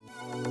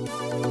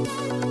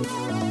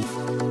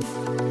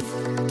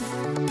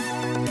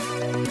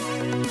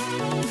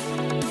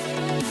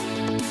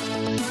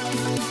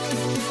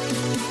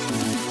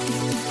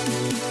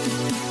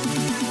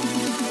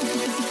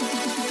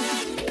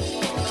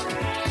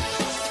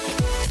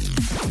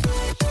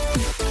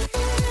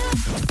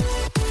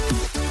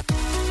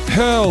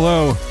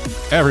Hello,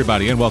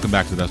 everybody, and welcome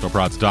back to the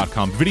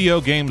BestOldProds.com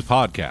video games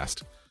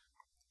podcast.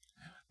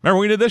 Remember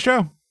when we did this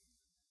show?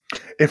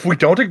 If we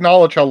don't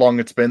acknowledge how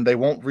long it's been, they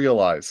won't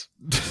realize.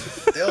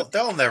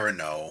 They'll never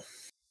know.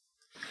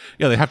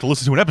 Yeah, they have to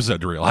listen to an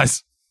episode to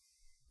realize.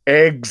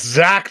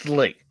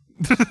 Exactly.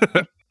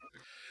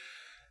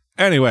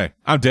 Anyway,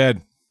 I'm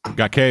dead. We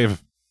got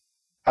Cave.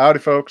 Howdy,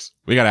 folks.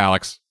 We got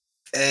Alex.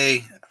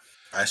 Hey,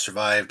 I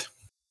survived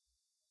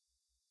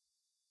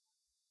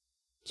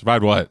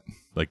Survived what?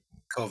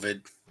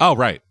 COVID. Oh,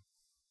 right.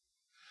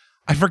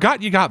 I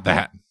forgot you got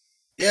that.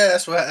 Yeah,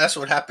 that's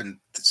what happened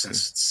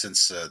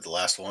since the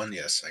last one.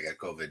 Yes, I got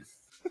COVID.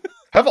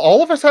 Have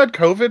all of us had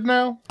COVID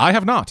now? I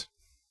have not.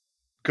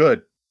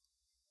 Good.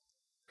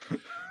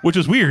 Which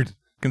is weird,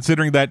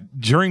 considering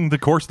that during the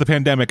course of the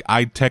pandemic,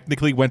 I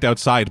technically went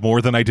outside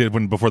more than I did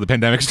before the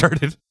pandemic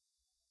started.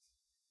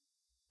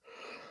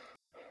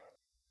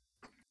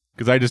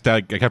 Because I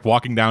kept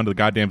walking down to the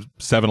goddamn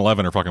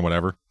 7-Eleven or fucking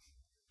whatever.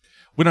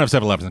 We don't have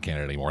 7-Elevens in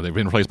Canada anymore. They've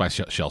been replaced by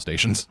Shell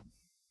stations.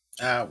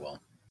 Ah, well.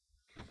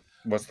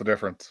 What's the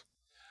difference?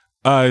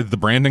 The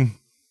branding.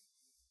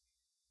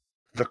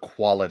 The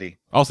quality.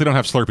 Also, they don't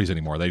have Slurpees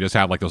anymore. They just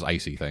have like those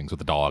icy things with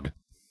the dog.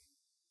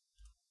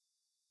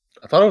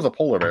 I thought it was a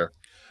polar bear.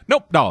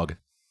 Nope, dog.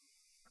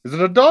 Is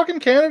it a dog in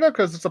Canada?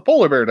 Because it's a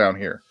polar bear down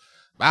here.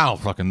 I don't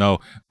fucking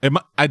know.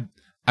 I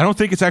don't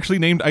think it's actually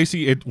named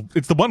icy.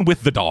 It's the one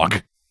with the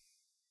dog.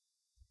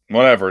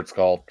 Whatever it's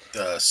called.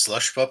 The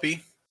slush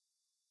puppy?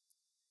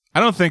 I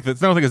don't think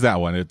it's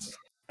that one. It's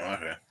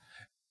Okay.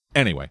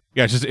 anyway.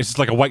 Yeah, it's just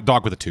like a white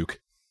dog with a toque.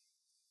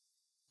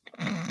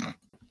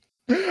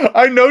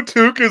 I know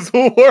toque is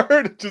a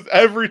word. Just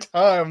every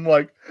time,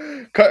 like,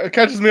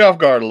 catches me off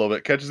guard a little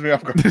bit. Catches me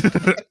off guard.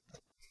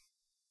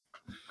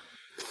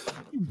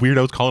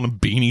 Weirdos calling them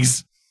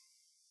beanies.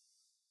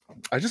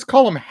 I just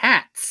call them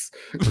hats.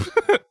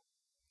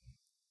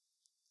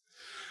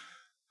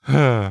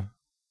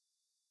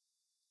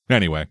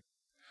 Anyway,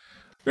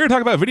 we're going to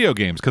talk about video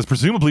games, because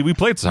presumably we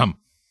played some.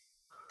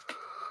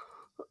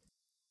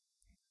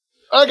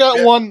 I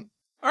got one.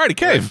 Alrighty,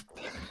 Cave.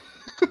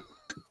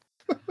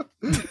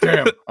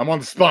 Damn, I'm on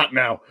the spot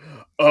now.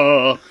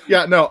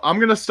 Yeah, no, I'm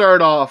going to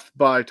start off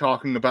by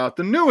talking about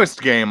the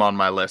newest game on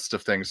my list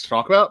of things to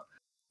talk about.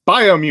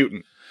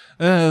 Biomutant.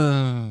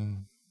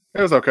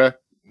 It was okay.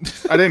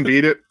 I didn't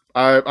beat it.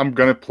 I'm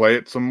going to play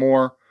it some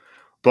more.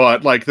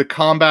 But, like, the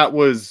combat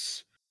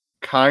was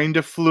kind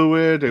of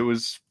fluid.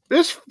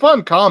 It's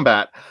fun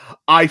combat.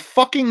 I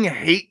fucking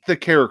hate the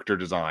character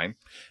design.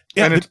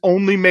 Yeah, and it's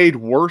only made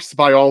worse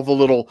by all the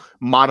little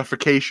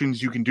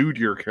modifications you can do to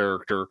your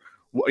character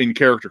in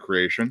character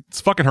creation.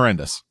 It's fucking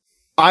horrendous.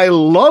 I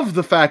love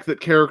the fact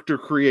that character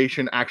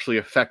creation actually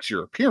affects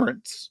your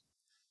appearance.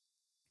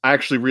 I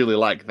actually really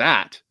like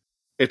that.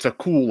 It's a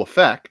cool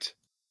effect.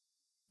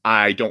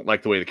 I don't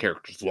like the way the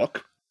characters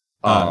look.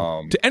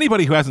 To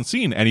anybody who hasn't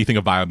seen anything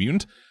of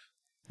Biomutant,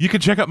 you can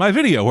check out my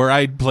video where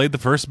I played the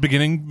first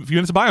beginning few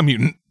minutes of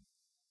Biomutant.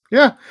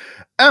 Yeah.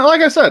 And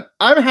like I said,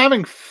 I'm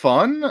having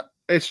fun.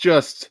 It's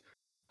just,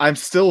 I'm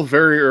still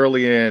very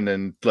early in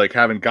and like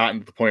haven't gotten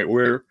to the point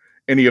where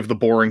any of the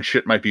boring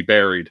shit might be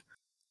buried.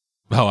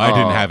 Oh, I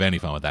didn't have any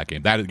fun with that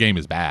game. That game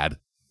is bad.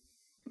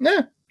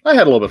 Yeah, I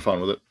had a little bit of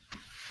fun with it.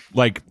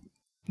 Like,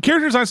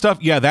 character design stuff,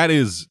 yeah, that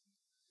is...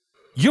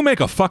 You make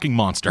a fucking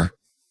monster.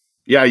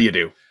 Yeah, you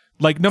do.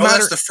 Like, no matter...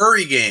 That's the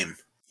furry game.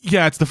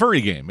 Yeah, it's the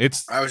furry game.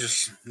 I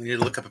need to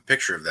look up a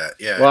picture of that.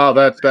 Yeah. Wow,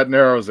 that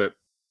narrows it.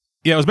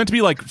 Yeah, it was meant to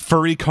be like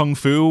furry kung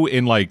fu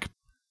in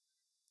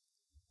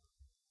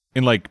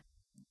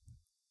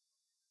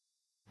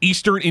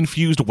Eastern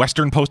infused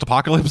Western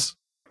post-apocalypse.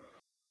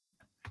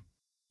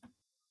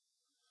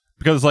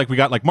 Because like we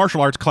got like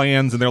martial arts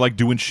clans and they're like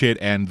doing shit,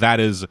 and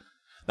that's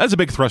a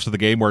big thrust of the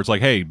game where it's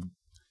like, hey,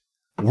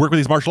 work with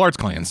these martial arts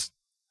clans.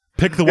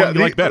 Pick the one you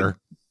like better.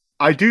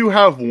 I do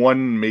have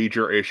one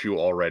major issue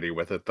already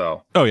with it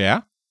though. Oh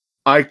yeah?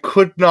 I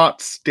could not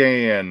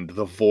stand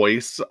the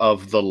voice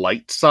of the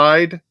light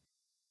side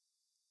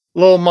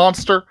little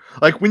monster.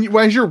 Like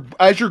as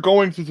you're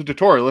going through the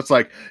tutorial, it's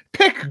like,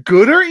 pick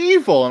good or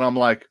evil, and I'm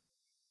like,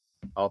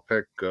 I'll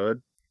pick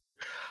good.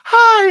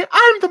 Hi,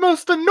 I'm the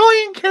most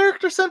annoying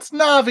character since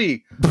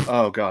Navi.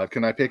 Oh god,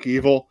 can I pick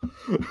evil?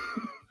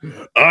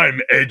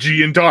 I'm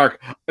edgy and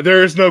dark.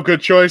 There is no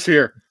good choice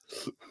here.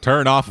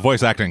 Turn off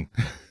voice acting.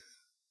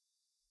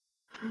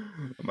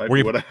 That might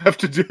be what I have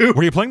to do.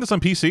 Were you playing this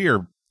on PC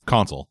or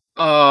console?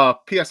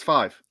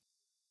 PS5.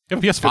 You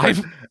have a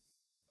PS5?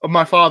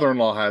 My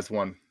father-in-law has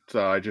one,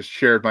 so I just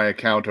shared my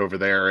account over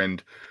there,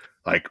 and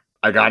like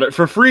I got it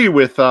for free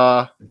with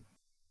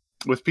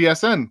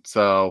PSN.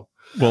 So,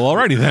 well,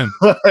 alrighty then.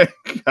 Like,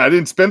 I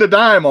didn't spend a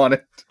dime on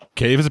it.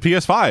 Cave is a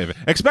PS5.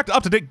 Expect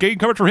up-to-date game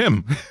coverage from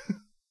him.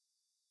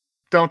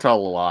 Don't tell a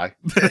lie.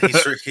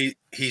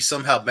 He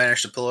somehow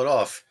managed to pull it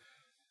off.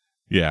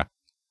 Yeah.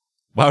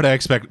 Why would I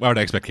expect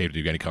Cave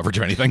to do any coverage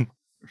or anything?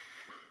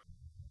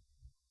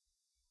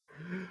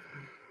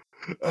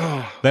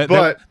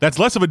 That's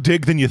less of a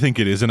dig than you think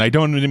it is, and I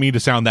don't mean to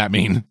sound that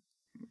mean.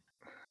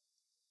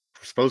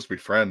 We're supposed to be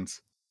friends.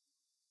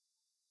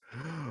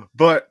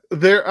 But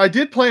I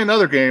did play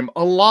another game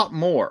a lot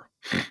more.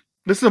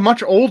 This is a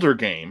much older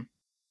game.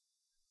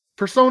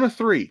 Persona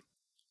 3.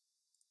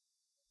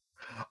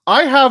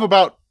 I have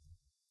about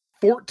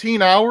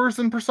 14 hours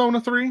in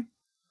Persona 3.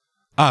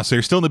 So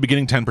you're still in the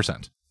beginning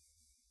 10%.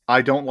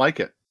 I don't like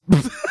it.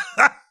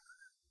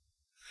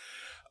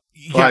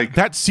 Yeah,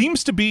 that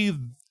seems to be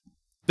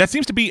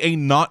a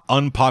not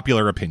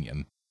unpopular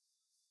opinion.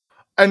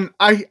 And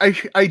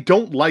I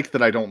don't like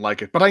that I don't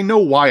like it, but I know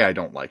why I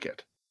don't like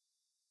it.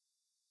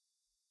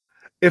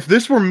 If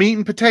this were meat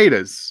and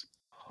potatoes,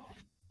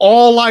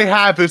 all I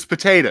have is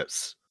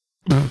potatoes.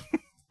 The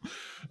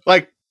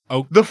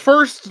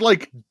first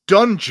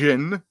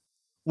dungeon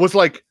was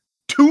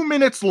 2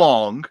 minutes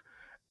long,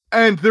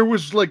 and there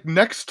was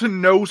next to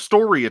no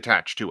story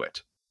attached to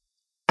it.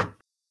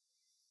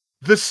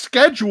 The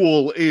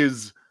schedule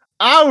is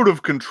out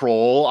of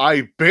control.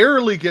 I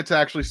barely get to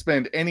actually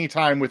spend any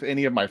time with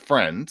any of my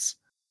friends.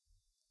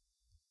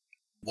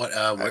 What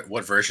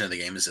version of the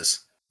game is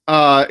this?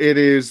 It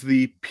is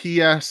the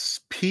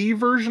PSP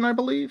version, I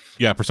believe.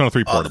 Yeah, Persona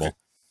 3 Portable.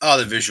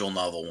 The visual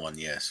novel one,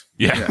 yes.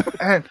 Yeah.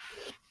 And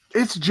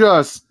it's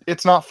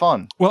not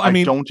fun. Well, I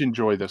mean, don't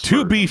enjoy this.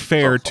 To be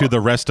fair to the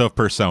rest of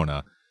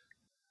Persona,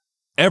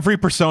 every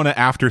Persona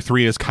after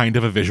 3 is kind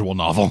of a visual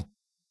novel.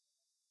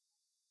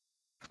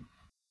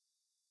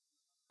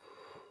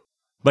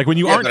 Like when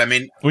you aren't,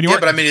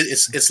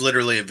 it's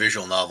literally a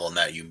visual novel in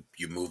that you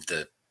move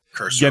the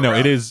cursor. Yeah, no,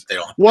 around. It is the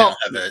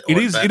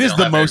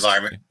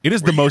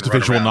most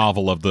visual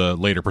novel of the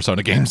later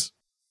Persona games.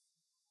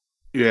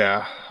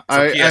 Yeah,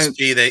 for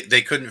PSP,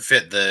 they couldn't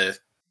fit the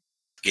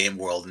game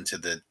world on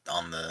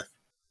the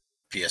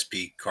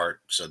PSP cart,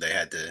 so they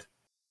had to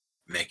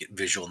make it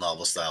visual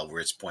novel style,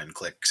 where it's point and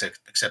click,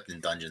 except in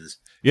dungeons.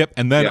 Yep,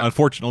 and then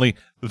unfortunately,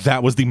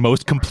 that was the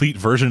most complete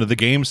version of the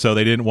game, so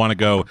they didn't want to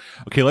go,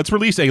 okay, let's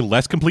release a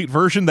less complete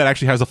version that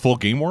actually has a full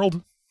game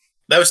world.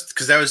 That was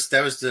because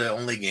that was the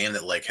only game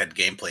that had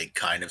gameplay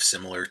kind of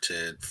similar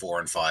to 4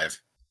 and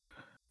 5.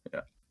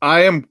 Yeah,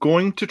 I am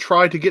going to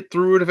try to get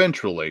through it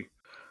eventually,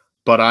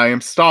 but I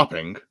am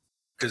stopping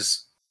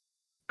because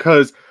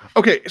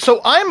okay,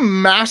 so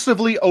I'm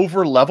massively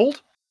over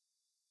leveled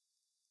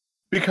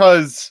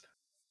because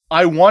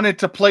I wanted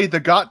to play the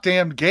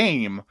goddamn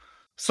game,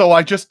 so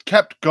I just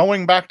kept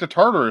going back to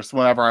Tartarus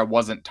whenever I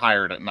wasn't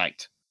tired at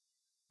night.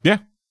 Yeah.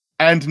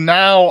 And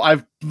now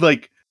I've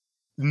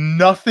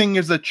nothing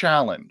is a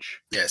challenge.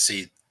 Yeah,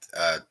 see,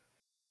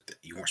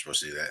 you weren't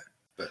supposed to do that.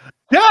 But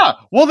yeah,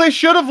 well, they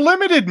should have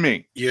limited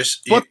me.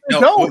 But they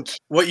don't.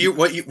 What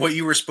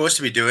you were supposed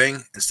to be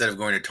doing instead of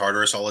going to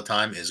Tartarus all the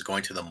time is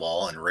going to the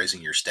mall and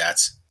raising your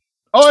stats.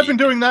 Oh, I've been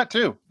doing that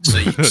too. So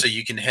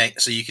you can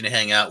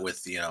hang out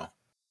with your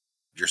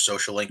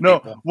social link. No,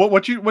 people.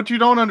 what you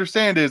don't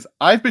understand is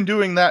I've been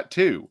doing that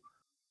too.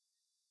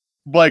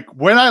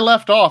 When I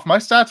left off, my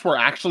stats were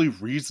actually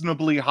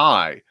reasonably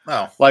high.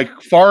 Oh.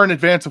 Far in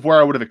advance of where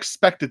I would have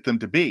expected them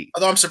to be.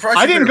 Although I'm surprised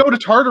I didn't go to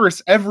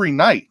Tartarus every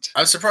night.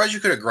 I'm surprised you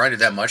could have grinded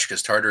that much,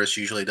 because Tartarus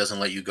usually doesn't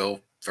let you go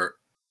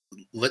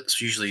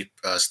usually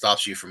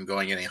stops you from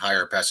going any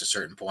higher past a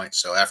certain point.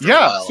 So after a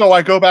while, so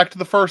I go back to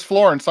the first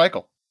floor and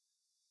cycle.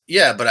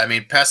 Yeah, but I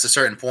mean, past a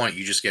certain point,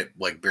 you just get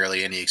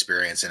barely any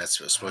experience, and it's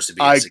supposed to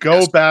be. I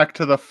go back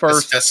to the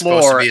first that's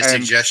floor supposed to be a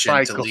and suggestion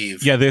cycle. to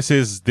leave. Yeah, this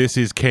is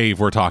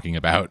Cave we're talking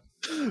about.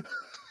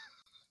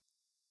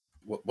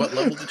 What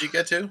level did you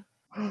get to?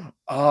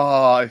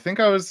 I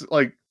think I was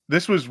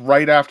this was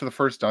right after the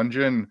first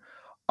dungeon.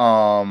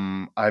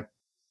 I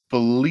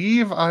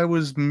believe I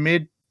was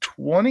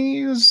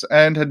mid-20s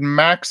and had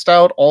maxed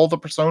out all the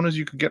personas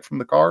you could get from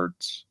the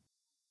cards.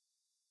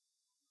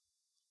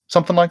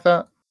 Something like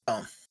that.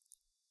 Oh.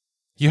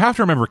 You have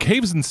to remember,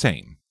 Cave's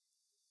insane.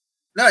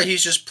 No,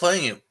 he's just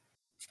playing it.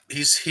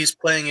 He's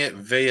playing it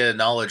via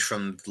knowledge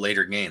from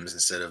later games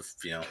instead of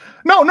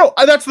No,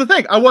 that's the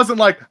thing. I wasn't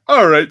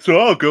all right, so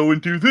I'll go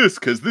and do this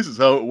because this is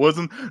how it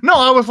wasn't. No,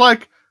 I was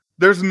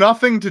there's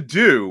nothing to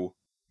do.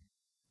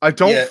 I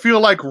don't feel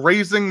like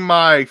raising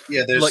my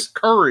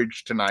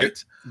courage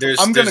tonight.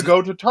 I'm going to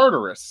go to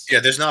Tartarus.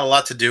 Yeah, there's not a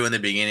lot to do in the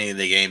beginning of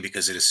the game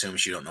because it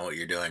assumes you don't know what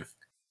you're doing.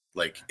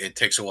 It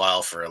takes a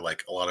while for it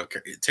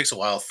takes a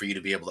while for you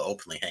to be able to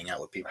openly hang out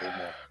with people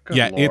more.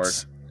 Good Lord.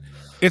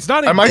 It's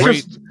not a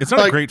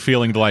great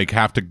feeling to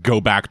have to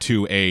go back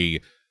to a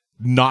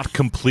not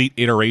complete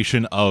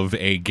iteration of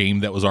a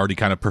game that was already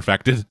kind of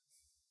perfected.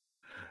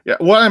 Yeah,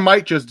 what I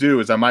might just do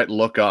is I might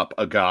look up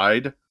a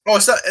guide. Oh,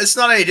 it's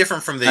not any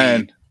different from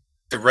the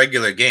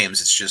regular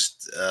games. It's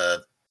just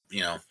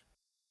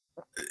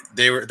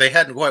they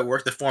hadn't quite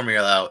worked the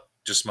formula out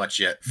just much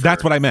yet.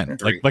 That's what I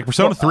meant. 3. Like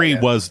Persona 3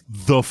 was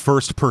the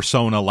first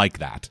Persona like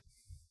that.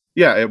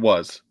 Yeah, it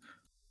was.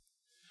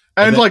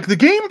 And the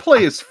gameplay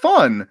is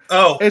fun.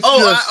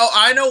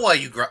 I know why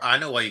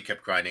you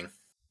kept grinding.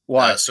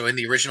 Why? So in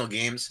the original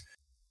games,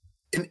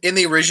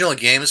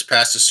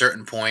 past a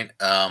certain point,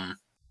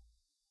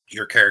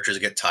 your characters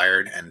get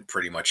tired and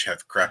pretty much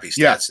have crappy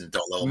stats and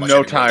don't level much. No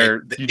anymore.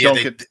 tired. They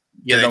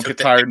don't get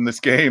tired in this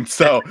game.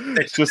 So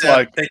they it's just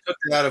they took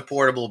it out of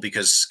Portable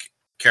because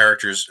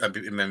characters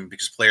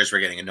because players were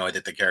getting annoyed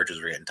that the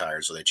characters were getting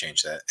tired, so they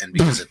changed that, and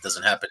because it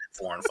doesn't happen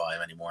in 4 and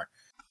 5 anymore.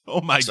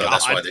 Oh my so god!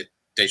 That's why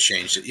they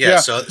changed it. Yeah,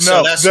 so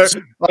no, that's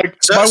like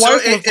so, my so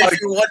wife was if like,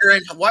 you're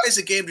wondering why is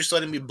the game just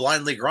letting me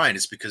blindly grind,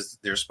 it's because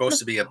there's supposed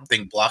to be a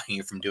thing blocking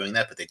you from doing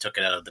that, but they took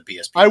it out of the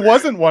PSP. I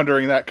wasn't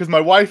wondering that because my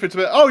wife, it's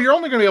been, oh, you're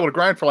only going to be able to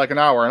grind for like an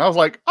hour, and I was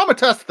like, I'm gonna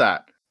test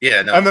that.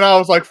 Yeah, no. And then I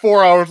was like,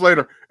 4 hours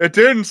later, it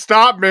didn't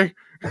stop me.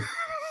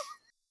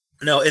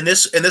 No, in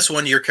this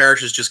one, your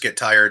characters just get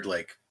tired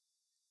like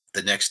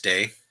the next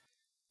day.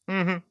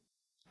 Mm-hmm.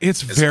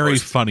 It's very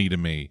funny to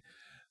me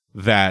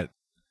that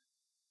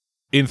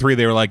in 3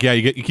 they were like, yeah,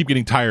 you keep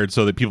getting tired,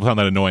 so that people found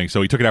that annoying.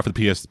 So he took it out for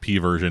the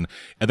PSP version,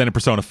 and then in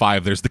Persona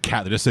 5, there's the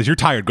cat that just says, "You're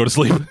tired, go to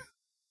sleep."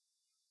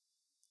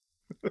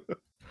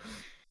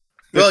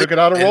 They took it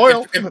out of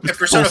Royal. In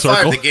Persona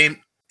 5,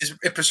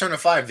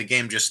 the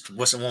game just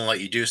won't let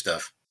you do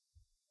stuff.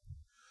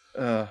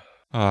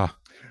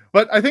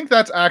 But I think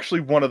that's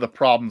actually one of the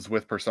problems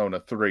with Persona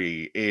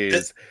 3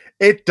 is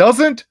it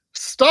doesn't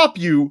stop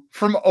you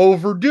from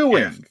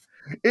overdoing.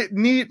 Yeah. It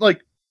needs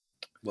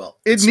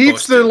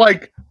to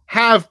like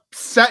have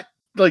set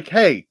like,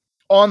 hey,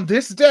 on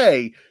this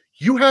day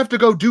you have to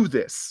go do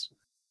this,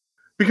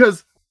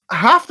 because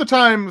half the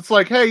time it's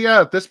like, hey,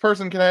 yeah, this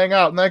person can hang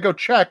out, and I go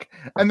check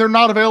and they're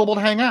not available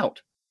to hang out.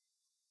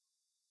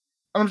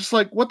 I'm just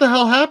like, what the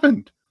hell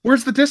happened?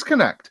 Where's the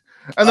disconnect?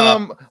 And then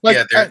I'm like,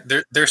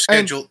 their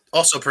schedule.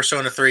 Also,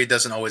 Persona 3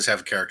 doesn't always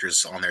have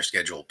characters on their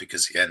schedule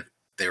because again,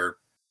 they were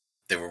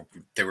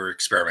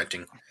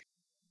experimenting.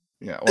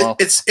 Yeah, well,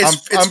 it's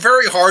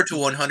very hard to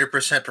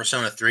 100%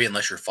 Persona 3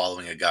 unless you're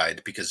following a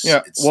guide because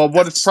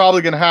what's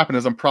probably going to happen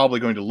is I'm probably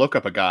going to look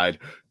up a guide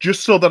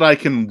just so that I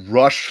can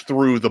rush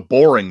through the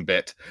boring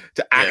bit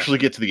to actually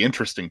get to the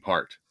interesting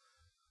part.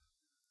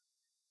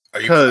 Are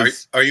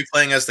you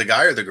playing as the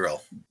guy or the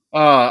girl?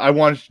 I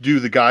wanted to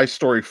do the guy's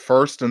story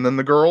first and then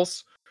the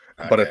girl's,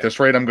 but at this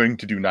rate, I'm going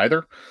to do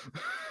neither.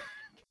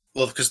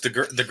 Well, because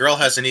the girl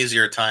has an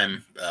easier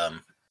time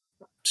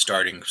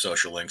starting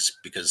social links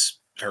because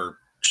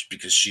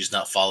she's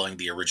not following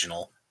the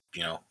original,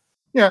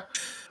 Yeah.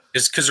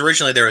 Because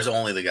originally there was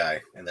only the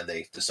guy, and then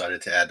they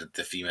decided to add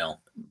the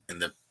female in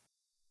the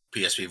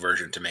PSP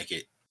version to make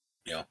it,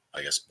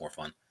 I guess more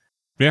fun.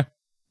 Yeah.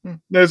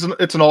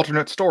 It's an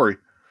alternate story.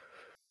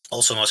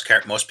 Also,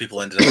 most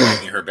people ended up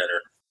liking her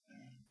better.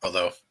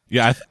 Although,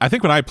 yeah, I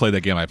think when I played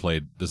that game, I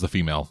played as the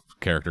female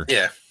character.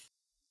 Yeah,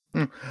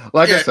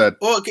 I said,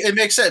 well, it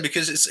makes sense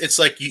because it's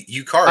like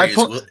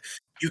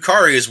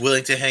Yukari is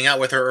willing to hang out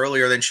with her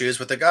earlier than she is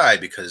with the guy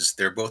because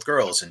they're both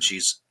girls, and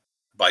she's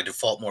by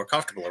default more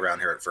comfortable around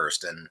her at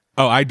first. And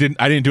I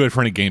didn't do it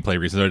for any gameplay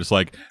reasons. I was just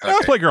like,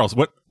 let's play girls.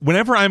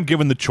 Whenever I'm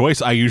given the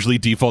choice, I usually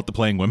default to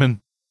playing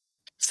women.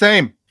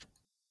 Same.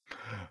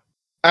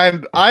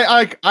 And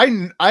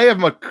I'm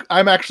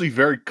actually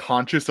very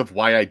conscious of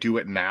why I do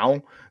it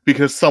now,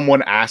 because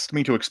someone asked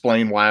me to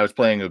explain why I was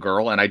playing a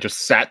girl, and I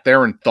just sat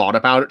there and thought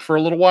about it for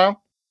a little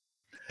while.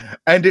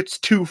 And it's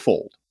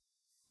twofold.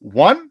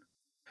 One,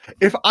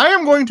 if I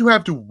am going to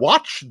have to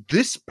watch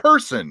this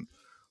person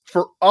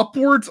for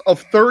upwards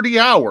of 30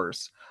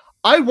 hours,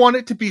 I want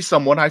it to be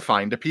someone I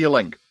find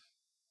appealing.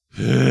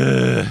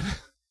 And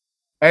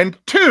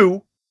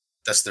two,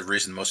 that's the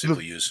reason most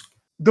people use.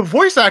 The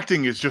voice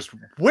acting is just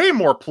way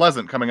more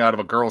pleasant coming out of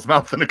a girl's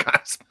mouth than a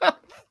guy's mouth.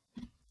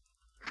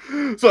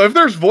 So if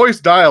there's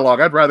voice dialogue,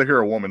 I'd rather hear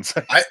a woman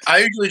say it. I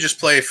usually just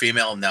play a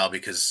female now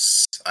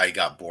because I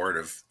got bored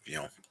of,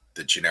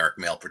 the generic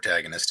male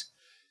protagonist.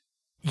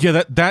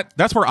 Yeah,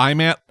 that's where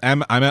I'm at.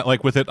 I'm at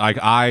like with it. Like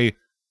I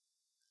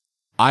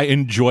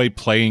enjoy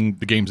playing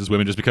the games as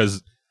women just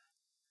because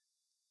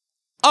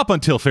up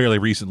until fairly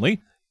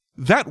recently,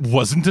 that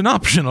wasn't an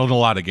option on a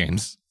lot of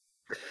games.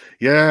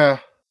 Yeah.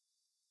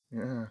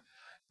 Yeah.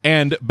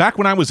 And back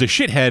when I was a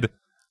shithead,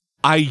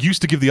 I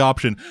used to give the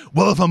option,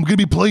 well, if I'm going to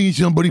be playing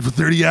somebody for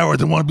 30 hours,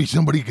 I want to be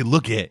somebody you can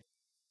look at.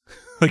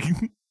 Like,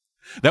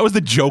 that was the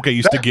joke I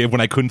used to give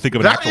when I couldn't think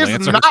of an actual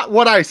answer. That is not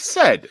what I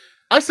said.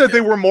 I said they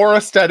were more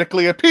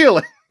aesthetically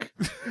appealing.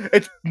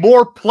 It's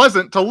more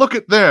pleasant to look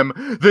at them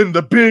than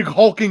the big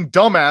hulking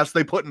dumbass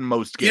they put in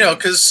most games.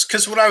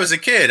 Because when I was a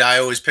kid, I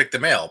always picked the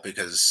male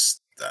because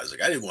I was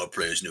like, I didn't want to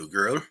play as new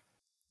girl.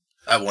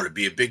 I want to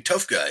be a big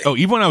tough guy. Oh,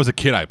 even when I was a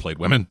kid, I played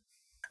women.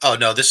 Oh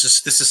no, this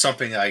is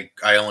something I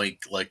only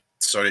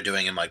started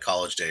doing in my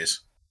college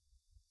days.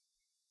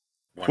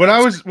 When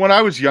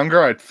I was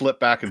younger, I'd flip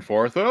back and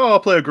forth. Oh, I'll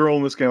play a girl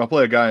in this game. I'll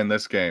play a guy in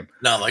this game.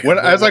 No,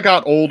 as I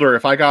got older,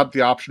 if I got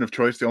the option of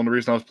choice, the only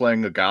reason I was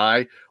playing a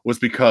guy was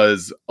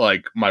because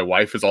my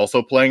wife is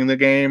also playing the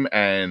game,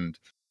 and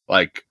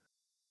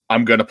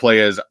I'm gonna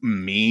play as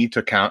me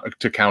to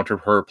counter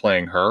her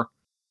playing her.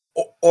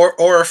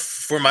 Or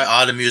for my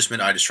odd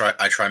amusement, I try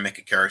and make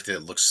a character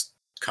that looks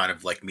kind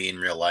of like me in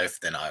real life.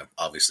 Then I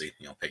obviously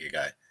pick a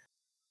guy.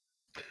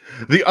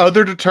 The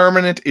other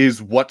determinant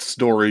is what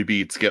story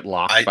beats get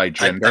locked by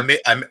gender.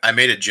 I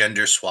made a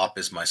gender swap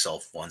as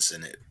myself once,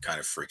 and it kind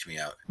of freaked me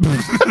out.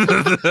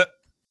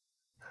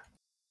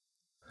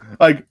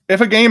 Like,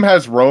 if a game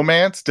has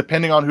romance,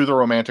 depending on who the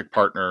romantic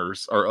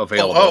partners are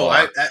available,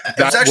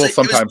 that will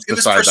sometimes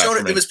decide that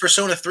for me. It was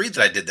Persona 3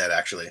 that I did that,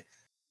 actually.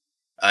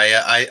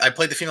 I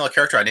played the female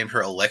character. I named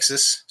her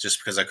Alexis just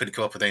because I couldn't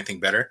come up with anything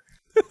better.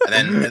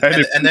 And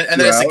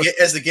then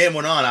as the game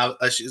went on,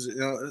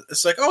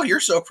 it's like, oh, you're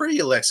so pretty,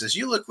 Alexis.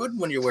 You look good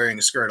when you're wearing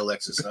a skirt,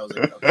 Alexis. And I was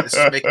like, okay, this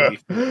is making me.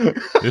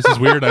 This is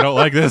weird. I don't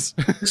like this.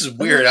 This is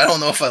weird. I don't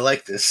know if I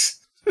like this.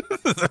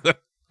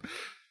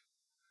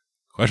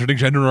 Questioning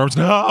gender norms.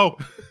 No.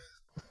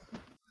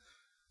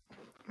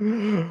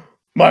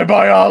 My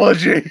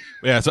biology.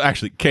 Yeah. So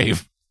actually,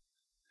 Cave.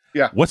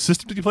 Yeah. What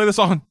system did you play this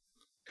on?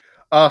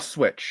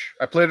 Switch.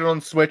 I played it on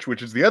Switch,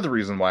 which is the other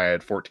reason why I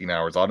had 14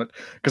 hours on it,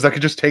 because I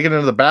could just take it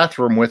into the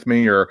bathroom with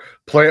me or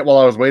play it while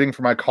I was waiting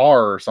for my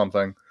car or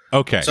something.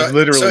 Okay. So,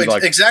 literally,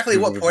 like, exactly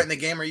what point in the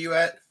game are you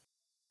at?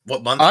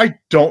 What month? I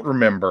don't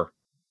remember.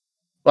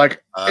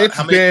 Like,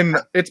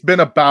 it's been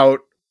about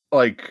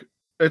like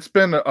it's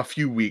been a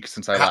few weeks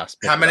since I last.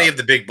 How many of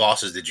the big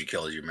bosses did you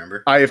kill? Do you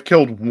remember? I have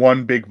killed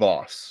one big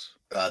boss.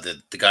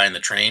 The guy in the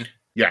train.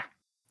 Yeah.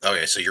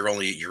 Okay, so you're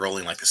only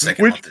like the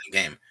second month of the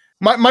game.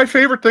 My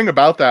favorite thing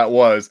about that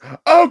was,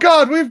 oh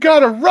god, we've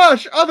got to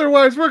rush,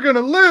 otherwise we're gonna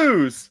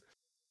lose.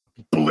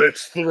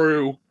 Blitz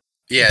through.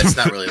 Yeah, it's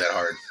not really that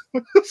hard.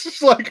 It's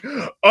just like,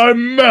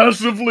 I'm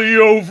massively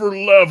over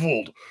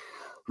leveled.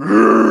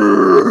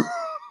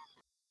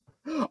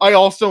 I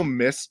also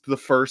missed the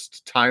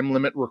first time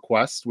limit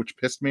request, which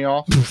pissed me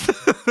off.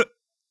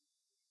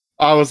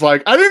 I was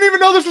like, I didn't even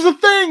know this was a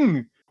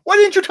thing. Why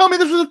didn't you tell me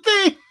this was a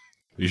thing?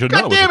 You should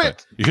know. Damn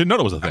it! You should know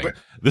it was a thing.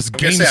 This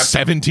game's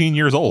 17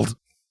 years old.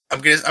 I'm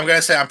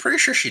gonna say I'm pretty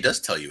sure she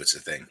does tell you it's a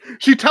thing.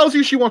 She tells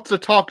you she wants to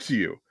talk to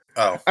you.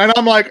 Oh, and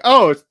I'm like,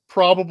 oh, it's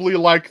probably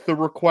like the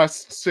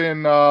requests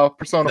in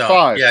Persona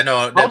 5. Yeah,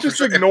 no, I'll just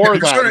ignore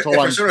that until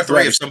I'm Persona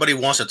 3. If somebody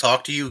wants to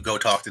talk to you, go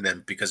talk to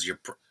them because you're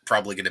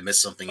probably gonna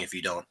miss something if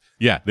you don't.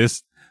 Yeah,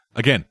 this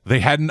again. They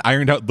hadn't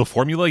ironed out the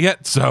formula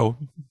yet, so.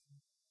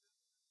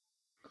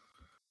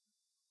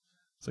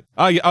 It's like,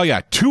 oh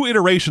yeah, 2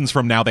 iterations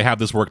from now they have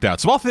this worked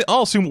out. So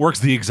I'll assume it works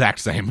the exact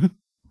same.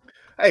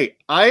 Hey,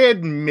 I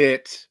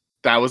admit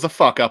that was a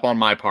fuck up on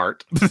my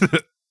part.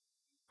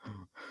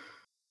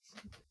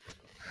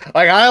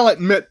 Like, I'll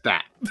admit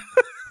that.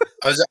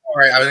 I was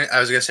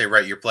gonna say,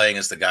 right, you're playing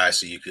as the guy,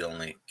 so you can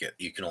only get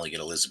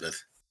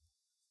Elizabeth.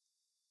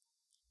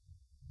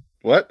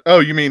 What? Oh,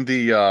 you mean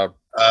the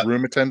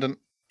room attendant?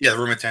 Yeah, the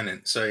room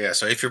attendant. So yeah,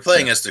 so if you're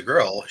playing as the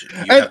girl,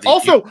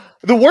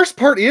 the worst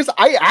part is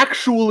I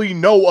actually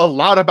know a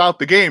lot about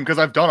the game because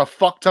I've done a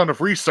fuck ton of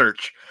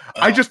research.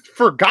 Oh. I just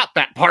forgot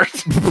that part.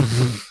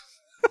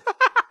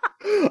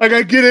 Like,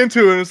 I get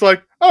into it and it's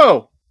like,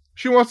 oh,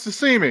 she wants to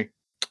see me.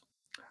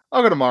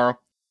 I'll go tomorrow.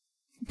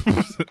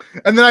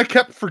 And then I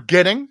kept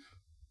forgetting.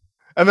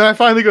 And then I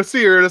finally go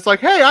see her and it's like,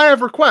 hey, I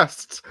have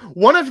requests.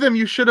 One of them,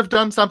 you should have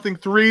done something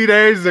 3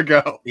 days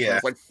ago. Yeah. I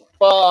was like,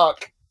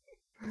 fuck.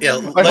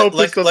 Yeah, I hope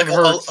this doesn't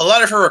hurt. A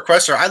lot of her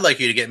requests are, I'd like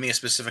you to get me a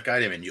specific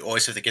item, and you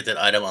always have to get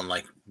that item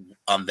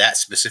on that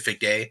specific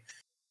day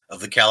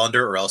of the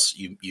calendar, or else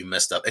you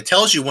messed up. It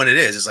tells you when it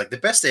is. It's like the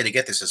best day to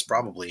get this is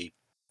probably,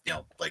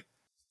 like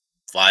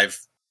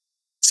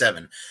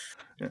 5/7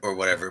 or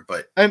whatever.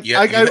 But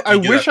I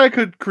wish I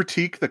could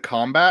critique the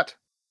combat,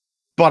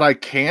 but I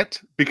can't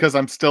because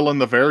I'm still in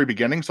the very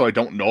beginning, so I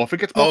don't know if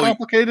it gets more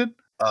complicated.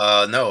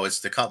 No, it's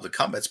the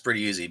combat's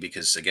pretty easy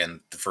because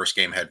again, the first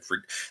game had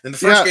in the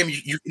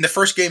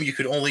first game you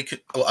could only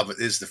it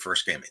is the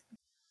first game.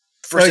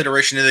 First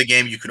iteration of the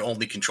game, you could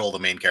only control the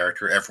main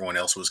character. Everyone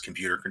else was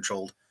computer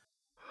controlled.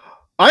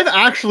 I've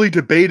actually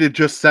debated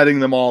just setting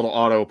them all to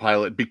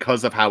autopilot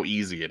because of how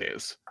easy it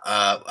is.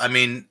 I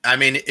mean,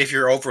 if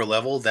you're over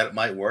leveled, that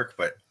might work,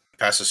 but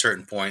past a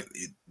certain point,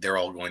 they're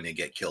all going to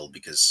get killed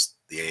because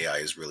the AI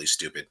is really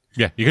stupid.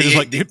 Yeah, you can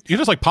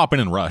just pop in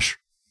and rush.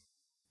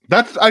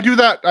 I do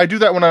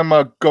that when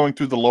I'm going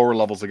through the lower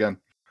levels again.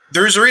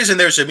 There's a reason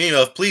there's a meme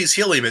of please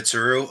heal me,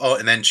 Mitsuru. Oh,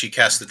 and then she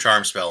casts the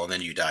charm spell, and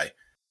then you die.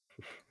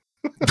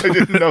 I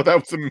didn't know that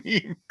was a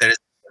meme. That is,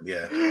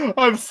 yeah.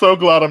 I'm so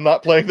glad I'm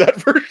not playing that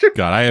version.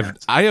 God,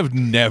 I have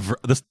never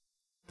this.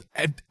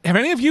 Have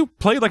any of you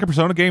played like a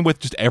Persona game with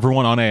just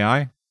everyone on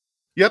AI?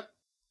 Yep.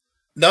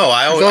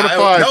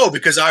 No,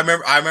 because I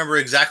remember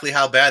exactly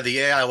how bad the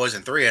AI was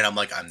in 3, and I'm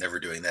like, I'm never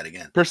doing that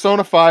again.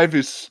 Persona 5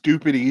 is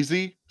stupid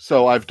easy,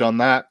 so I've done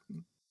that.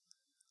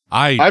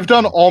 I've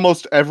done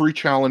almost every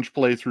challenge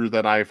playthrough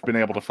that I've been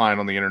able to find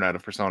on the internet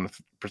of Persona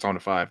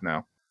 5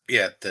 now.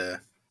 Yeah,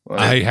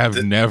 I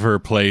have never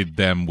played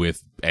them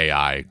with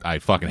AI. I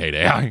fucking hate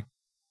AI.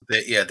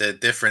 The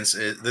difference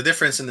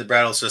in the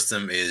battle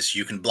system is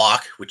you can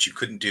block, which you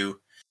couldn't do.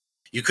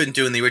 You couldn't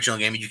do in the original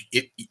game.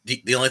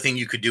 The only thing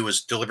you could do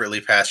was deliberately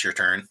pass your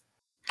turn.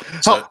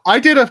 So I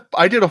did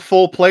a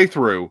full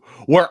playthrough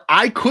where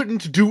I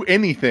couldn't do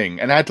anything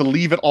and I had to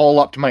leave it all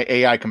up to my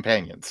AI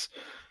companions.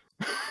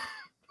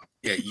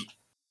 Yeah,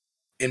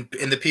 in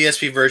the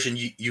PSP version,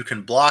 you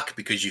can block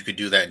because you could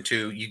do that in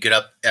 2. You get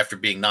up after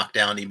being knocked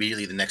down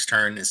immediately the next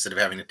turn instead of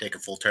having to take a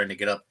full turn to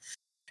get up.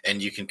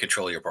 and you can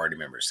control your party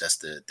members. That's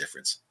the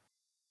difference.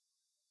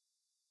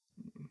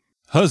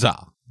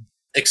 Huzzah!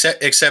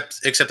 Except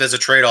as a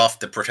trade-off,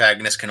 the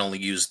protagonist can only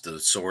use the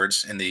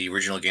swords. In the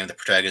original game, the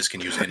protagonist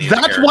can use any of the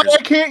That's why characters.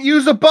 I can't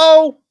use a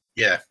bow.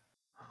 Yeah.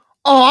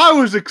 Oh, I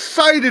was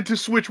excited to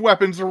switch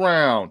weapons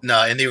around.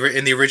 No, in the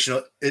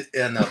original,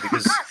 no,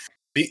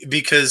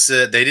 because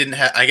they didn't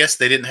have. I guess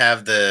they didn't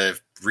have the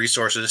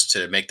resources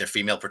to make their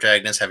female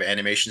protagonists have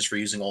animations for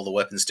using all the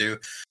weapons too.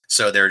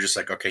 So they were just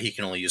like, okay, he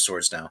can only use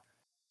swords now.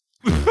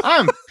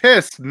 I'm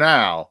pissed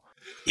now.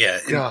 Yeah,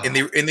 in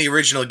the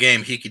original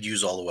game, he could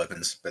use all the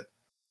weapons, but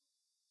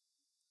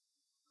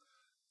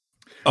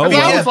I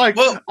was like,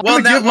 I'm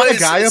gonna give my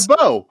guy a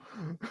bow.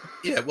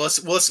 Yeah, well,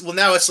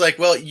 now it's like,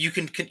 well, you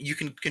can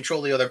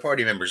control the other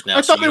party members now.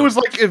 I thought it was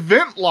like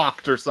event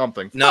locked or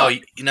something. No, he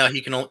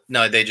can.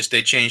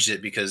 They changed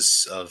it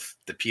because of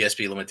the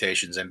PSP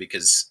limitations and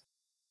because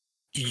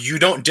you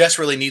don't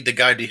desperately need the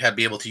guy to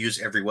be able to use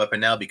every weapon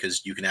now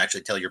because you can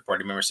actually tell your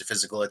party members to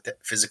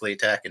physically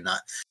attack and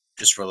not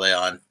just rely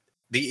on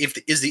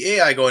is the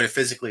AI going to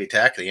physically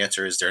attack? The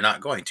answer is they're not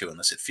going to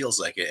unless it feels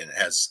like it and it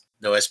has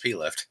no SP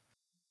left.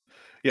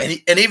 Yeah.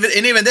 And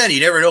even then, you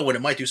never know when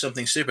it might do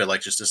something stupid,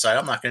 like just decide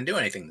I'm not going to do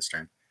anything this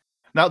turn.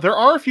 Now, there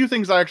are a few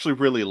things I actually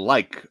really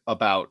like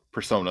about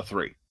Persona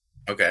 3.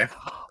 Okay.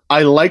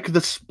 I like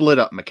the split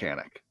up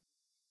mechanic.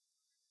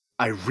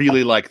 I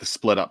really like the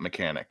split up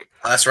mechanic.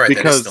 Oh, that's right.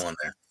 That is still in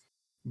there.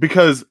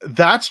 Because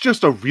that's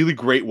just a really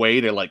great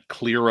way to like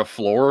clear a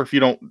floor if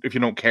you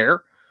don't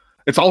care.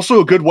 It's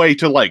also a good way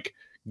to like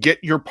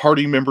get your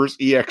party members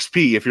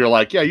EXP if you're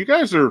like, yeah, you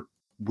guys are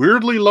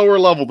weirdly lower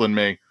level than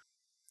me.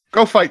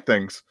 Go fight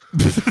things.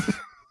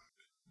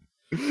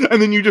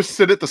 And then you just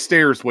sit at the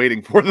stairs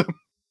waiting for them.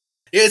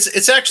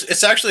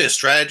 It's actually a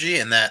strategy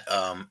in that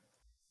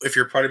if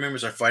your party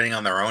members are fighting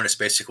on their own, it's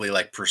basically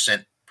like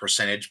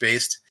percentage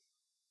based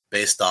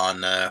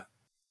on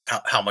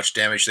how much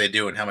damage they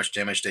do and how much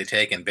damage they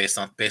take, and based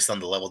on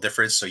the level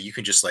difference. So you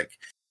can just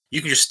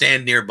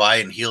stand nearby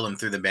and heal them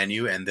through the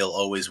menu, and they'll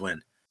always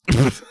win.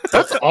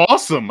 That's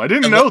awesome. I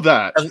didn't know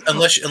that.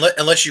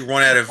 Unless you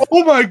run out of.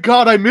 Oh my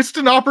god! I missed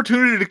an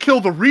opportunity to kill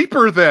the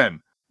Reaper.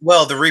 Then.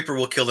 Well, the Reaper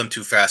will kill them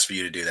too fast for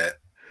you to do that.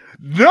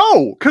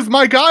 No, because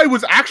my guy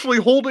was actually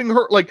holding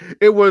her. Like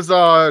it was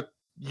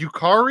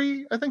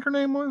Yukari, I think her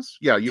name was.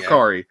 Yeah,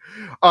 Yukari.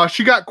 Yeah.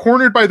 She got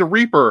cornered by the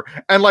Reaper,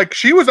 and like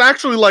she was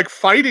actually like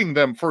fighting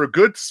them for a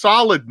good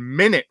solid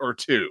minute or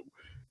two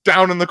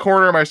down in the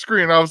corner of my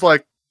screen. I was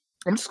like,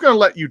 I'm just gonna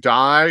let you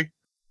die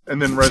and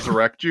then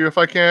resurrect you if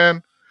I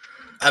can.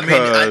 I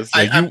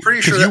mean, I'm pretty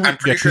sure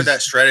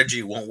that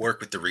strategy won't work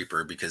with the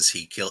Reaper because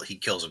he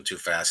kills him too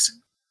fast.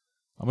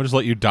 I'm gonna just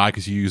let you die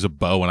because you use a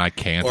bow and I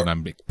can't, and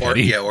I'm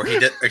petty. Or he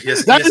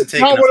doesn't That's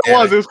take not what it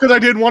damage. was. It was because I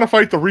didn't want to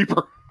fight the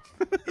Reaper.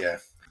 Yeah,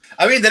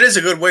 I mean that is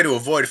a good way to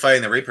avoid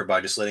fighting the Reaper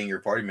by just letting your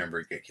party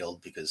member get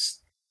killed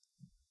because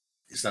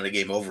it's not a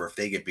game over if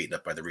they get beaten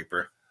up by the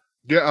Reaper.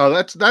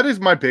 Yeah, that is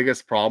my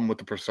biggest problem with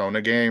the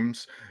Persona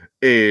games.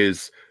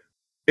 Is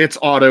it's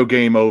auto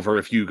game over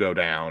if you go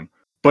down.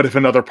 But if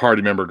another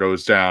party member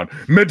goes down,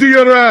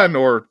 Mediaran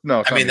or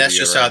no, I mean that's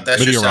just how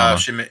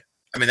Shin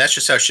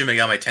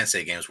Megami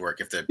Tensei games work.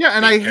 If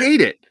I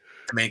hate it.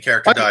 The main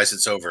character dies,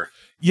 it's over.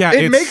 Yeah,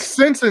 it makes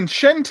sense in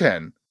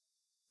Shenten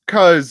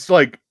because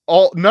like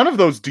none of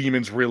those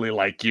demons really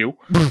like you.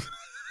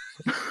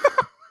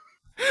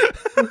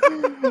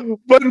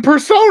 But in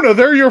Persona,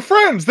 they're your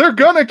friends. They're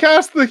gonna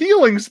cast the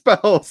healing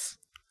spells.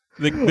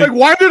 Like,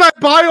 why did I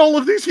buy all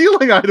of these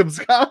healing items,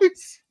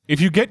 guys? If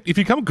you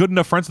become good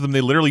enough friends with them,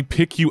 they literally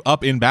pick you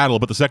up in battle.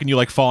 But the second you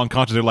like fall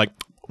unconscious, they're like,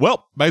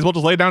 "Well, might as well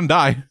just lay down and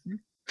die."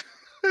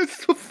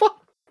 It's the fun.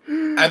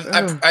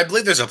 I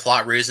believe there's a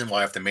plot reason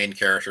why if the main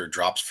character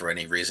drops for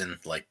any reason,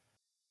 like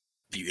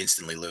you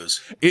instantly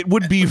lose. It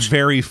would be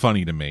very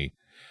funny to me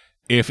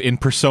if in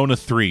Persona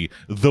 3,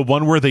 the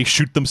one where they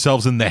shoot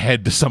themselves in the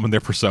head to summon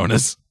their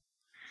personas.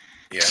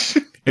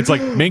 Yeah, it's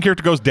like main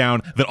character goes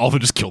down, then all of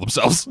them just kill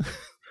themselves.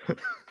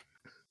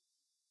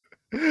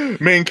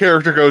 Main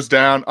character goes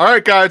down. All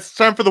right, guys, it's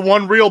time for the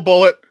one real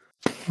bullet.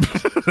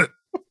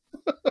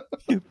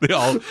 they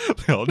all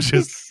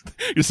just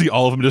you see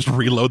all of them just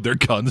reload their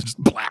guns, just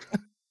blah.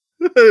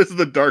 This is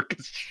the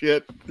darkest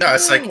shit. No,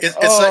 it's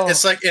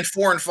like in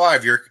 4 and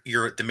 5,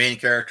 you're the main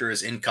character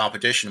is in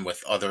competition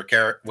with other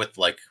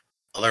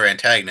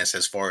antagonists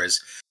as far as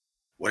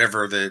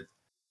whatever the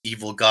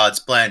evil god's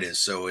plan is.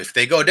 So if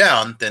they go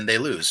down, then they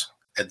lose.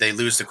 And they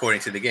lose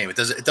according to the game. It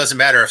doesn't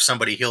matter if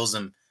somebody heals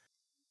them.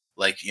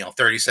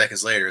 30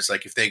 seconds later, it's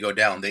like if they go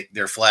down,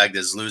 they're flagged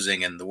as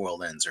losing and the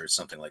world ends or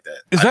something like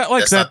that. Is that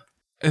like that?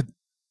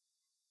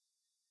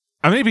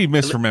 I may be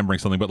misremembering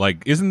something, but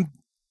like,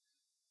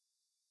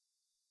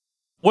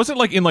 wasn't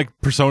like in like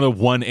Persona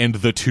 1 and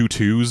the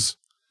 2-2s?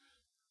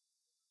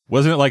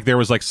 Wasn't it like there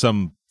was like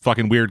some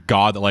fucking weird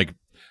god that like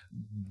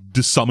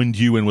summoned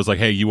you and was like,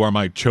 "Hey, you are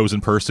my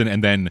chosen person,"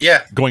 and then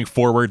going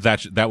forward,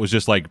 that was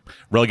just like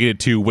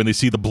relegated to when they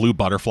see the blue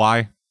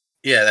butterfly.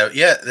 Yeah,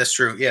 that's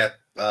true. Yeah.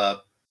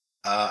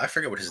 I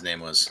forget what his name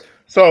was.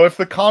 So if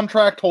the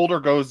contract holder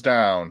goes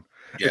down,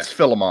 Yeah. It's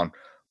Philemon.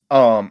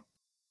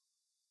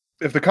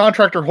 If the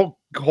contractor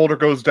holder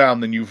goes down,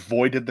 then you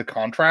voided the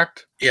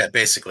contract. Yeah,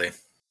 basically,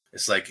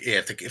 it's like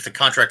if the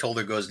contract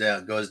holder goes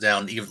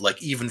down,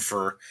 even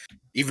for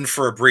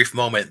a brief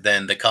moment,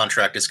 then the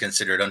contract is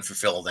considered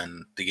unfulfilled,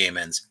 and the game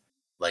ends.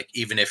 Like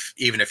even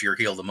if you're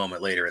healed a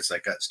moment later, it's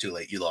like it's too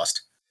late. You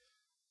lost.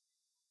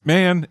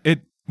 Man, if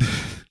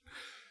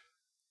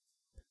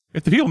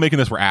the people making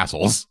this were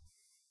assholes.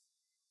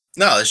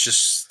 No, that's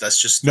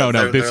just No.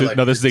 they're like,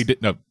 This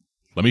is no.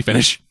 Let me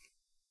finish.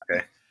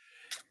 Okay.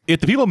 If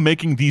the people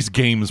making these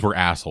games were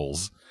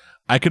assholes,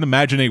 I can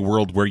imagine a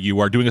world where you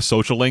are doing a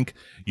social link,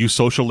 you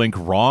social link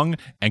wrong,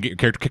 and get your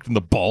character kicked in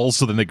the balls,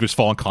 so then they just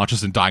fall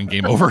unconscious and die and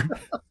game over.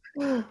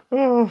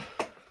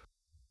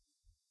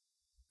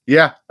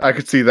 Yeah, I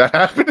could see that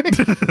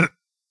happening.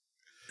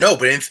 No,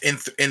 but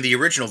in the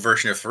original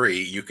version of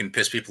 3, you can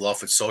piss people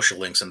off with social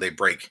links and they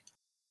break.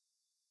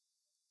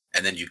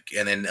 And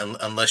then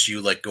unless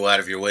you like go out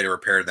of your way to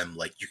repair them,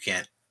 like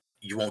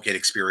you won't get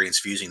experience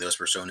fusing those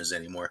personas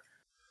anymore.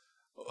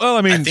 Well,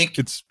 I mean, I think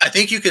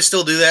you could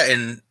still do that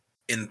in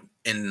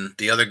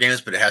the other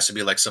games, but it has to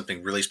be like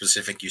something really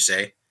specific you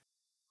say.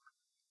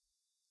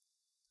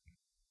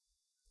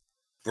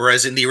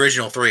 Whereas in the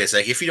original 3, it's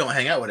like if you don't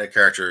hang out with a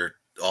character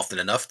often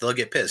enough, they'll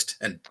get pissed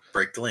and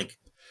break the link.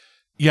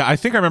 Yeah, I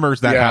think I remember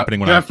that happening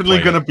when definitely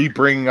I going to be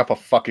bringing up a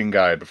fucking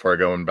guide before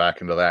going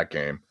back into that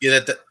game. Yeah,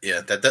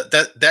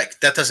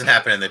 that doesn't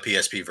happen in the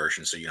PSP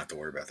version, so you don't have to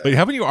worry about that. But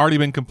haven't you already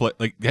been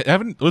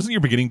wasn't your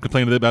beginning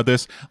complaining about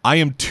this? I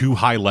am too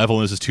high level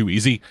and this is too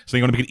easy. So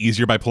you want to make it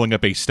easier by pulling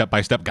up a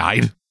step-by-step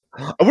guide?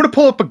 I want to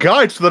pull up a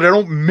guide so that I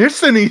don't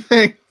miss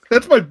anything.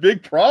 That's my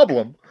big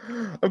problem.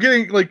 I'm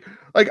getting like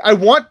I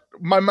want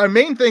my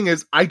main thing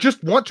is I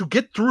just want to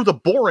get through the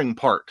boring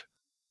part.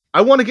 I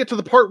want to get to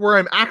the part where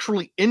I'm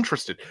actually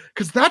interested,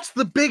 because that's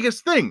the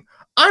biggest thing.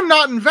 I'm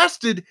not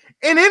invested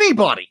in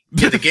anybody.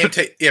 Yeah, the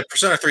game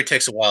Persona 3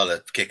 takes a while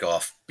to kick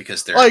off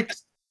because they're like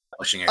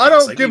pushing. I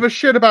don't give a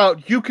shit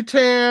about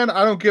Yucatan.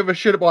 I don't give a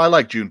shit. Well, I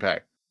like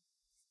Junpei.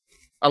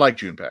 I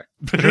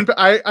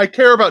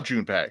care about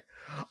Junpei.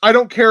 I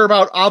don't care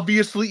about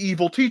obviously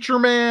evil teacher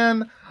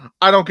man.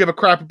 I don't give a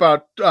crap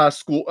about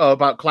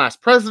about class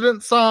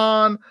president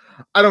son.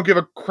 I don't give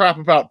a crap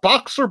about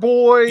boxer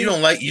boy. You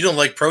don't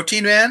like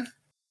Protein Man?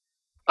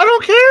 I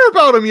don't care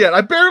about him yet.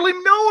 I barely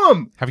know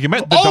him. Have you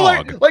met the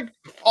dog?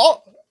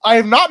 I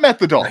have not met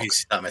the dog. No,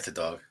 he's not met the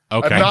dog.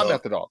 Okay. I've not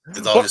met the dog. The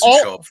dog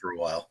doesn't show up for a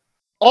while.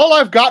 All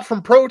I've got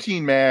from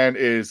Protein Man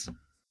is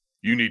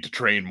you need to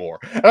train more.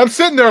 And I'm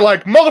sitting there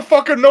like,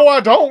 motherfucker, no, I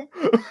don't.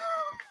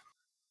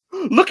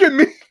 Look at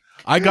me.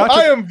 I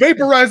am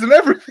vaporizing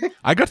everything.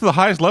 I got to the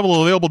highest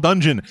level available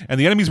dungeon, and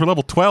the enemies were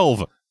level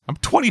 12. I'm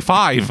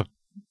 25.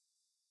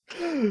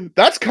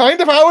 That's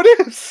kind of how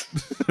it is.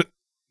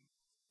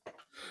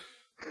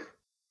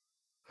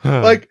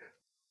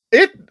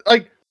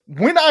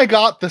 When I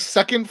got the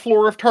second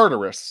floor of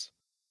Tartarus,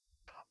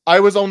 I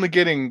was only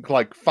getting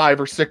like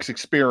 5 or 6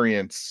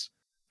 experience.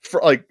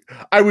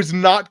 I was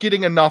not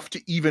getting enough to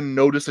even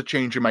notice a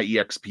change in my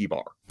EXP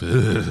bar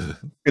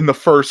in the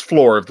first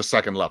floor of the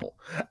second level.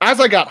 As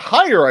I got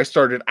higher, I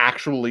started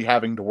actually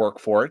having to work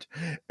for it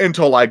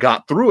until I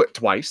got through it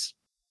twice.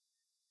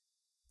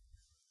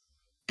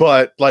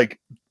 But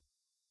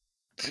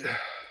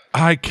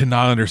I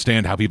cannot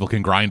understand how people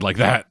can grind like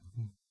that.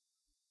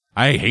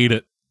 I hate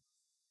it.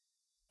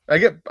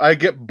 I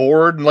get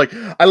bored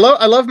and I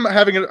love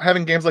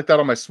having games like that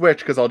on my Switch,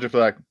 because I'll just be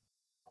like,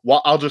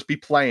 well, I'll just be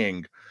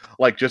playing,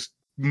 just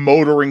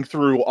motoring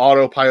through,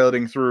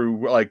 autopiloting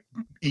through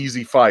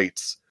easy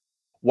fights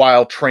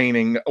while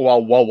training,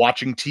 while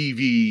watching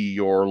TV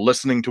or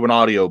listening to an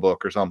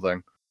audiobook or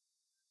something.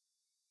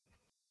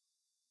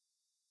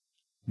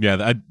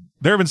 Yeah,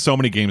 there have been so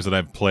many games that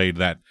I've played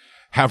that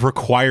have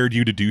required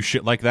you to do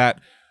shit like that.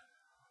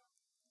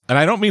 And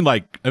I don't mean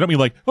like,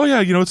 oh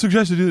yeah, it's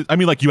suggested to do this. I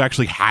mean you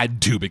actually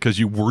had to, because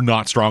you were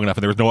not strong enough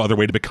and there was no other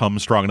way to become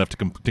strong enough to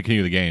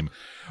continue the game.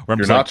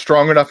 You're not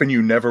strong enough, and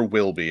you never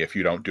will be if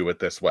you don't do it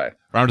this way.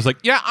 I'm just like,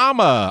 yeah, I'm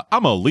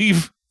a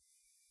leave.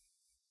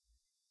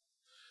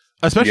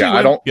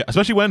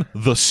 Especially when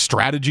the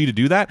strategy to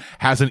do that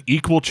has an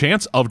equal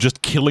chance of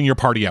just killing your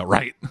party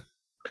outright.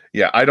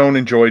 Yeah, I don't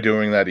enjoy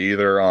doing that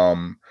either.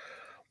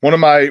 One of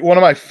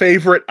my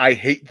favorite I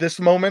hate this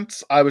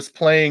moments, I was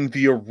playing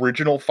the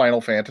original Final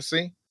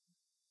Fantasy,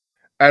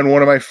 and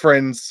one of my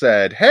friends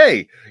said,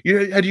 "Hey,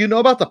 do you know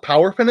about the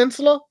Power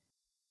Peninsula?"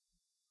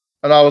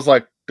 And I was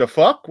like, "The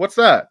fuck? What's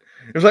that?"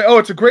 It was like, "Oh,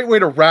 it's a great way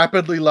to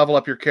rapidly level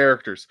up your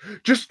characters.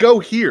 Just go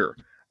here."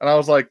 And I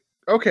was like,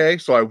 "Okay."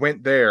 So I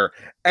went there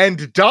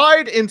and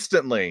died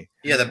instantly.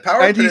 Yeah, the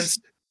Power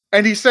Peninsula.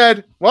 And he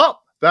said,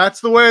 "Well,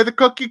 that's the way the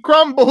cookie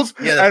crumbles."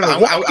 Yeah, and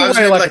walked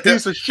away like a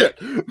piece of shit.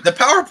 The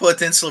Power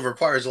Peninsula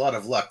requires a lot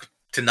of luck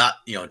to not,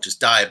 just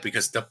die,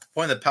 because the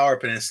point of the Power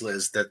Peninsula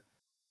is that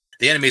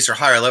the enemies are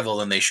higher level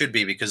than they should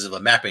be because of a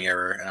mapping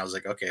error. And I was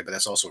like, okay, but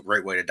that's also a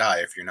great way to die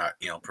if you're not,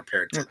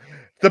 prepared to.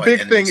 The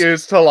big thing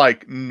is to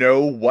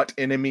know what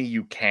enemy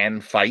you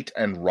can fight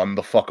and run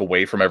the fuck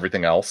away from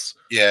everything else.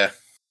 Yeah.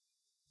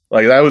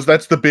 Like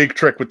that's the big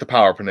trick with the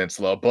Power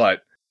Peninsula,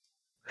 but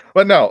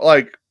no,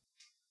 like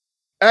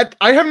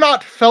I have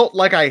not felt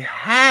like I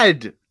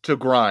had to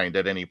grind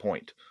at any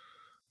point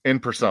in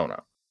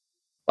Persona.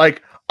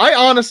 Like I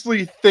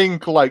honestly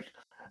think like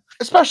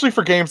especially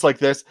for games like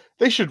this,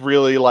 they should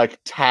really like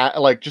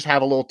just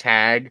have a little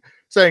tag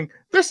saying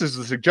this is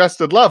the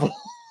suggested level.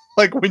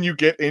 Like when you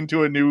get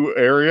into a new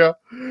area,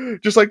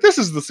 just like this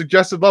is the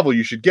suggested level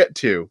you should get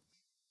to.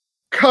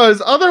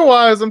 Cause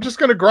otherwise, I'm just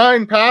gonna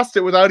grind past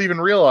it without even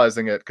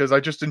realizing it. Cause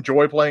I just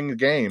enjoy playing the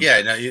game.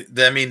 Yeah, no,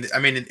 I mean,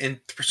 in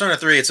Persona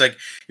 3, it's like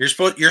you're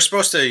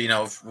supposed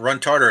to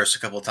run Tartarus a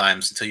couple of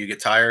times until you get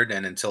tired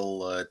and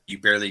until you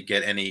barely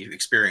get any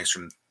experience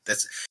from.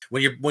 That's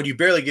when you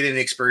barely get any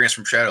experience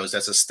from Shadows.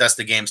 That's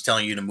the game's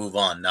telling you to move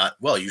on. Not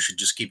well, you should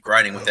just keep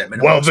grinding with that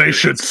minimum. Well, experience. they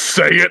should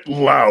say it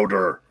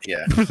louder.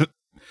 Yeah,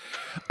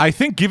 I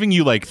think giving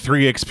you like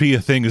 3 XP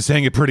a thing is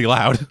saying it pretty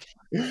loud.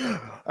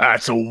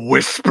 That's a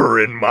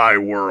whisper in my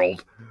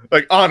world.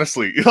 Like,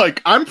 honestly,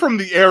 like, I'm from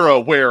the era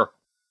where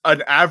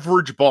an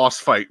average boss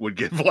fight would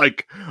give,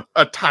 like,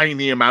 a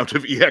tiny amount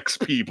of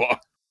EXP bar.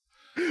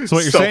 So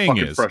what you're saying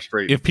is,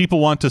 frustrating. if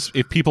people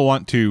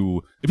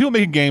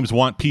making games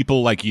want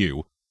people like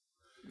you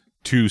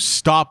to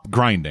stop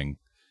grinding,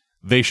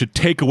 they should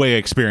take away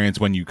experience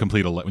when you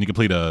complete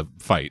a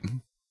fight.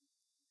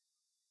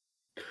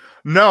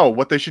 No,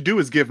 what they should do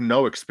is give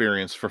no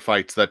experience for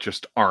fights that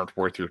just aren't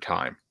worth your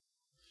time.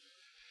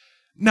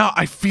 No,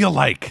 I feel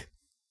like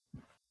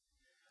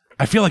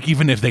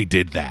even if they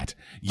did that,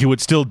 you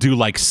would still do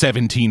like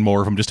 17 more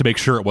of them just to make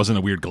sure it wasn't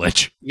a weird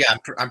glitch. yeah.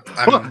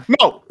 Well,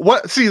 no,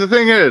 what? See, the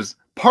thing is,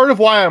 part of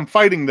why I'm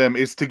fighting them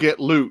is to get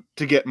loot,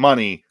 to get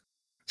money.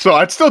 So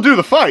I'd still do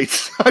the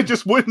fights. I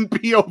just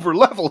wouldn't be over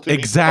leveled.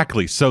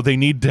 Exactly. So they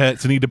need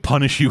to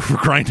punish you for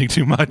grinding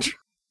too much.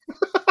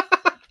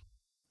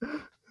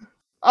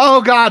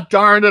 Oh god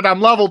darn it! I'm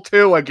level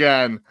 2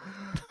 again.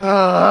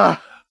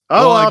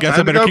 Well, I guess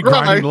I better keep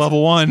grinding to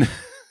level 1.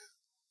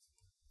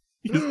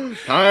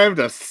 Time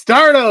to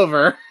start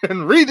over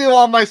and redo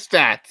all my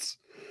stats.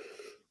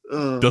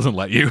 Doesn't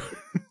let you.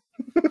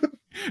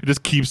 It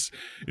just keeps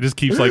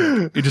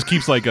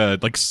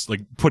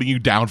putting you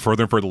down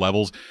further and further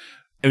levels,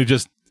 and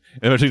it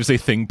eventually just a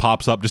thing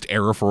pops up, just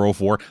error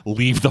 404,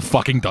 leave the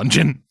fucking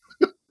dungeon.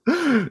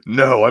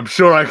 No, I'm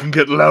sure I can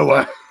get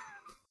lower.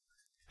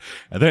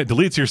 And then it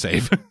deletes your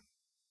save.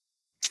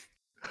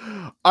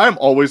 I'm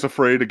always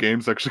afraid a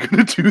game's actually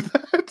going to do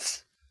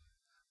that.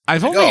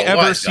 I've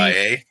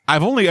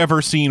only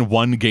ever seen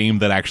one game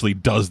that actually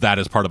does that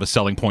as part of a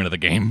selling point of the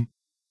game.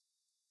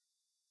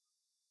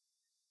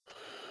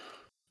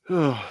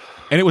 And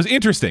it was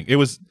interesting.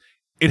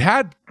 It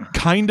had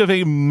kind of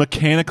a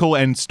mechanical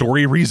and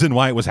story reason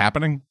why it was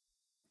happening.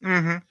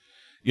 Mm-hmm.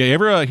 Yeah, you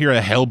ever hear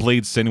a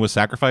Hellblade: Senua's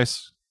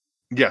Sacrifice?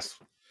 Yes.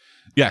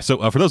 Yeah,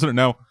 so for those that don't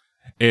know,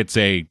 it's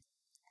a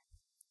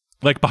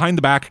like behind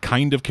the back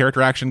kind of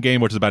character action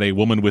game, which is about a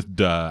woman with,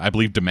 I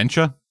believe,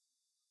 dementia.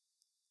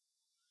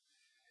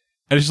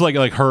 And it's just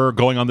like her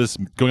going on this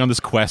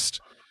quest,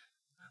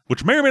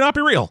 which may or may not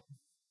be real.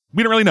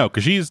 We don't really know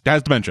because she has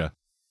dementia.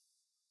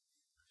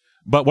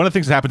 But one of the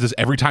things that happens is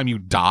every time you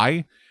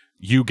die,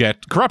 you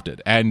get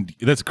corrupted, and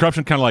this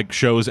corruption kind of like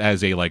shows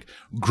as a like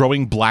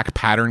growing black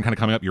pattern kind of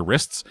coming up your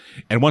wrists.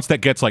 And once that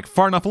gets like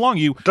far enough along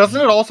you, doesn't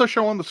it also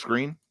show on the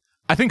screen?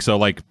 I think so,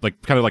 like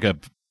kind of like a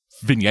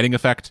vignetting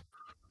effect.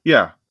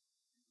 Yeah.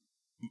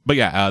 But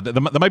yeah, that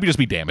might just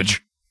be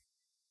damage.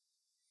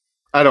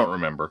 I don't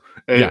remember.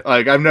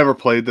 Like, I've never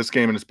played this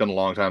game, and it's been a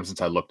long time since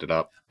I looked it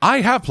up.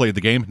 I have played the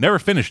game, never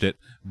finished it,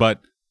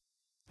 but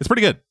it's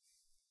pretty good.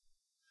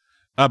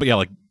 But yeah,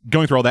 like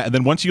going through all that, and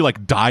then once you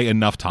like die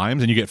enough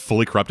times and you get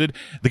fully corrupted,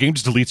 the game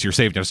just deletes your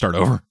save and you have to start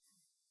over.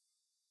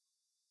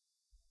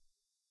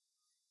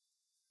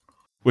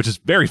 Which is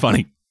very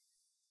funny.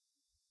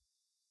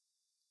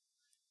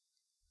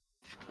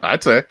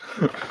 I'd say.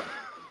 Yeah,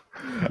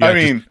 I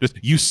mean,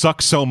 just you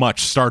suck so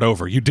much, start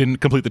over. You didn't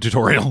complete the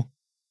tutorial.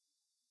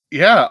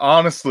 Yeah,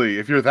 honestly,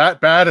 if you're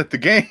that bad at the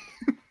game,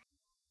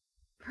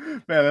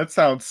 man, that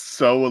sounds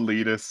so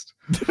elitist.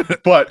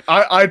 But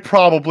I'd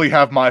probably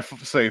have my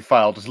save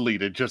file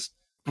deleted just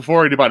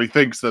before anybody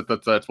thinks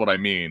that's what I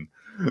mean.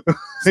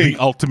 It's the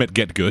ultimate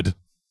get good.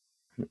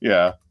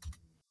 Yeah.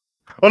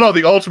 Oh no,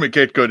 the ultimate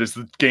get good is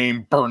the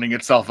game burning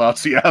itself out,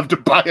 so you have to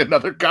buy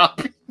another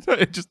copy.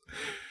 It just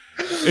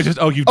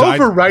oh, you died.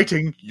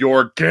 Overwriting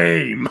your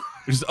game.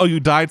 You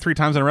died 3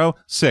 times in a row?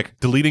 Sick.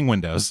 Deleting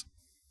Windows.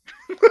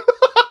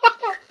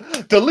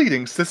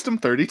 Deleting System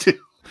 32.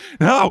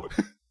 No.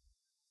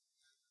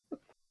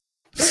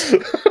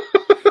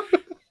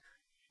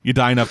 You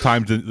die enough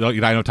times, all of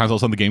a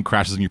sudden the game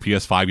crashes on your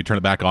PS5, you turn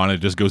it back on, and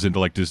it just goes into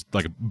like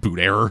a boot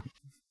error.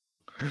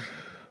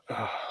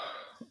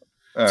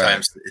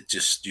 Sometimes it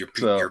just your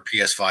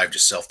PS5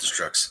 just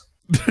self-destructs.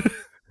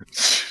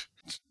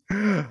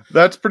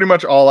 That's pretty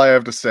much all I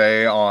have to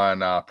say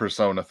on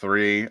Persona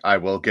 3. I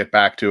will get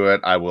back to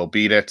it. I will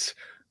beat it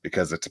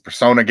because it's a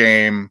Persona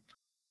game,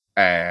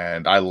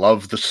 and I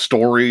love the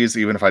stories,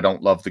 even if I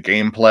don't love the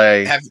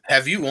gameplay.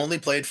 Have you only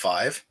played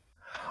 5?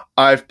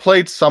 I've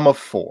played some of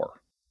 4,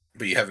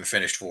 But you haven't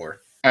finished 4.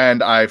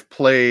 and I've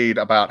played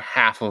about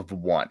half of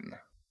 1.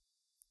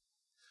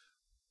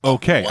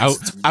 Okay, I was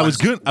One's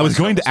going almost-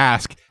 to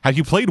ask, have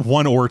you played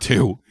 1 or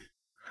 2?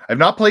 I've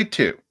not played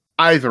 2,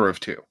 either of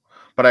 2,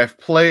 but I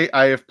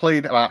have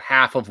played about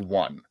half of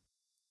 1.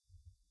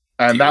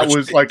 And The that orig-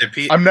 was the- like, the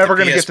P- I'm never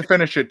the going to get to PSP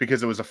finish it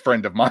because it was a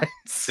friend of mine's.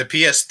 The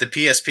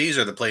PSPs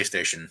or the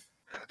PlayStation?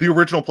 The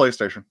original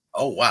PlayStation.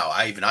 Oh wow,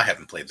 I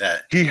haven't played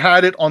that. He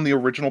had it on the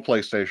original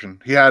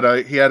PlayStation. He had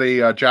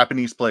a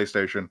Japanese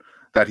PlayStation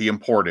that he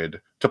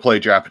imported to play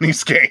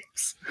Japanese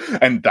games,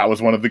 and that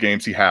was one of the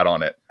games he had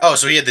on it. Oh,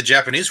 so he had the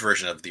Japanese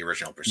version of the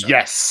original Persona.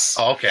 Yes.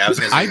 Oh, okay. I was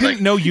gonna say, I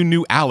didn't know you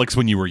knew Alex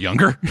when you were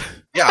younger.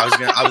 Yeah,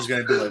 I was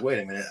gonna be like, wait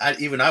a minute.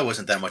 I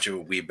wasn't that much of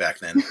a weeb back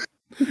then.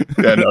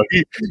 Yeah, no,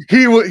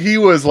 he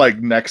was like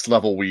next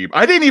level weeb.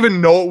 I didn't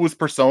even know it was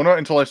Persona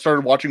until I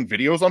started watching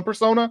videos on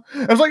Persona.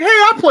 I was like, hey,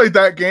 I played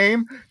that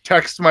game.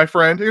 Text my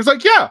friend. He was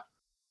like, yeah,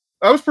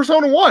 that was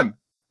Persona 1.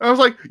 And I was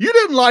like, you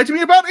didn't lie to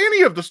me about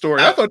any of the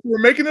story. I thought you were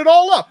making it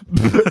all up.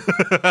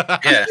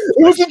 Yeah,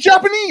 It was in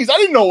Japanese. I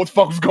didn't know what the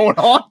fuck was going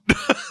on.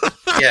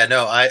 yeah.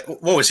 No,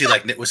 what was he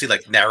like? Was he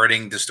like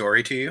narrating the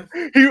story to you?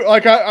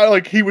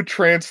 He would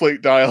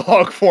translate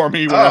dialogue for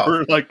me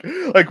whenever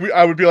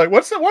I would be like,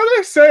 what are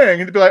they saying?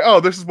 And he'd be like, oh,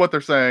 this is what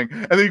they're saying.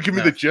 And then he'd give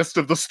me the gist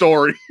of the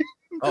story.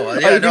 Oh, I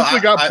yeah.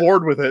 eventually got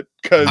bored with it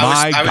because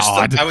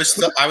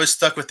I was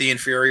stuck with the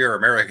inferior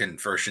American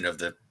version of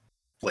the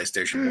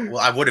PlayStation. Well,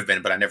 I would have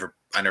been, but I never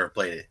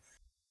played it.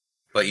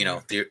 But you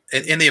know,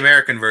 in the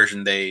American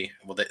version, they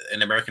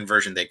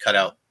cut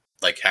out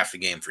like half the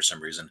game for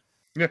some reason.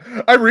 yeah,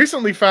 I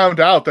recently found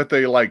out that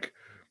they like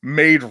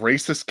made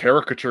racist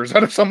caricatures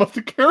out of some of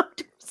the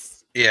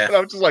characters. Yeah, And I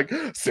was just like,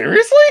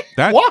 seriously?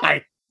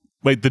 Why?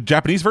 Wait, the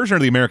Japanese version or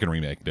the American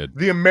remake did?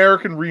 The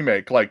American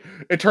remake, like,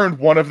 it turned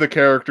one of the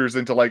characters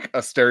into like a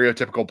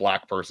stereotypical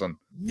black person.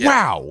 Yeah.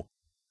 Wow.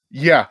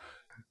 Yeah.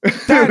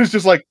 It was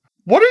just like,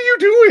 what are you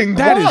doing?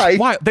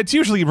 Why? That's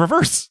usually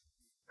reverse.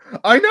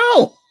 I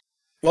know.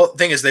 Well, the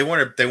thing is, they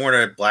weren't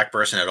a black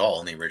person at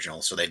all in the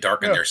original, so they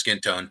darkened their skin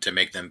tone to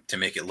make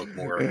it look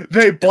more.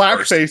 They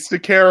blackfaced the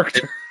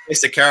character.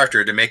 It's the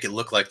character to make it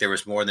look like there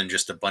was more than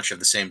just a bunch of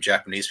the same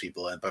Japanese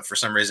people. But for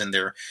some reason,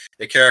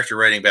 the character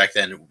writing back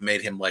then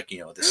made him like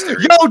this.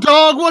 Yo,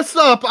 dog, what's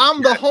up?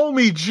 I'm the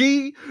homie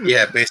G.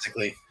 Yeah,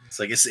 basically, it's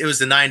like it was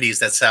the '90s.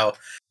 That's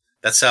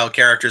how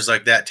characters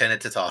like that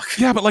tended to talk.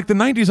 Yeah, but like the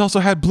 90s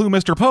also had Blue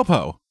Mr.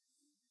 Popo.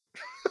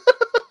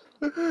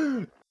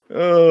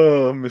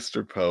 Oh,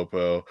 Mr.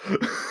 Popo.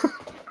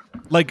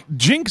 Like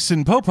Jinx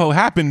and Popo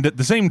happened at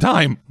the same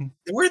time.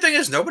 The weird thing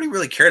is, nobody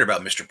really cared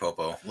about Mr.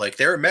 Popo. Like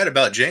they were mad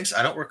about Jinx.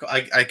 I don't recall.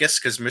 I guess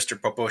because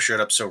Mr. Popo showed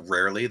up so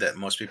rarely that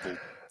most people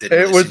didn't.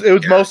 It was care.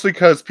 mostly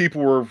because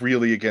people were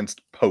really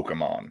against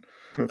Pokemon.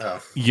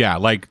 Oh. Yeah,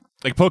 like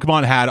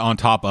Pokemon had on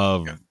top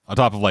of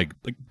like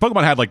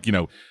Pokemon had like,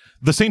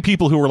 the same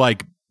people who were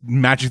like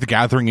Magic the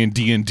Gathering and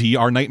D&D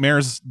are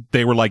nightmares.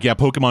 They were like, yeah,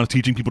 Pokemon is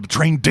teaching people to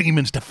train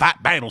demons to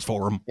fight battles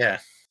for them. Yeah.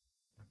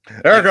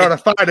 They're going to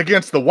fight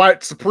against the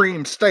white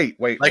supreme state.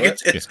 Wait, like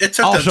what? it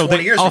took them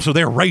 20 years. Also,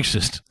 they're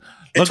racist.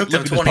 It took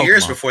them 20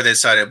 years before they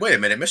decided, wait a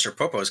minute, Mr.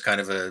 Popo is kind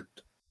of a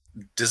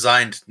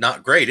designed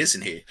not great,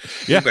 isn't he?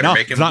 Yeah, you better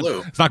make him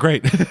blue. It's not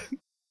great.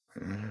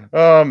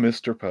 Oh,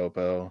 Mr.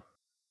 Popo.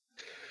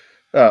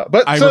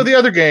 The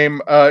other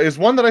game is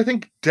one that I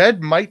think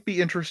Dead might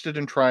be interested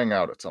in trying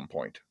out at some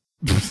point.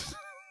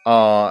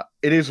 It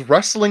is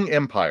Wrestling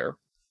Empire.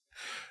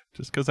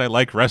 Just because I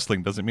like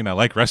wrestling doesn't mean I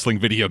like wrestling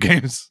video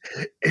games.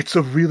 It's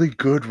a really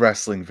good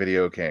wrestling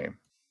video game.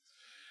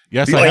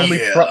 Yes,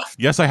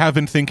 I have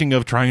been thinking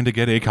of trying to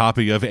get a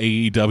copy of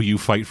AEW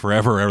Fight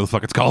Forever, whatever the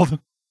fuck it's called.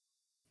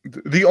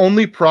 The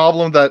only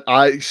problem that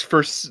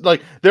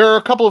there are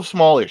a couple of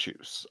small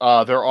issues.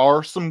 There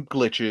are some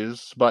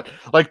glitches, but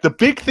like the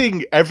big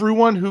thing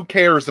everyone who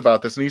cares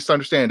about this needs to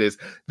understand is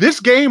this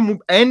game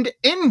and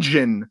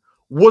engine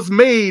was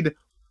made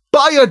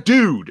by a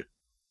dude.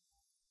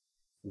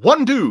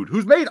 One dude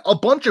who's made a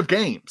bunch of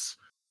games.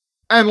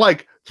 And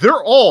like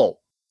they're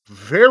all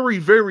very,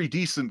 very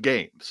decent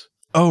games.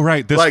 Oh,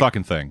 right, this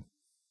fucking thing.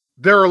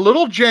 They're a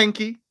little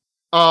janky.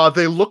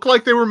 They look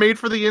like they were made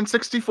for the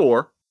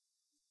N64.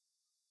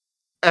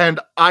 And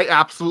I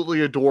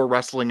absolutely adore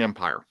Wrestling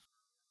Empire.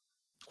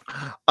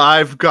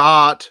 I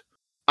got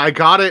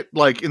it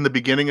like in the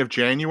beginning of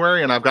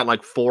January, and I've got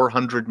like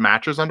 400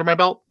 matches under my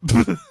belt.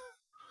 Do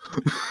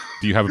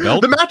you have a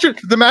belt?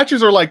 The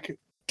matches are like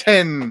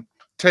 10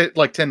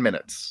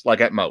 minutes,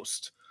 like at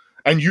most.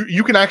 And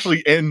you can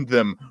actually end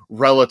them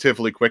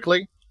relatively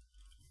quickly.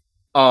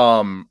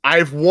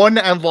 I've won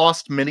and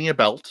lost many a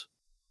belt.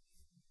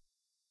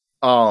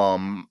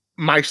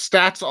 My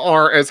stats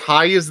are as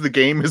high as the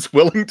game is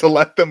willing to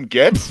let them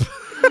get.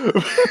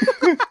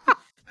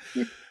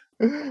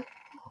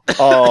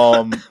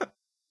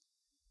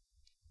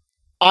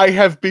 I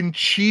have been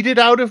cheated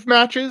out of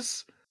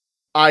matches.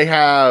 I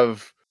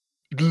have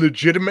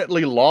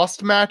legitimately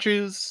lost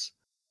matches,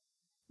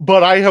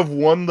 but I have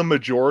won the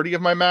majority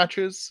of my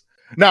matches.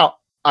 Now,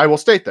 I will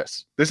state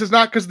this. This is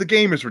not because the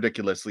game is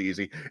ridiculously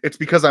easy. It's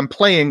because I'm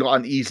playing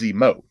on easy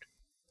mode.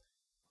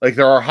 Like,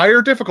 there are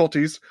higher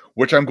difficulties,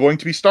 which I'm going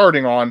to be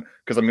starting on,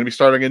 because I'm going to be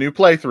starting a new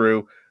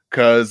playthrough,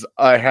 because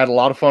I had a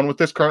lot of fun with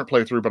this current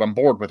playthrough, but I'm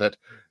bored with it,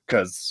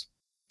 because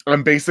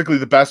I'm basically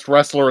the best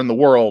wrestler in the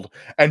world,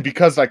 and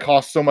because I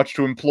cost so much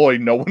to employ,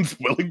 no one's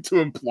willing to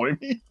employ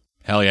me.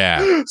 Hell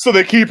yeah. So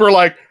they keep her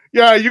like,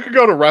 yeah, you could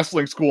go to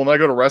wrestling school, and I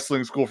go to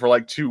wrestling school for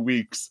like 2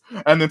 weeks,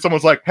 and then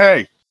someone's like,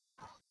 hey,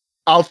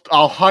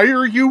 I'll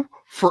hire you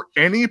for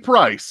any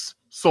price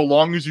so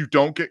long as you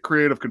don't get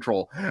creative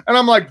control. And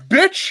I'm like,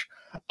 bitch,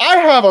 I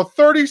have a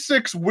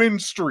 36 win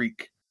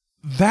streak.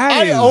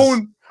 I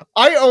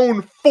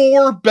own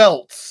 4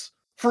 belts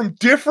from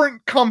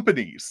different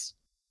companies.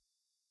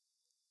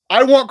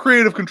 I want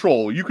creative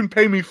control. You can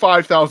pay me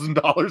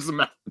 $5,000 a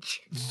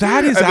match.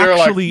 That is And they're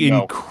like, actually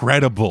no.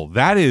 incredible.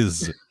 That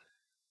is.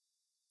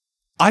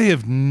 I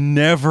have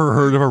never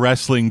heard of a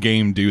wrestling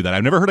game do that.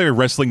 I've never heard of a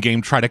wrestling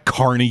game try to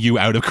carny you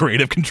out of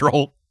creative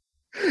control.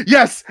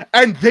 Yes,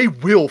 and they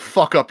will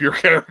fuck up your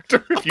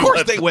character. Of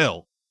course they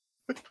will.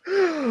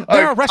 They're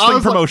a Like,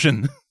 wrestling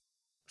promotion.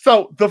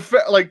 So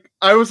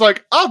I was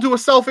like, I'll do a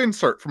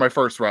self-insert for my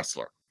first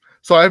wrestler.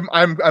 So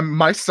I'm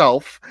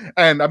myself,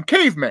 and I'm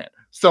caveman.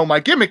 So my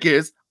gimmick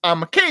is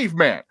I'm a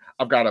caveman.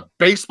 I've got a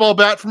baseball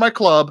bat for my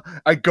club.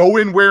 I go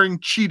in wearing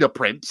cheetah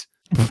print,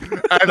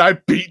 and I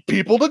beat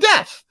people to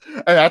death.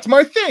 And that's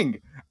my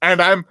thing.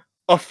 And I'm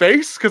a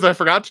face because I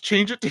forgot to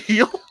change it to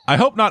heel. I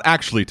hope not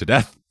actually to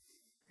death.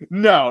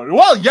 No.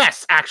 Well,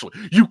 yes, actually.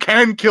 You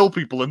can kill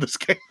people in this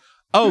game.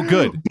 Oh,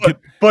 good.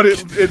 But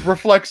it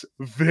reflects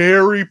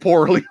very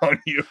poorly on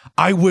you.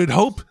 I would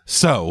hope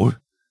so.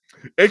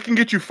 It can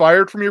get you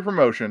fired from your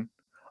promotion.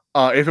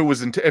 If it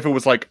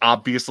was like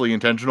obviously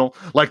intentional,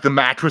 like the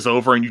match was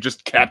over and you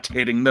just kept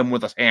hitting them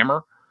with a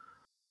hammer,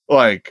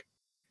 like,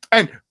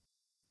 and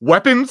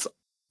weapons,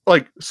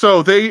 like,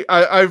 so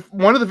I've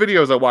one of the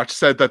videos I watched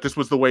said that this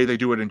was the way they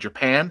do it in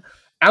Japan.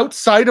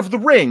 Outside of the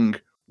ring,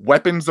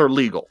 weapons are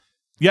legal.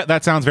 Yeah,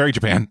 that sounds very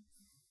Japan.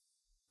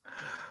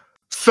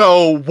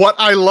 So what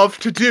I love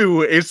to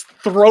do is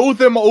throw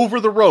them over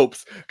the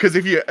ropes, because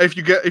if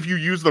you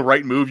use the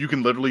right move, you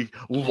can literally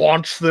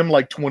launch them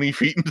like 20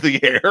 feet into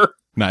the air.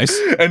 Nice.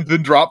 And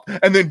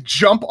then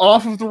jump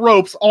off of the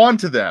ropes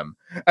onto them,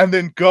 and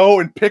then go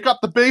and pick up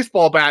the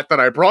baseball bat that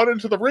I brought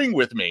into the ring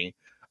with me.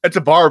 It's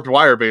a barbed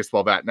wire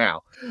baseball bat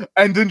now.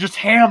 And then just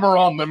hammer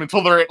on them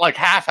until they're at like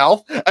half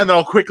health, and then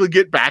I'll quickly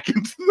get back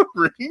into the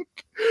ring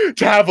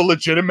to have a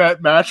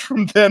legitimate match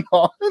from then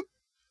on.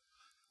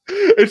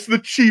 It's the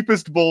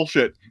cheapest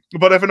bullshit.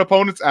 But if an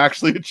opponent's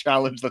actually a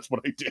challenge, that's what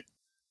I do.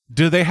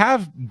 Do they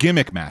have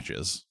gimmick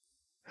matches?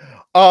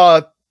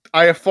 I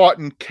have fought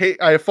in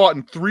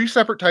 3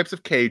 separate types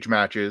of cage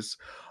matches.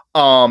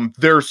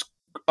 There's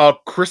a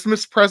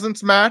Christmas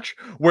presents match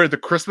where the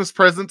Christmas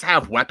presents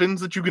have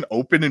weapons that you can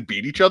open and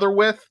beat each other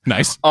with.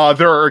 Nice.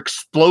 There are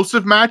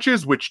explosive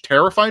matches which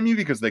terrify me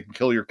because they can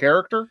kill your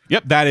character.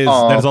 Yep, that is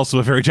also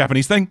a very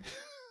Japanese thing.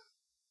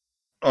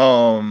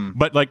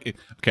 But like,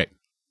 okay.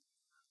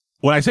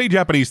 When I say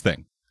Japanese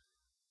thing,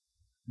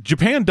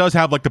 Japan does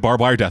have like the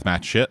barbed wire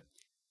deathmatch shit.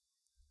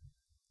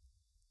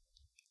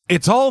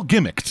 It's all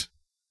gimmicked.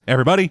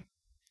 Everybody.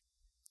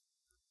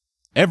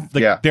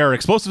 There are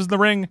explosives in the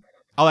ring,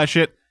 all that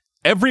shit.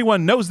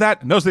 Everyone knows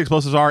knows the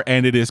explosives are,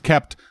 and it is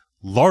kept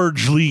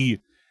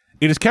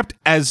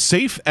as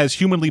safe as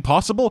humanly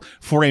possible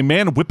for a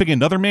man whipping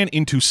another man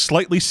into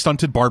slightly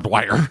stunted barbed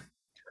wire.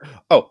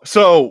 Oh,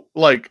 so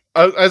like,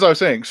 as I was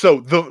saying,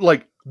 so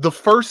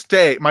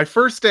my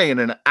first day in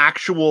an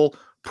actual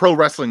pro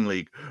wrestling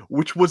league,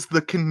 which was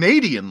the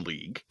Canadian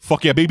League.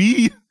 Fuck yeah,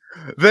 baby.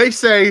 They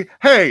say,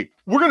 hey,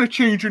 we're going to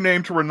change your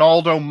name to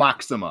Ronaldo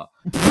Maxima.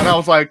 And I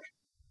was like,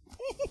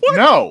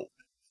 no.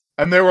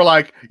 And they were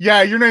like,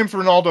 yeah, your name's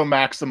Ronaldo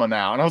Maxima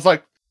now. And I was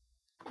like,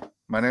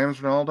 my name's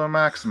Ronaldo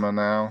Maxima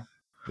now.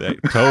 They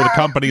toe the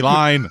company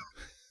line.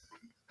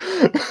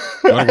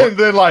 And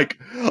then like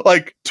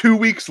 2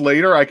 weeks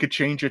later, I could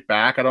change it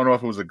back. I don't know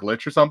if it was a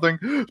glitch or something,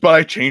 but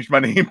I changed my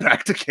name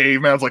back to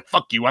Caveman. I was like,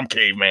 fuck you, I'm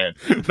Caveman.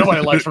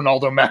 Nobody likes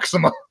Ronaldo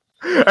Maxima.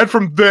 And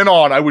from then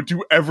on, I would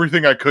do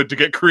everything I could to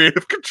get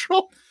creative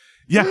control.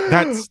 Yeah,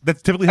 that's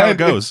typically how it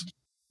goes.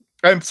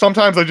 And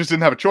sometimes I just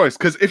didn't have a choice,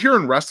 because if you're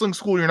in wrestling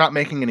school, you're not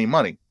making any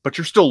money, but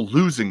you're still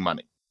losing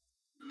money.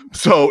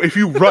 So if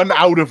you run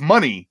out of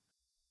money,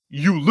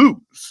 you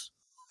lose.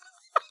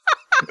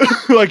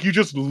 Like, you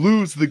just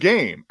lose the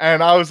game.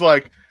 And I was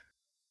like,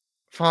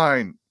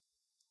 fine,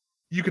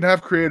 you can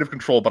have creative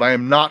control, but I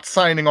am not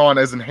signing on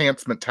as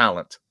enhancement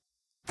talent.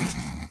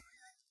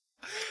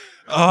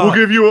 We'll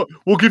give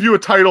you a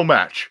title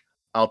match.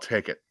 I'll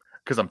take it,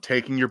 because I'm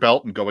taking your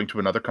belt and going to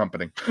another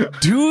company.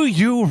 Do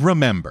you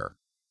remember,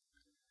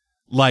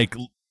 like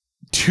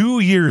 2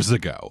 years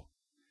ago,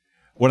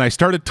 when I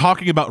started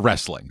talking about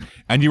wrestling,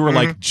 and you were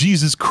like,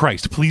 Jesus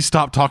Christ, please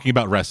stop talking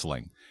about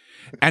wrestling.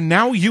 And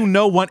now you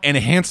know what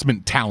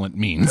enhancement talent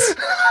means.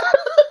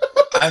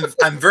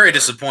 I'm very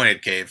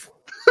disappointed, Cave.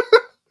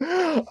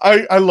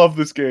 I love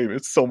this game.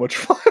 It's so much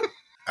fun.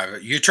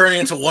 You're turning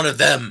into one of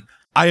them.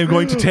 I am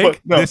going to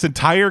take But no. this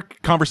entire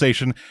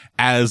conversation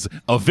as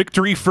a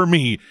victory for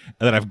me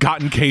that I've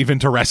gotten Cave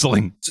into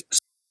wrestling.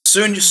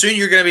 Soon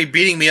you're going to be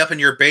beating me up in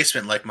your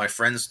basement like my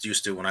friends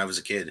used to when I was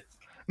a kid.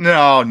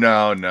 No.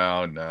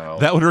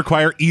 That would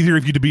require either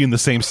of you to be in the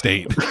same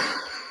state.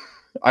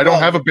 I don't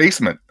have a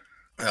basement.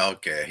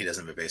 Okay, he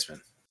doesn't have a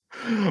basement.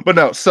 But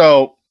no,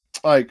 so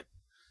like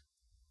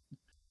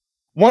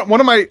one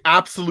of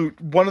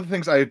the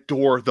things I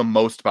adore the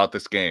most about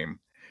this game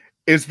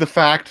is the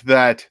fact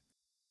that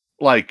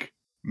like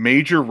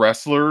major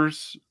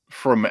wrestlers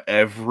from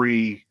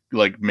every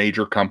like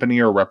major company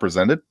are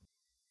represented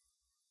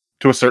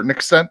to a certain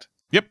extent.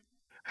 Yep.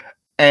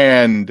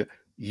 And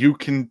you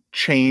can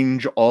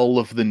change all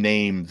of the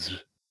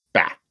names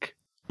back.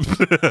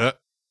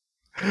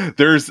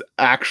 There's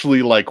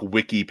actually like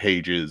wiki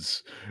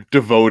pages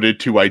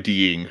devoted to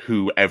IDing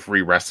who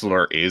every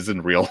wrestler is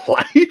in real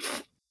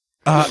life.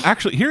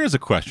 Actually, here is a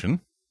question.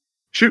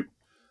 Shoot.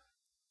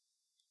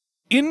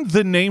 In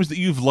the names that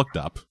you've looked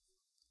up,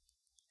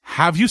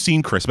 have you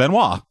seen Chris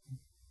Benoit?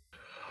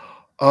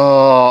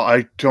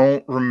 I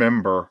don't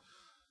remember.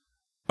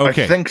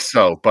 Okay. I think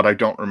so, but I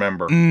don't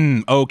remember.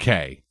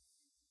 Okay.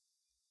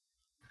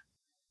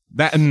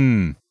 That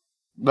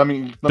Let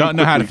me don't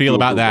know how to quickly feel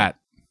about Google that.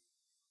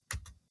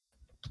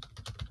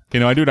 Okay,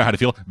 no, I do know how to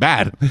feel.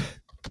 Bad.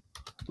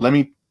 Let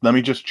me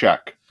just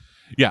check.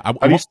 Yeah. How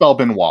do you spell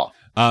Benoit?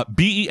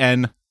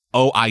 Benoit.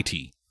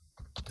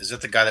 Is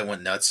that the guy that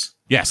went nuts?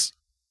 Yes.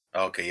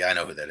 Okay, yeah, I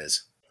know who that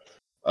is.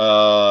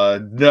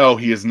 No,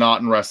 he is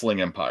not in Wrestling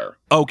Empire.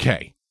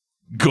 Okay.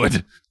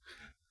 Good.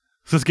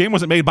 So this game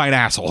wasn't made by an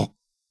asshole.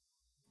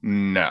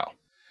 No.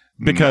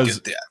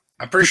 Because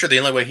I'm pretty sure the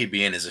only way he'd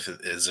be in is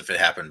if it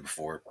happened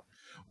before.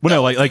 well,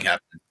 no, like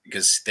happened,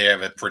 because they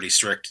have a pretty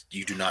strict.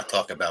 You do not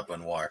talk about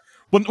Benoit.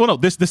 well, no,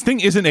 this thing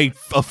isn't a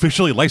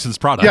officially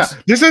licensed product. Yeah,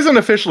 this isn't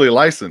officially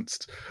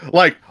licensed.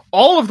 Like,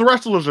 all of the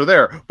wrestlers are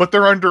there, but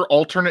they're under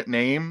alternate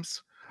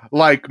names.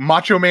 Like,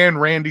 Macho Man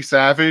Randy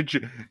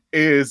Savage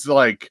is,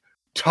 like,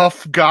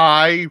 Tough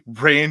Guy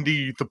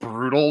Randy the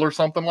Brutal or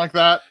something like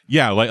that.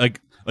 Yeah, like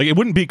it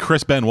wouldn't be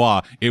Chris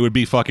Benoit. It would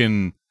be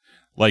fucking,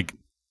 like,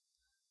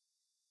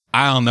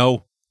 I don't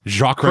know,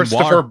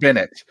 Christopher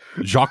Bennett.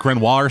 Jacques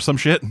Renoir or some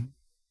shit.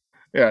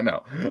 Yeah,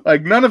 no.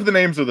 Like, none of the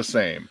names are the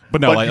same.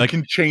 But no, you like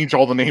can change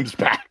all the names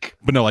back.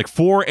 But no, like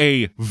for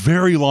a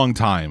very long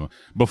time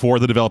before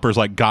the developers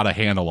like got a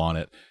handle on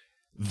it,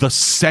 the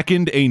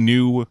second a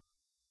new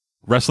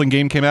wrestling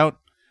game came out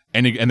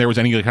and there was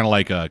any kind of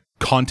like a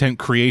content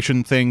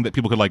creation thing that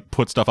people could like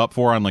put stuff up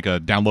for on like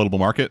a downloadable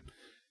market,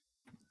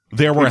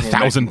 there were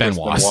 1,000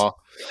 Benoits.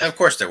 Of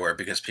course there were,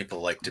 because people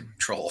like to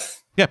troll.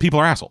 Yeah, people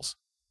are assholes.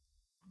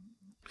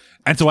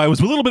 And so I was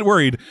a little bit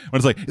worried when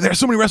it's like, there's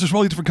so many wrestlers from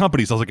all these different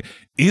companies. I was like,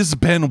 is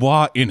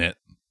Benoit in it?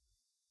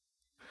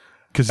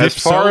 Because as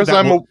far as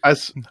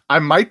I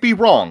might be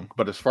wrong,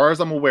 but as far as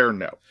I'm aware,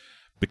 no.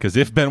 Because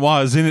if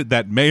Benoit is in it,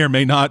 that may or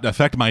may not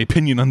affect my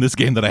opinion on this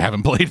game that I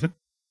haven't played.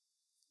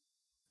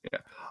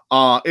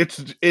 Yeah.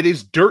 It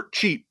is dirt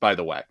cheap, by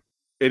the way.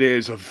 It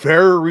is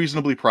very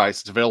reasonably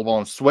priced. It's available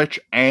on Switch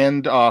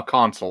and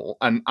console,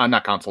 and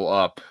not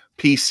console,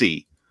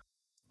 PC.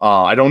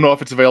 I don't know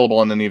if it's available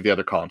on any of the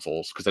other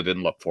consoles because I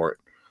didn't look for it.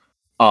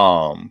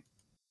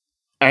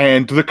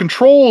 And the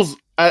controls,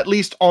 at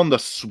least on the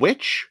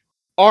Switch,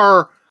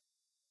 are,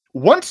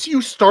 once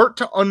you start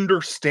to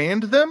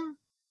understand them,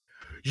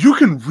 you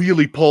can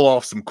really pull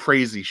off some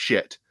crazy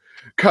shit.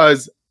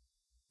 Because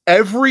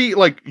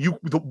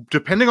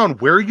depending on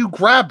where you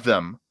grab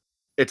them,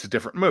 it's a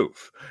different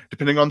move.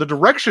 Depending on the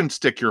direction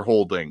stick you're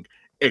holding,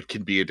 it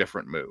can be a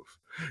different move.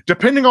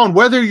 Depending on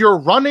whether you're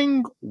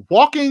running,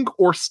 walking,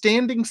 or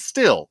standing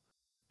still,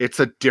 it's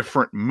a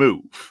different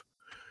move.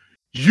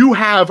 You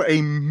have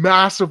a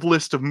massive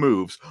list of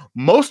moves,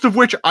 most of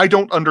which I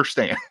don't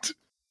understand.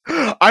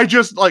 I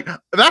just, like,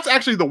 that's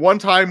actually the one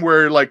time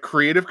where, like,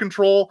 creative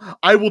control,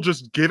 I will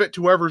just give it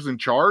to whoever's in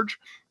charge,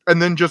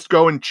 and then just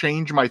go and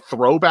change my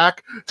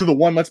throwback to the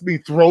one lets me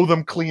throw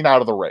them clean out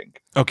of the ring.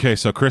 Okay,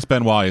 so Chris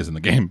Benoit is in the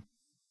game.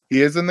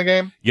 He is in the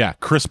game? Yeah,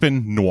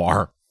 Crispin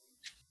Noir.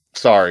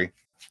 Sorry.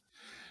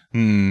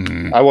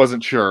 I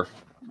wasn't sure.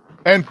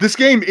 And this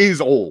game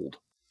is old.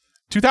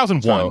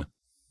 2001. So,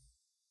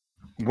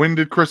 when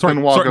did Chris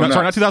Benoit go next?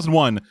 Sorry, not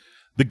 2001.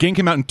 The game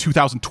came out in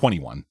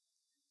 2021.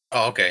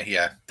 Oh, okay,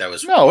 yeah, that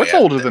was. No, it's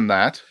older than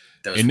that.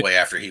 That was way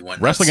after he went.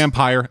 Wrestling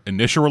Empire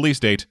initial release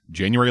date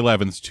January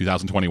 11th,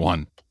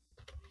 2021. I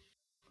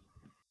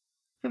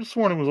could have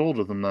sworn it was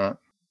older than that.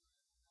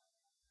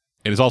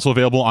 It is also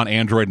available on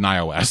Android and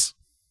iOS.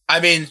 I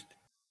mean,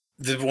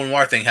 the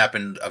Noir thing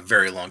happened a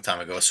very long time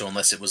ago, so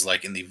unless it was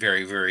like in the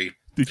very, very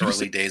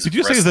early days. Did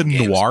you say the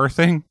games, noir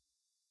thing?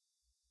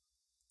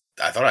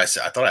 I thought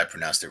I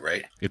pronounced it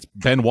right. It's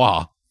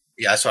Benoit.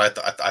 Yeah, so I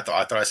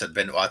thought I said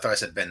Ben. I thought I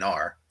said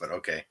Benar, but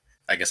okay.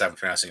 I guess I'm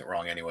pronouncing it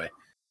wrong anyway.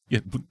 Yeah,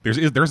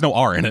 there's no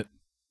R in it.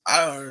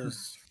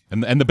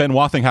 And the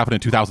Benoit thing happened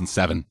in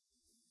 2007.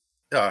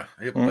 Yeah,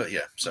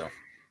 so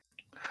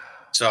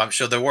I'm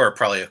sure there were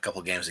probably a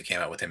couple games that came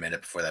out with him in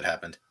it before that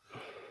happened.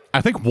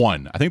 I think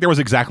one. I think there was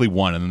exactly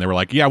one, and then they were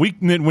like, "Yeah, we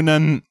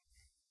none."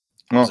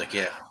 I was like,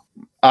 yeah.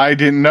 I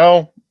didn't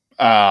know.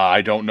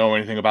 I don't know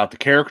anything about the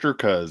character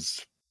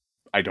because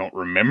I don't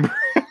remember.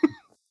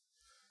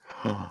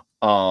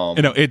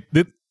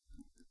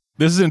 This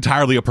is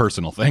entirely a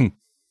personal thing.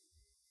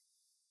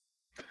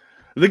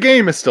 The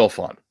game is still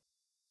fun,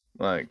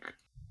 like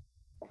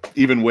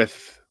even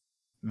with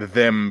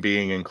them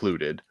being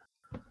included.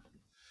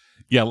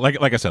 Yeah,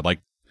 like I said, like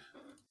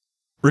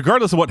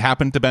regardless of what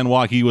happened to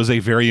Benoit, he was a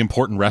very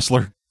important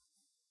wrestler.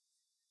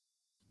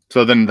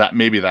 So then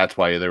that's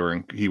why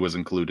he was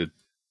included.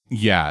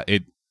 Yeah,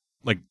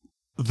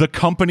 the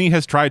company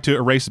has tried to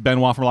erase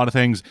Benoit from a lot of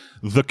things.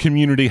 The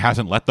community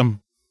hasn't let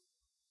them.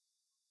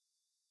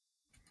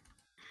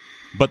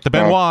 But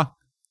the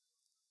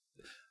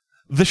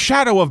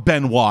shadow of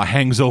Benoit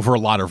hangs over a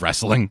lot of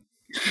wrestling.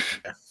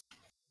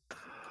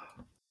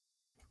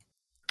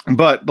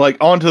 But like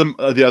onto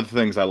the other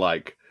things I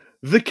like.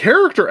 The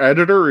character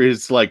editor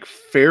is like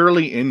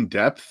fairly in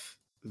depth,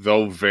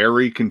 though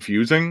very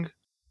confusing.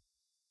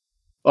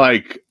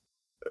 Like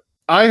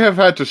I have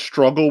had to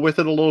struggle with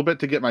it a little bit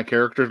to get my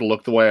character to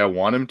look the way I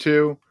want him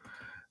to.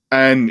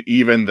 And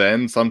even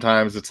then,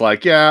 sometimes it's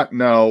like, yeah,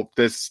 no,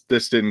 this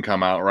didn't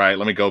come out right.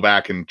 Let me go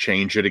back and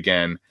change it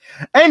again.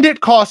 And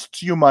it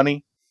costs you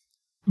money.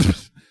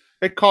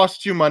 It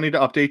costs you money to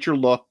update your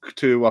look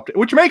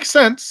which makes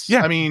sense.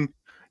 Yeah. I mean,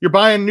 you're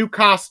buying new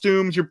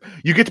costumes. You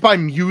get to buy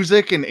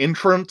music and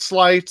entrance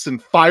lights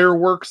and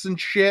fireworks and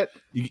shit.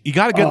 You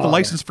got to get the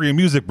license for your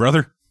music,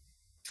 brother.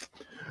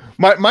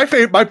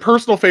 My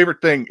personal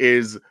favorite thing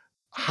is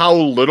how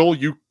little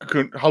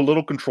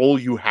control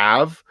you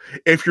have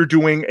if you're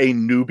doing a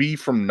newbie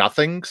from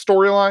nothing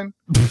storyline.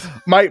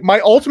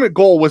 My ultimate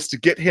goal was to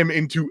get him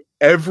into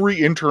every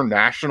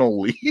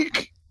international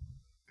league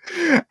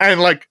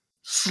and like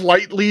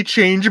slightly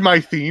change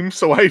my theme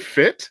so I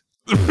fit.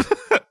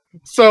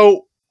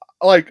 So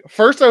like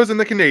first I was in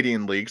the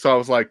Canadian league, so I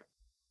was like,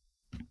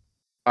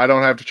 I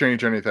don't have to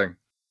change anything.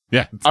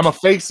 Yeah. I'm a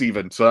face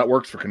even, so that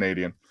works for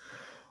Canadian.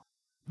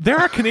 There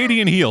are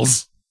Canadian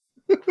heels.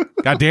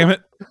 God damn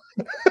it.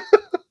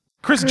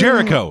 Chris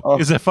Jericho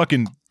is a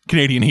fucking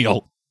Canadian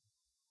heel.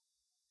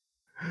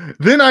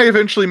 Then I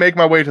eventually make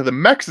my way to the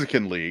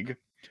Mexican League,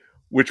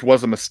 which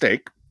was a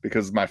mistake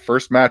because my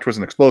first match was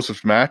an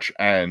explosives match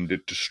and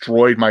it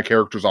destroyed my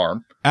character's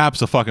arm.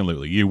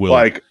 Absolutely. You will.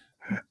 Like,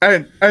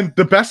 and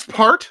the best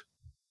part,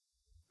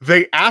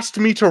 they asked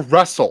me to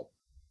wrestle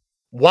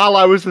while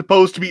I was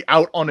supposed to be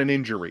out on an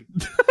injury.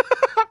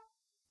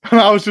 And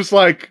I was just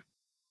like,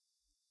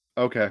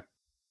 okay,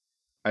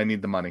 I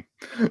need the money.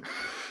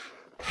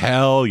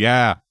 Hell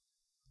yeah.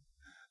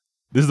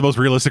 This is the most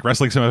realistic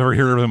wrestling sim I've ever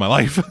heard of in my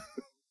life.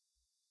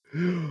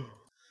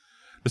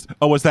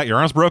 Oh, what's that? Your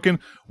arm's broken?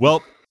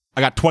 Well,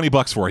 I got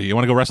 $20 for you. You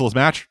want to go wrestle this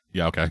match?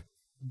 Yeah, okay.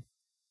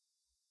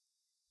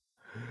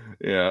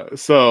 Yeah,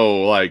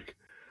 so like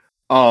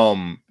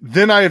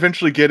then I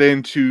eventually get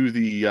into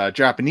the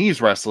Japanese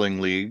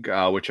wrestling league,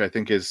 which I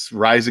think is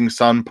Rising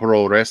Sun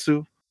Pro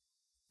Resu.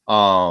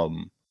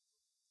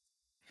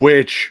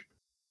 Which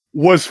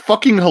was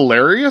fucking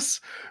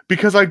hilarious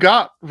because I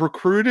got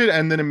recruited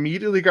and then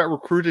immediately got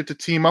recruited to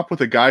team up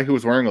with a guy who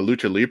was wearing a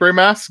Lucha Libre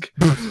mask.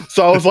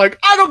 So I was like,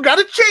 I don't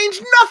gotta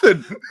change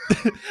nothing.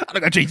 I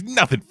don't gotta change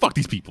nothing. Fuck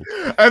these people.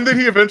 And then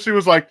he eventually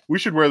was like, we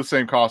should wear the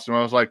same costume.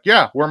 I was like,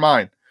 yeah, wear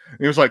mine. And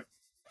he was like,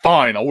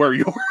 fine, I'll wear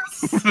yours.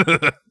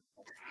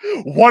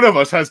 One of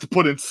us has to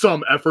put in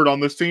some effort on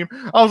this team.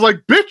 I was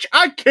like, bitch,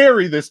 I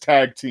carry this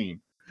tag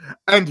team.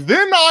 And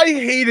then I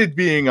hated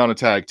being on a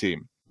tag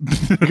team.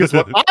 Because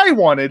what I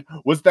wanted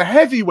was the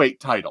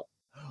heavyweight title,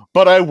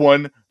 but I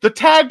won the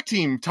tag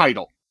team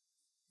title,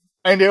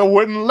 and it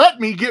wouldn't let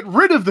me get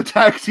rid of the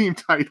tag team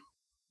title.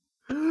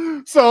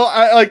 So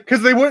I like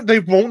because they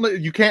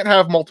won't. You can't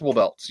have multiple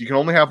belts. You can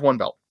only have one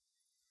belt.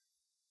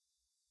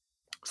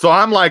 So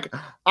I'm like,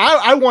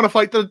 I want to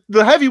fight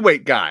the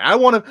heavyweight guy. I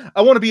want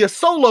to be a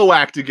solo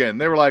act again.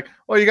 They were like,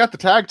 well, you got the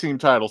tag team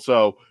title,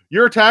 so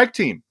you're a tag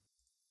team.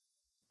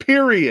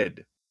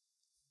 Period.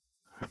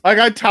 Like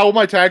I tell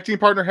my tag team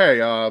partner, hey,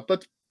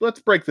 let's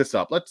break this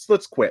up. Let's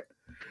quit.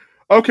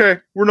 Okay,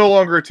 we're no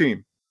longer a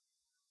team.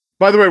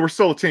 By the way, we're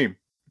still a team.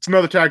 It's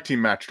another tag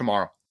team match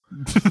tomorrow.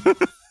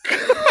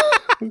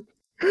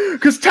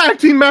 Because tag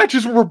team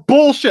matches were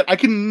bullshit. I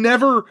could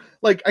never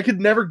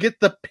get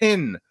the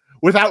pin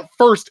without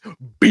first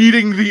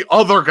beating the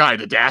other guy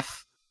to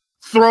death,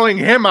 throwing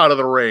him out of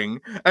the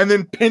ring, and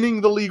then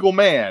pinning the legal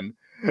man.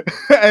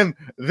 And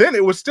then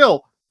it was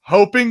still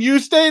hoping you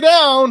stay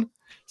down.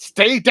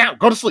 Stay down.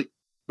 Go to sleep.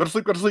 Go to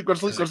sleep. Go to sleep. Go to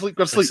sleep. Go to sleep.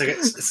 Go to sleep.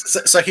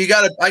 It's like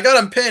I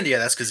got him pinned. Yeah,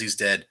 that's because he's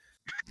dead.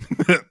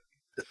 It's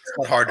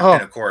not hard to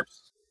pin a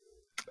corpse.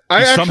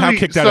 I somehow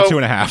kicked out of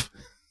 2.5.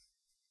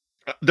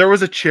 There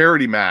was a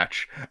charity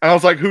match, and I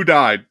was like, "Who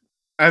died?"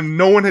 And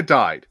no one had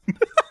died. And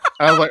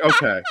I was like,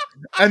 "Okay."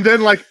 And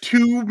then, like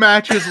 2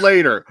 matches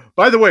later,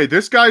 by the way,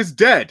 this guy's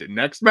dead.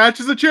 Next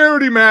match is a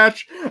charity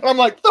match. And I'm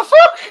like, "The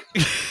fuck."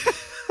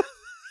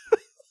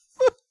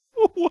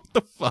 What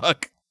the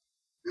fuck?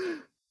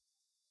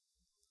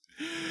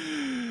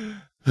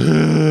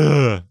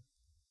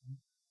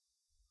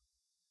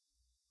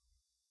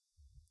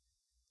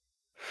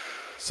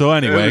 So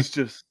anyway, It's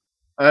just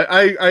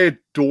I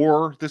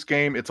adore this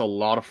game. It's a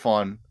lot of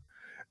fun.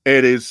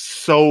 It is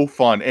so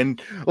fun.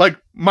 And like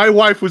my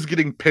wife was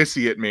getting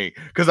pissy at me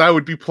because I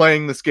would be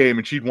playing this game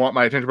and she'd want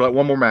my attention for like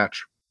one more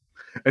match.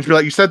 And she'd be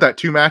like, "You said that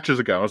 2 matches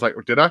ago." I was like,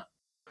 "Did I?"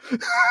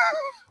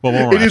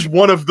 well, It is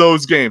one of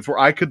those games where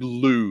I could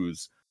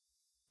lose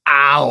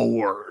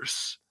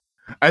hours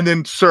and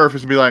then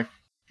surface and be like,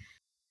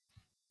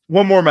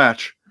 "One more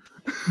match."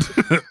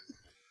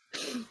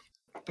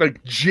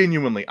 Like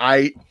genuinely,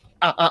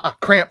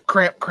 cramp.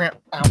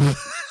 Ow.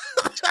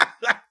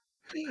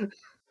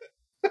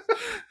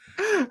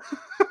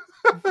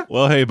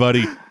 Well, hey,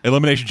 buddy,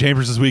 Elimination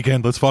Chambers this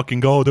weekend. Let's fucking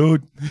go,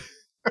 dude.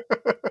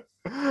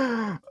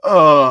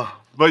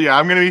 But yeah,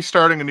 I'm gonna be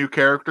starting a new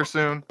character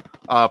soon.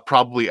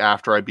 Probably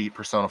after I beat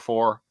Persona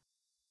 4.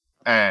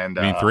 And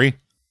You mean 3?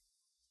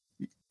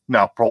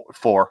 No,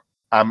 4.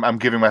 I'm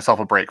giving myself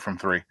a break from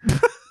 3.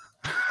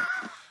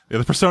 Yeah,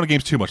 the Persona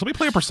game's too much. Let me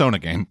play a Persona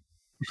game.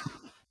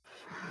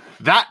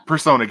 That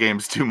Persona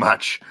game's too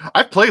much.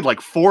 I've played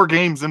like 4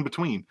 games in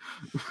between,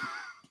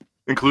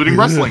 including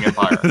Wrestling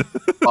Empire.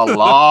 A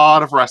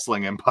lot of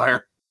Wrestling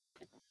Empire.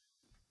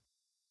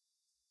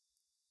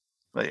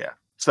 But yeah,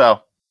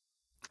 so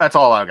that's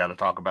all I've got to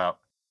talk about.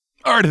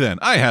 Alrighty then,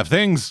 I have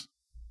things.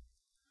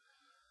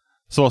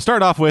 So I'll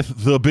start off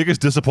with the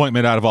biggest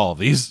disappointment out of all of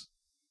these.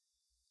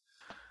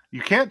 You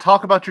can't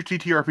talk about your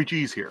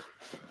TTRPGs here.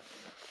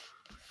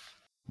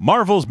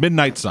 Marvel's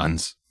Midnight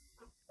Suns.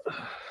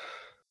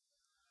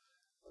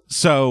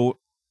 So,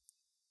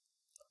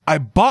 I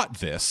bought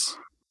this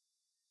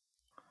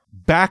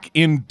back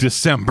in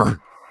December.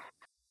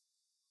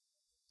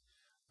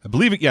 I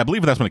believe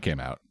that's when it came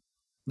out.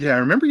 Yeah, I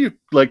remember you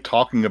like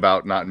talking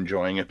about not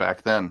enjoying it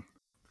back then.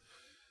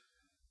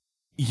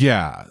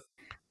 Yeah.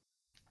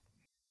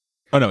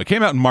 Oh no, it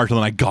came out in March and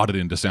then I got it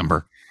in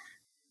December.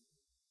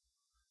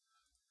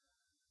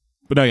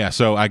 But no, yeah,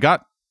 so I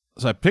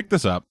picked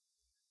this up,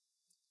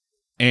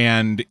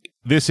 and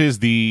this is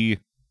the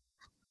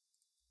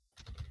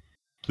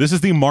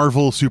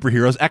Marvel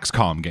Superheroes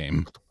XCOM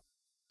game,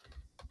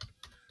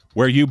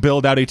 where you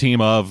build out a team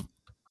of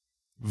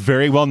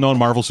very well-known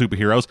Marvel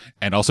superheroes,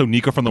 and also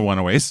Nico from the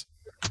Runaways.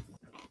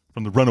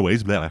 From the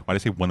Runaways, blah, why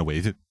did I say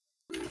Runaways?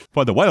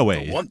 From the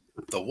Runaways.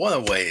 The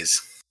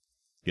Runaways.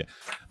 Yeah,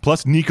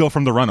 plus Nico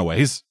from the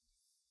Runaways.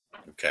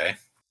 Okay.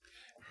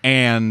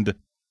 And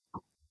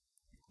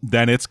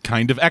then it's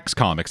kind of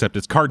XCOM, except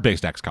it's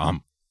card-based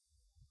XCOM.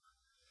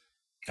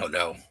 Oh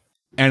no.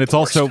 And it's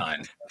also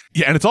kind.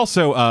 Yeah, and it's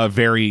also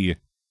very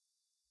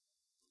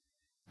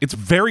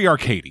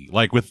arcadey.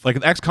 Like with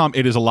XCOM,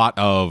 it is a lot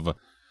of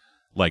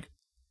like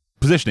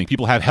positioning.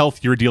 People have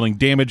health, you're dealing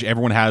damage,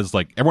 everyone has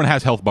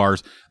health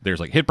bars.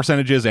 There's like hit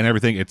percentages and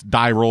everything. It's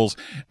die rolls.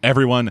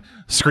 Everyone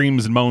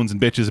screams and moans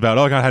and bitches about,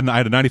 "Oh god, I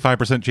had a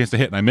 95% chance to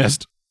hit and I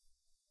missed."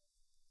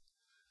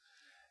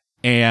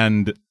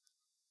 And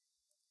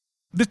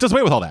this does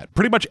away with all that.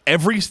 Pretty much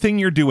everything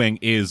you're doing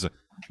is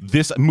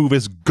this move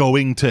is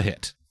going to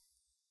hit.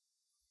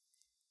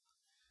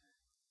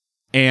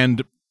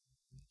 And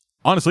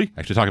honestly,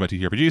 actually talking about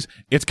TTRPGs,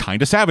 it's kind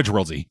of Savage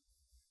Worlds-y.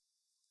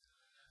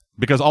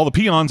 Because all the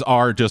peons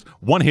are just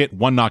one hit,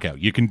 one knockout.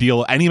 You can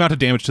deal any amount of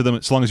damage to them.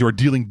 As long as you are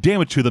dealing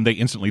damage to them, they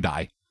instantly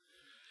die.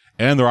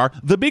 And there are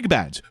the big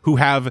bads who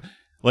have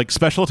like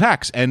special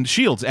attacks and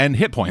shields and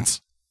hit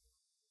points.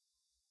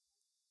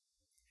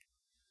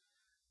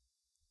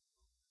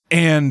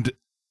 And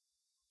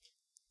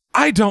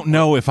I don't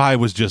know if I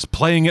was just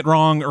playing it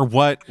wrong or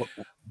what. But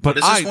what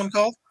is this one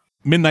called?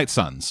 Midnight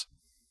Suns.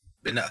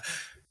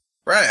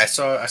 Right, I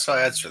saw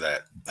ads for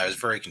that. I was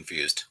very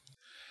confused.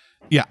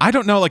 Yeah, I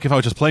don't know like if I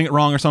was just playing it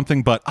wrong or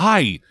something, but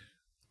I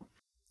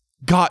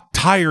got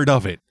tired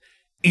of it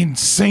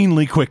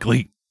insanely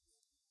quickly.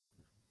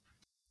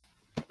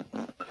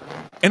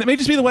 And it may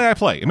just be the way I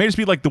play. It may just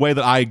be like the way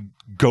that I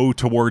go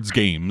towards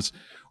games,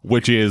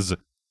 which is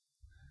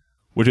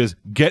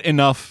get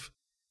enough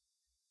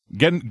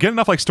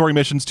like story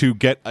missions to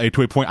get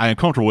to a point I am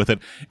comfortable with it,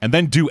 and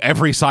then do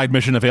every side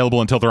mission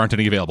available until there aren't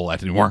any available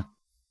anymore.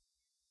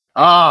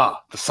 The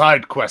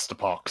side quest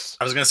epochs.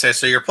 I was gonna say,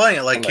 so you're playing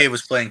it like Kay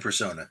was playing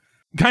Persona.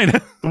 Kind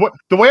of.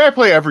 The way I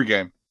play every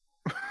game.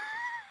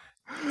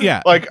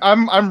 Yeah. Like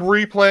I'm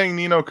replaying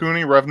Ni no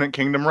Kuni Revenant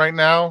Kingdom right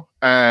now,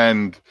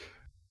 and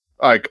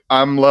like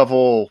I'm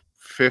level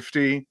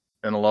 50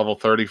 in a level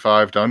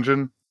 35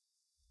 dungeon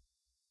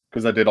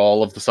because I did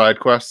all of the side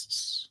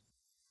quests,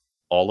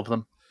 all of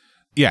them.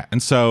 Yeah,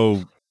 and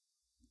so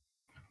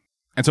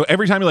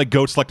every time you like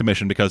go select a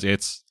mission, because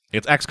it's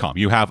XCOM,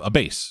 you have a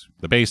base.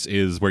 The base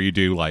is where you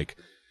do like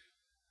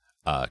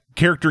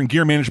character and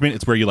gear management.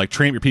 It's where you like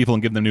train your people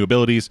and give them new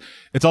abilities.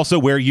 It's also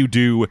where you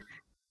do,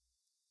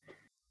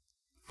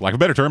 for lack of a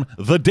better term,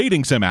 the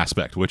dating sim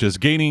aspect, which is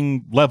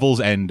gaining levels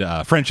and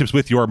friendships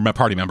with your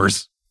party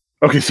members.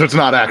 Okay, so it's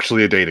not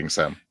actually a dating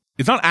sim.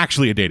 It's not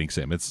actually a dating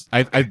sim. It's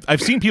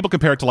I've seen people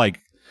compare it to like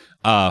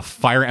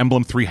Fire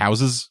Emblem Three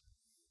Houses.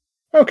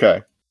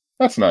 Okay,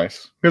 That's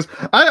nice because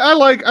I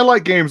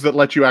like games that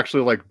let you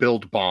actually like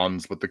build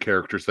bonds with the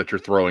characters that you're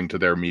throwing to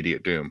their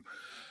immediate doom.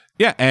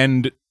 Yeah,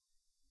 and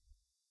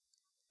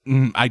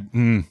I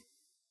don't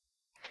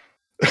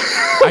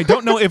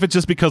know if it's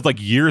just because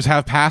like years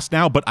have passed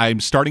now, but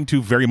I'm starting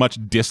to very much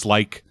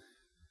dislike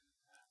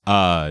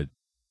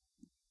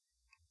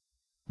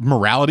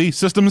morality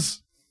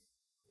systems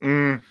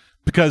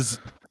because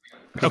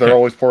they're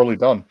always poorly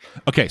done.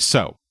 Okay,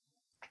 so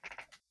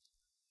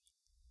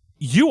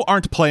you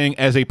aren't playing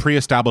as a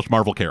pre-established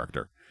Marvel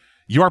character.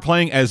 You are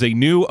playing as a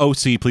new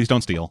OC, please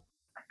don't steal,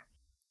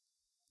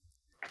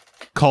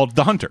 called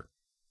the Hunter.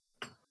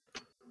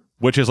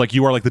 Which is like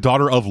you are like the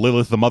daughter of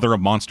Lilith, the mother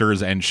of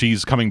monsters, and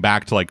she's coming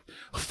back to like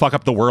fuck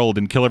up the world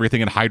and kill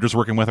everything, and Hydra's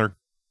working with her.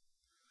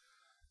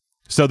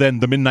 So then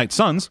the Midnight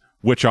Suns,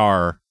 which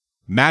are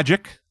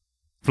Magic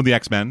from the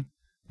X-Men,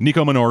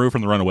 Nico Minoru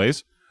from the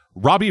Runaways,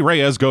 Robbie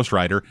Reyes, Ghost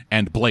Rider,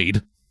 and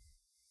Blade.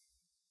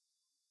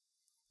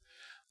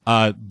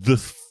 The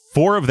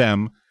four of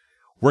them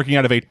working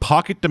out of a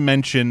pocket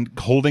dimension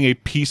holding a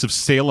piece of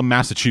Salem,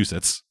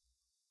 Massachusetts.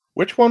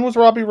 Which one was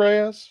Robbie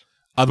Reyes?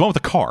 The one with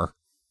the car.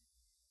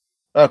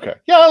 Okay.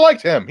 Yeah, I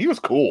liked him. He was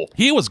cool.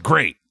 He was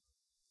great.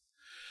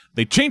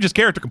 They changed his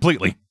character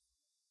completely.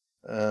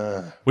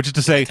 Which is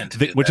to say,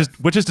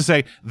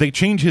 they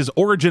change his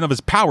origin of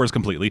his powers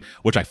completely,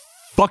 which I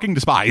fucking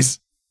despise.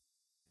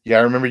 Yeah,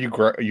 I remember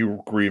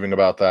you grieving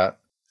about that.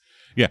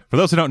 Yeah, for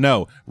those who don't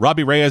know,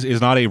 Robbie Reyes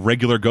is not a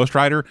regular Ghost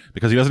Rider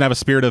because he doesn't have a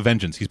spirit of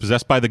vengeance. He's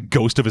possessed by the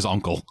ghost of his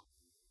uncle,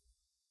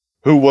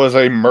 who was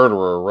a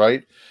murderer,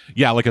 right?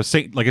 Yeah, like a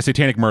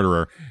satanic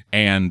murderer,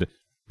 and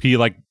he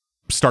like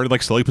started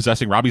like slowly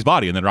possessing Robbie's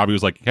body, and then Robbie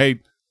was like,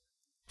 "Hey,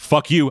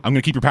 fuck you! I'm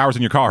gonna keep your powers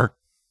in your car."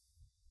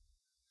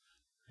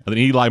 And then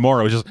Eli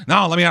Morrow was just,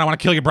 "No, let me out! I want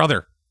to kill your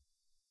brother."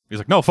 He's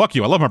like, "No, fuck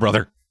you! I love my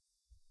brother."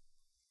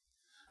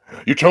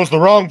 You chose the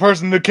wrong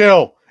person to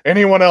kill.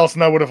 Anyone else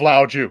and I would have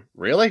allowed you.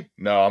 Really?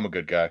 No, I'm a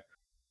good guy.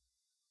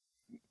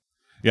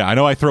 Yeah, I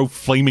know I throw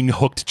flaming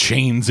hooked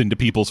chains into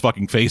people's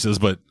fucking faces,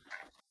 but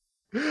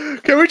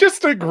can we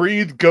just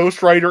agree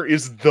Ghost Rider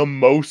is the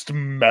most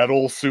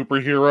metal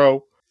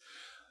superhero?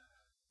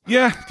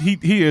 Yeah,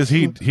 he is.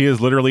 He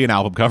is literally an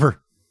album cover.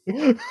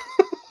 But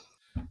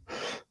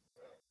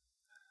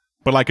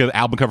like an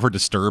album cover for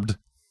Disturbed.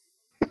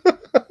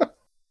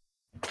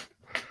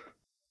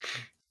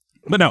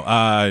 But no,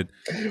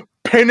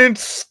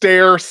 Penance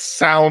Stare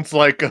sounds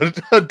like a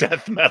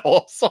death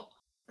metal song.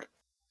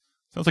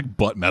 Sounds like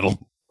butt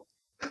metal.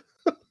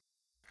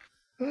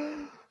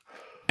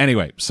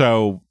 Anyway,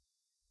 so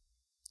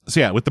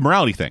yeah, with the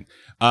morality thing,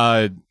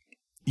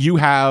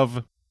 you've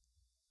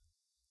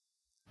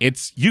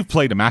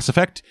played a Mass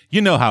Effect.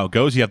 You know how it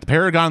goes. You have the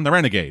Paragon and the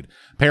Renegade.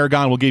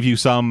 Paragon will give you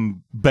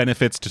some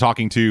benefits to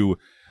talking to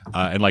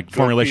and like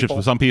form relationships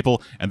with some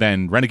people, and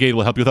then Renegade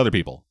will help you with other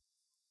people.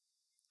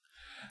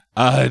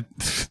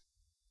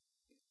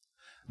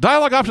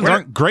 Dialogue options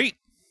aren't great.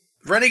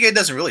 Renegade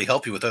doesn't really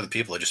help you with other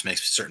people. It just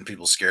makes certain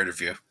people scared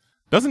of you.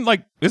 Isn't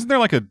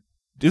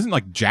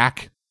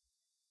Jack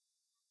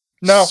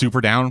no super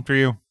down for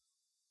you?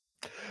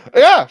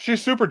 Yeah,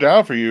 she's super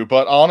down for you,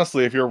 but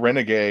honestly, if you're a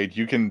Renegade,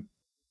 you can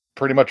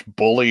pretty much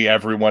bully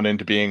everyone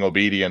into being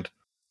obedient.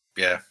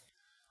 Yeah.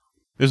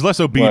 There's less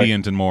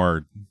obedient and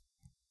more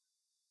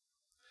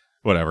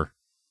whatever.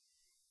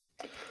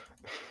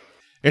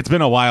 It's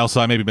been a while,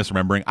 so I may be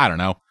misremembering. I don't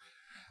know.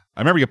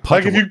 I remember you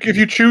punch if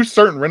you choose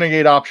certain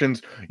Renegade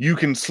options, you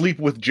can sleep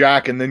with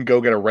Jack and then go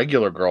get a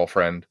regular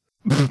girlfriend.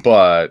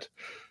 But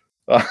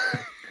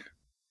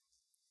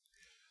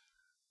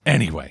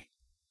anyway.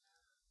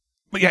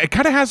 But yeah, it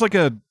kind of has like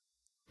a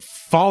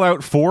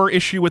Fallout 4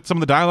 issue with some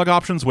of the dialogue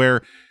options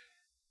where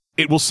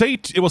it'll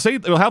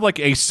have like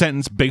a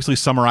sentence basically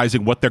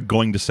summarizing what they're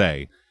going to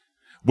say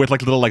with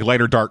like a little like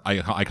lighter dart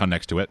icon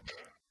next to it.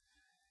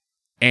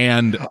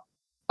 And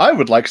I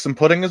would like some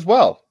pudding as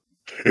well.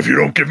 If you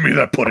don't give me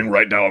that pudding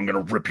right now, I'm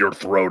going to rip your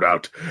throat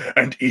out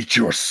and eat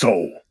your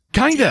soul.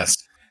 Kind of. Yes.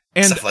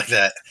 And stuff like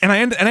that. And I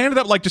ended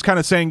up like just kind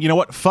of saying, you know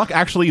what? Fuck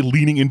actually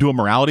leaning into a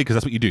morality, because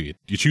that's what you do.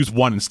 You choose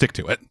one and stick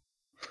to it.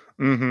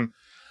 Mm-hmm.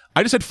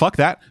 I just said fuck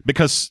that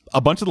because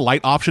a bunch of the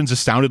light options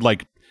just sounded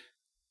like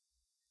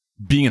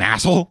being an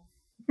asshole.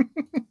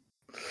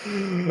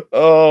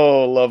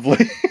 Oh,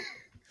 lovely.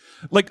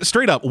 Like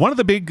straight up, one of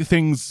the big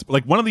things,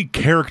 like one of the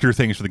character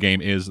things for the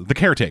game is the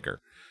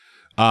caretaker.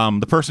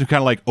 The person who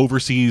kind of like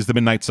oversees the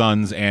Midnight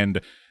Suns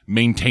and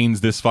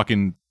maintains this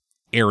fucking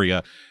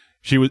area.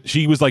 She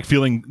was like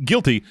feeling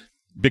guilty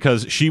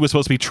because she was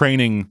supposed to be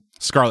training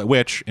Scarlet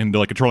Witch into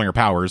like controlling her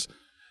powers,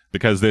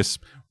 because this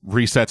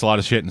resets a lot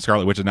of shit and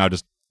Scarlet Witch is now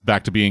just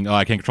back to being,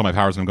 I can't control my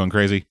powers and I'm going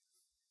crazy.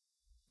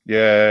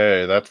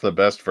 Yay, that's the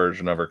best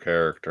version of her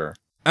character.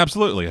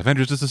 Absolutely.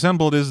 Avengers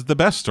Disassembled is the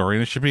best story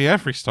and it should be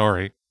every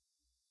story.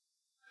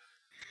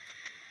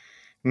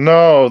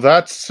 No,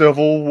 that's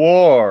Civil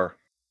War.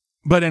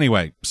 But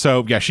anyway,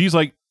 so yeah, she was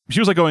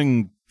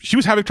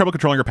having trouble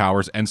controlling her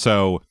powers, and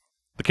so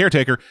the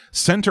caretaker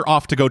sent her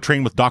off to go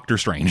train with Doctor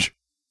Strange.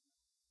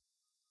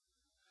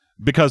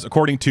 Because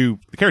according to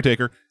the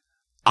caretaker,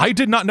 I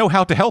did not know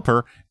how to help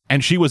her,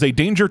 and she was a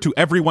danger to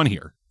everyone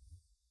here.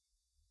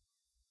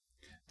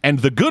 And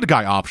the good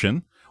guy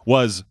option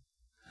was,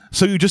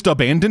 so you just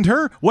abandoned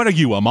her? What are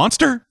you, a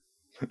monster?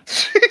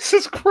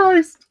 Jesus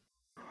Christ.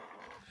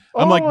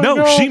 I'm like, no,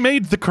 God. she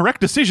made the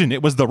correct decision.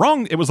 It was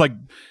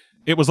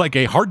like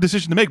a hard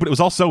decision to make, but it was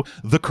also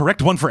the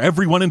correct one for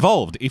everyone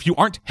involved. If you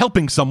aren't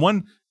helping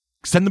someone,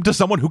 send them to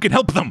someone who can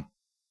help them.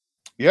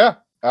 Yeah,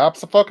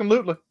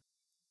 abso-fucking-lutely.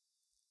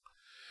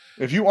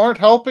 If you aren't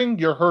helping,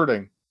 you're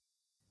hurting.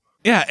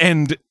 Yeah,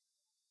 and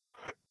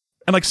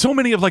like so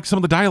many of like some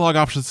of the dialogue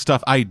options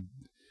stuff, I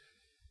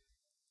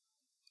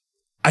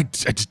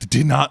just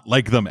did not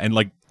like them. And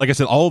like I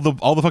said, all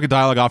the fucking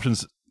dialogue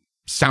options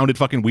sounded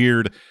fucking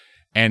weird,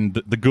 and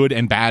the good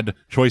and bad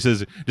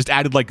choices just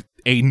added like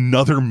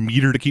another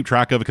meter to keep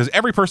track of, because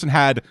every person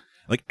had,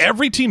 like,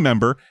 every team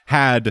member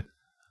had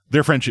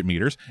their friendship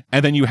meters,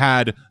 and then you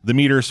had the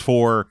meters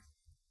for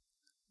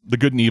the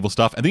good and evil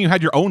stuff, and then you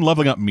had your own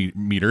leveling up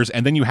meters,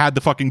 and then you had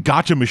the fucking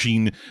gacha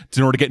machine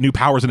in order to get new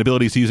powers and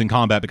abilities to use in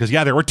combat, because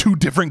yeah, there were 2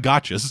 different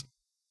gachas.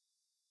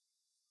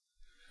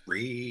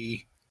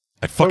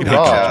 I fucking hate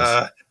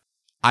gachas.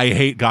 I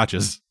hate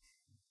gachas.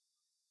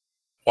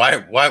 Why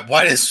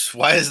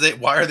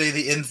are they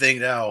the in thing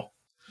now?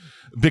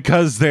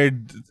 Because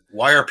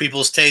why are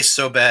people's tastes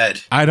so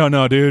bad? I don't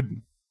know,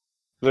 dude.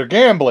 They're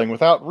gambling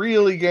without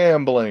really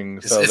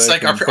gambling. So it's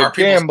like, are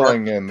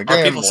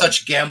people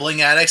such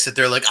gambling addicts that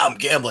they're like, I'm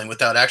gambling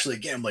without actually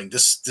gambling.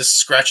 This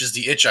scratches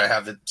the itch I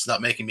have that's not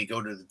making me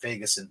go to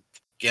Vegas and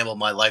gamble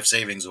my life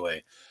savings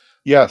away.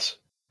 Yes.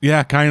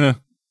 Yeah, kind of.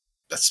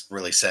 That's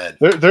really sad.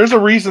 There's a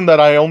reason that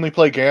I only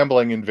play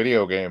gambling in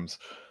video games,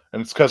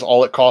 and it's because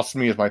all it costs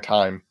me is my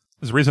time.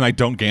 There's a reason I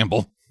don't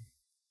gamble.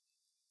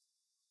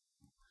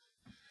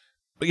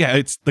 But yeah,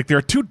 it's like there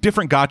are 2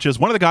 different gachas.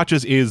 One of the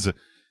gachas is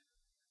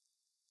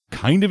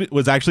it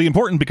was actually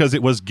important because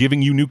it was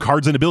giving you new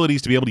cards and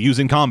abilities to be able to use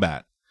in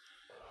combat.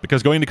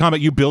 Because going into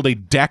combat, you build a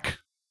deck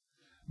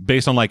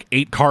based on like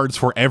 8 cards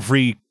for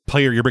every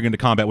player you're bringing to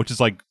combat, which is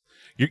like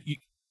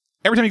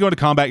every time you go into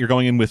combat, you're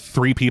going in with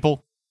 3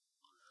 people.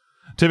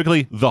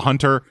 Typically, the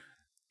hunter,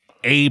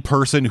 a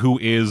person who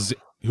is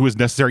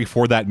necessary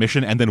for that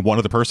mission, and then one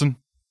other person.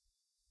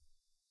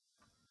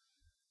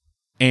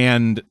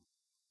 And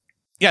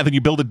yeah, then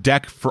you build a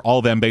deck for all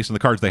of them based on the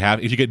cards they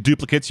have. If you get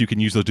duplicates, you can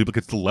use those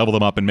duplicates to level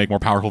them up and make more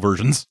powerful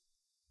versions.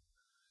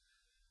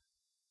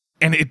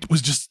 And it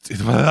was just,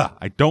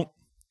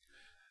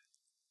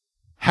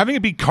 having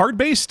it be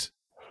card-based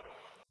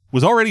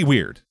was already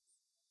weird.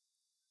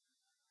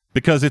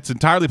 Because it's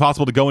entirely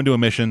possible to go into a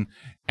mission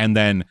and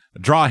then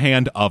draw a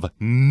hand of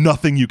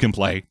nothing you can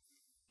play.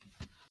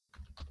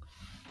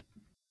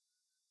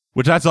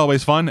 Which that's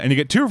always fun. And you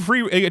get 2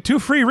 free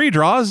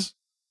redraws,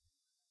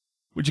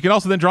 which you can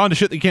also then draw into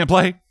shit that you can't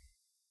play.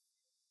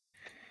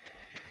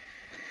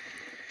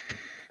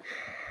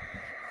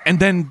 And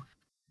then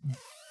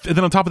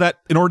on top of that,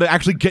 in order to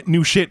actually get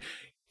new shit,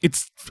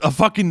 it's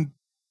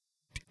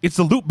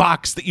the loot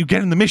box that you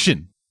get in the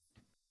mission.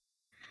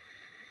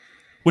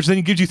 Which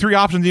then gives you 3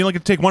 options, and you only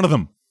get to take one of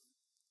them.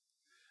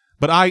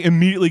 But I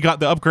immediately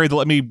got the upgrade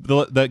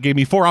that gave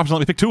me 4 options, let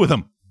me pick 2 of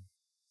them.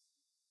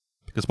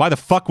 Because why the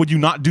fuck would you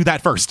not do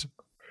that first?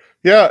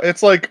 Yeah,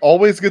 it's like,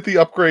 always get the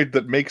upgrade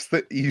that makes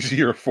it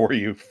easier for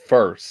you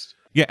first.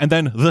 Yeah, and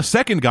then the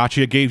second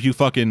gacha gave you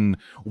fucking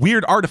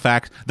weird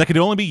artifacts that could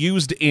only be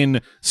used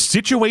in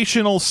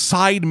situational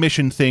side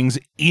mission things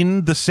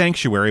in the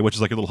sanctuary, which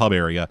is like a little hub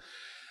area,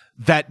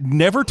 that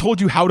never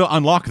told you how to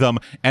unlock them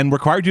and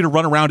required you to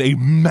run around a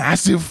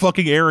massive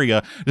fucking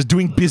area just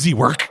doing busy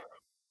work.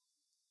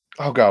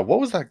 Oh god, what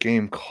was that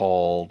game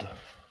called?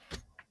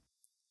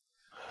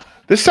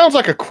 This sounds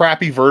like a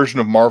crappy version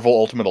of Marvel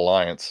Ultimate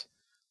Alliance.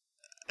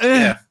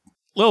 Yeah, a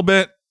little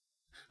bit.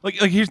 Like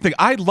here's the thing.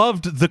 I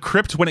loved the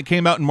Crypt when it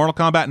came out in Mortal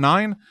Kombat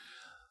 9.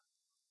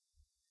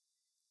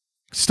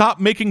 Stop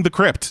making the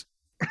Crypt.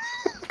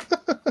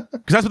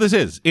 Because that's what this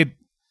is. If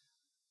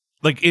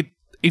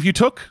you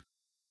took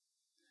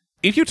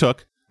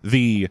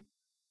the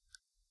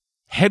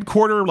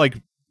headquarter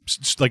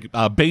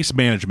base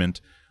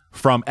management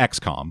from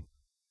XCOM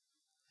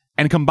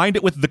and combined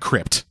it with the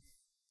Crypt,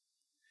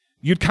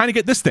 you'd kind of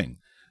get this thing.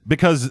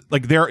 Because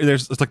like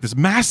there's like this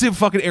massive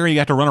fucking area you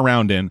have to run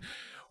around in,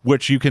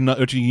 which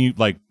you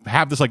like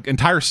have this like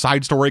entire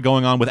side story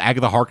going on with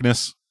Agatha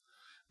Harkness,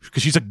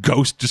 because she's a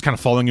ghost just kind of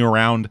following you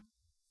around,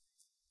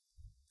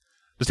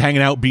 just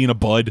hanging out, being a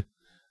bud,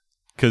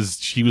 because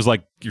she was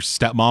like your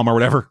stepmom or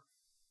whatever.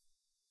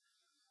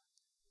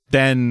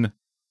 Then,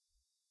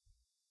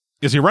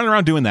 as you're running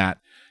around doing that,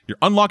 you're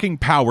unlocking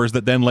powers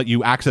that then let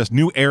you access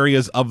new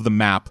areas of the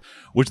map,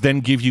 which then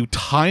give you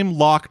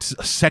time-locked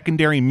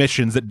secondary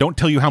missions that don't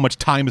tell you how much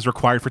time is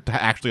required for it to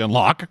actually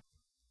unlock.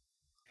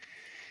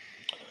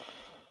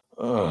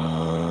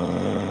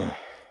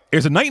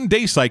 There's a night and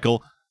day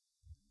cycle.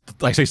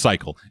 I say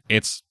cycle.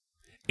 It's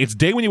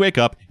day when you wake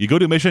up, you go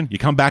to a mission, you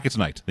come back, it's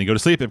night. Then you go to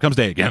sleep, it becomes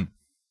day again.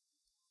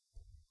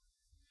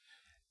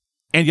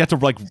 And you have to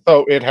like...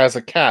 Oh, it has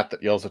a cat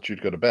that yells at you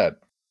to go to bed.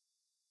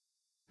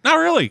 Not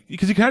really,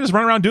 because you kind of just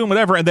run around doing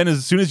whatever, and then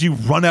as soon as you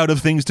run out of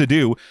things to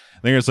do,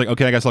 then you're just like,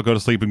 okay, I guess I'll go to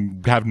sleep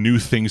and have new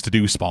things to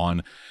do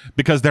spawn.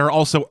 Because there are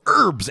also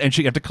herbs and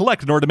shit you have to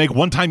collect in order to make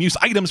one-time use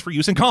items for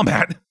use in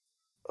combat.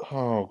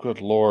 Oh,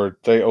 good lord.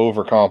 They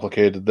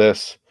overcomplicated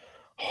this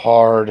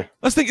hard.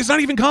 Let's think, it's not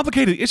even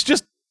complicated. It's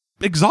just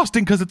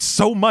exhausting because it's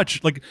so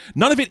much. Like,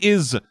 none of it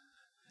is...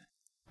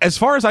 As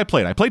far as I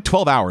played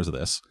 12 hours of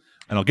this,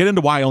 and I'll get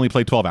into why I only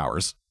played 12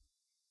 hours.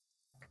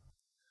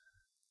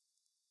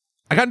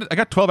 I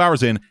got 12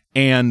 hours in,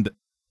 and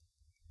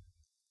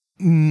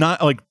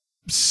not like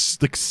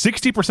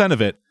 60%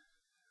 of it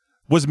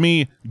was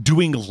me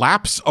doing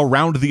laps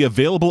around the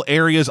available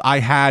areas I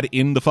had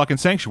in the fucking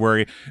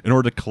sanctuary in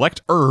order to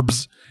collect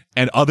herbs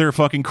and other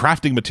fucking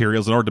crafting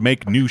materials in order to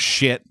make new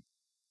shit.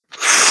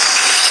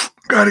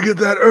 Gotta get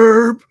that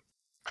herb.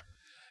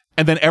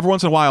 And then every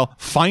once in a while,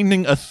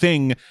 finding a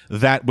thing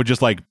that would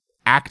just like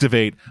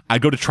activate,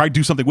 I'd go to try to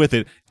do something with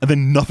it, and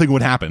then nothing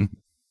would happen.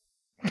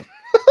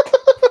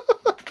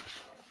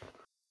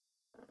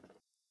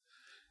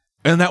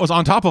 And that was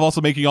on top of also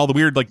making all the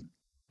weird like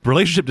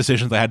relationship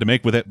decisions I had to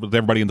make with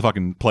everybody in the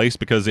fucking place,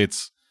 because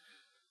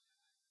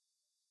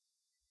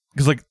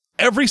like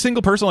every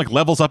single person like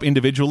levels up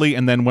individually,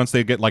 and then once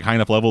they get like high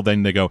enough level,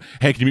 then they go,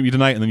 hey, can you meet me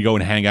tonight? And then you go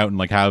and hang out and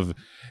like have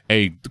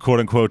a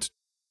quote unquote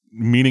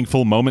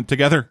meaningful moment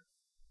together.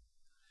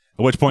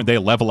 At which point they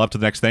level up to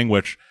the next thing,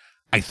 which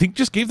I think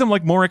just gave them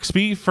like more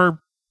XP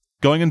for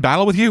going in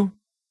battle with you.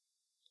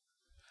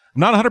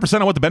 I'm not 100%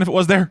 on what the benefit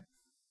was there.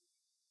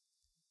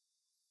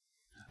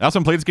 I also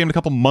haven't played this game in a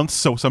couple months,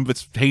 so some of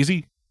it's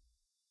hazy.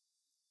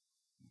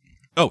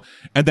 Oh,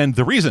 and then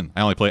the reason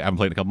I haven't played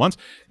in a couple months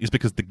is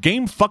because the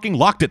game fucking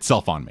locked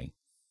itself on me.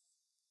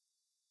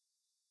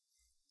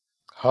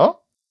 Huh?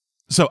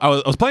 So I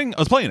was playing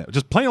it,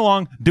 just playing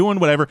along, doing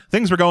whatever.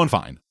 Things were going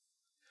fine.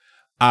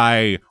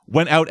 I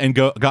went out and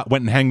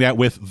went and hanged out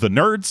with the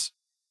nerds,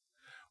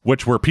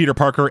 which were Peter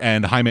Parker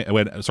and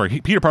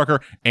Peter Parker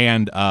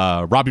and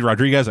Robbie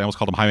Rodriguez. I almost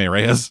called him Jaime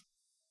Reyes.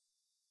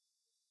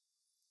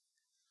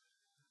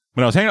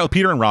 When I was hanging out with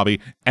Peter and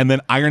Robbie, and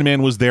then Iron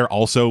Man was there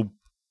also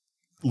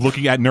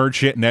looking at nerd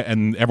shit,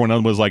 and everyone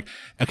else was like,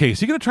 okay, is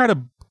he going to try to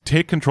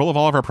take control of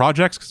all of our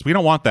projects? Because we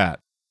don't want that.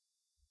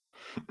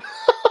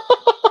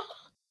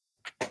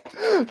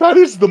 That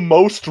is the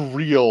most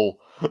real.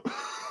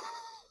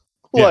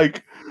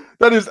 Like,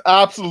 that is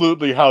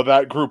absolutely how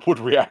that group would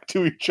react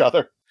to each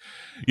other.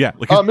 Yeah.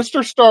 Like,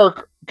 Mr.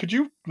 Stark, could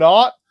you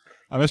not?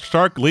 Mr.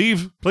 Stark,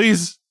 leave,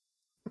 please.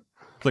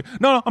 It's like,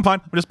 no, I'm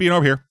fine. I'm just being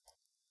over here.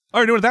 Oh,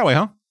 you're doing it that way,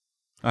 huh?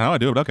 I know I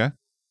do it, but okay.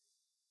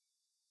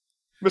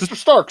 Mr.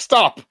 Stark,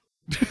 stop!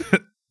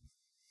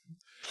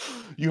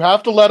 You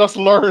have to let us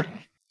learn.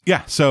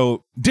 Yeah,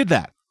 so did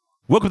that.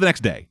 Woke up the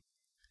next day.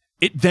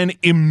 It then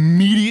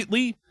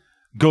immediately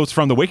goes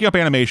from the waking up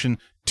animation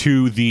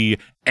to the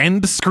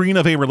end screen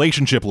of a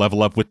relationship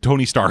level up with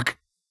Tony Stark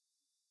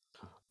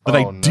that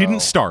I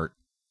didn't start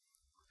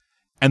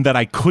and that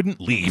I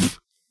couldn't leave.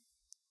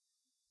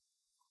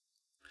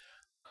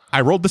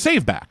 I rolled the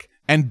save back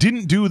and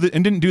didn't do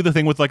the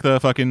thing with like the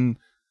fucking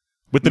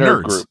with the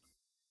nerds. Group.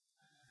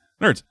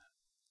 Nerds.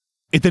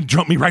 It then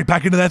jumped me right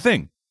back into that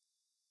thing.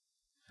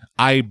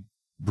 I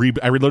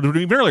reloaded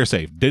an even earlier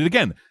save. Did it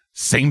again.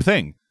 Same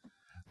thing.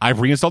 I've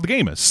reinstalled the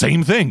game.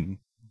 Same thing.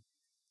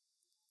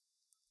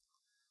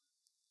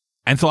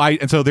 And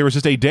so there was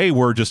just a day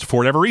where just for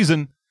whatever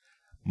reason,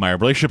 my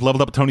relationship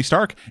leveled up with Tony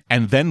Stark,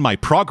 and then my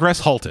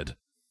progress halted.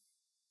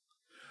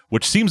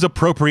 Which seems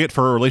appropriate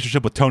for a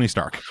relationship with Tony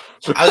Stark.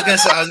 I was gonna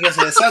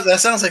say that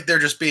sounds like they're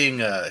just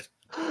being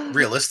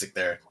realistic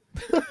there.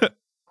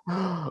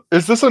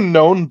 Is this a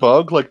known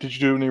bug? Like, did you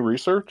do any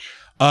research?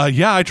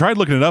 Yeah, I tried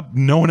looking it up.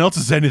 No one else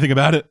has said anything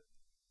about it.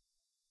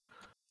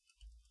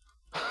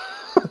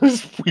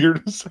 It's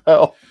weird as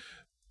hell.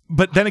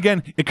 But then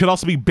again, it could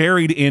also be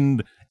buried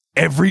in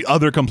every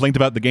other complaint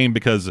about the game,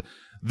 because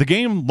the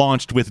game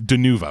launched with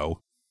Denuvo.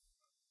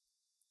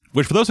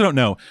 Which, for those who don't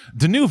know,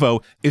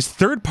 Denuvo is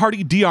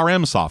third-party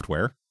DRM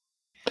software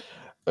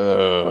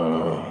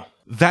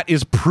that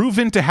is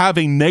proven to have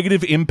a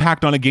negative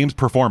impact on a game's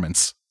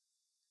performance.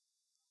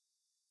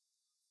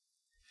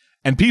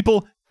 And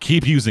people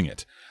keep using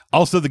it.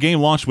 Also, the game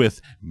launched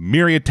with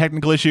myriad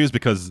technical issues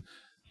because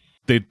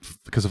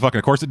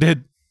of course it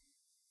did.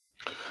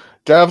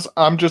 Devs,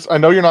 I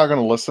know you're not going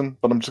to listen,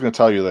 but I'm just going to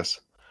tell you this.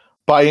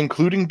 By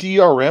including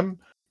DRM,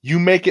 you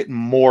make it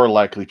more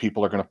likely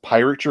people are going to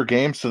pirate your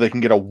game so they can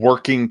get a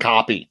working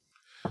copy.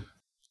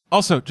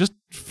 Also, just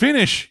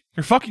finish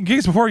your fucking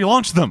games before you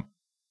launch them.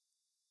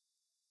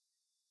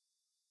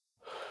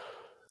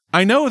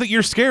 I know that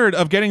you're scared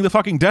of getting the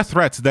fucking death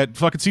threats that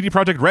fucking CD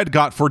Projekt Red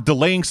got for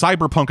delaying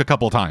Cyberpunk a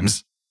couple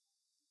times.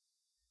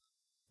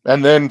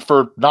 And then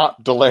for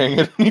not delaying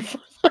it any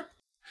further.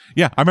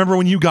 Yeah, I remember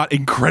when you got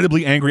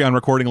incredibly angry on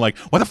recording, like,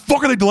 why the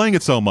fuck are they delaying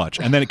it so much?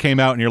 And then it came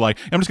out and you're like,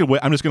 I'm just gonna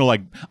wait. I'm just gonna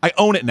like, I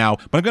own it now,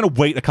 but I'm gonna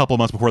wait a couple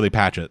months before they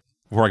patch it,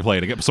 before I can play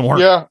it, to get some more.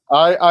 Yeah,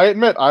 I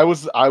admit I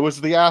was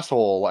the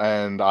asshole,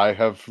 and I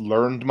have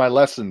learned my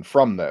lesson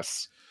from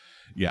this.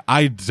 Yeah,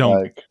 I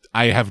don't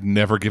I have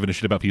never given a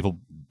shit about people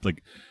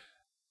like,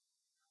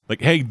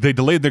 hey, they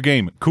delayed their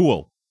game.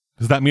 Cool.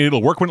 Does that mean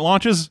it'll work when it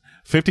launches?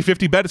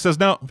 50-50 bet it says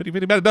no.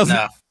 50-50 bet it doesn't.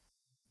 No,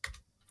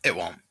 it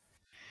won't.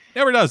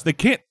 Never does. They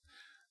can't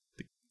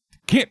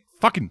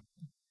fucking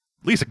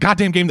release a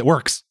goddamn game that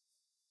works.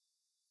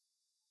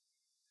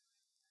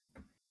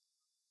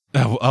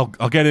 I'll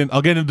get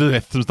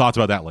into some thoughts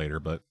about that later,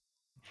 but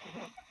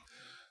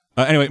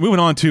anyway, moving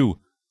on to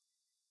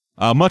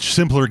a much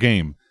simpler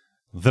game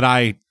that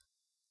I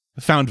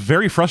found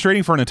very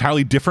frustrating for an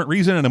entirely different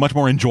reason and a much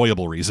more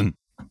enjoyable reason.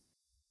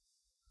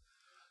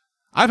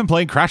 I've been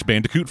playing Crash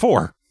Bandicoot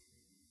 4.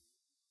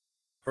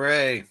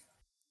 Hooray.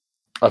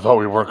 I thought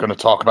we weren't going to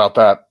talk about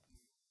that.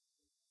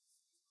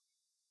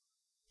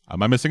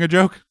 Am I missing a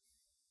joke?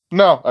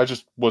 No, I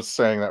just was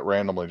saying that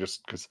randomly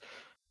just because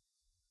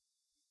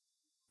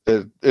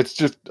it's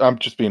just, I'm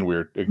just being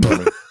weird. Ignore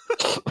me.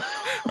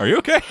 Are you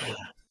okay?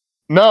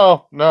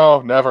 No,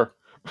 never.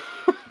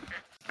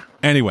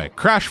 Anyway,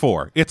 Crash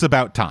 4, It's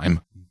About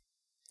Time.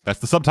 That's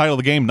the subtitle of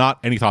the game, not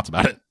any thoughts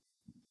about it.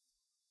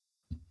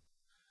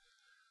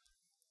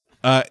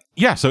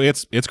 Yeah, so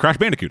it's Crash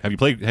Bandicoot. Have you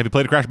played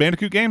a Crash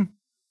Bandicoot game?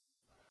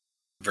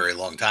 Very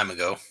long time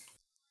ago.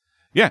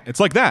 Yeah, it's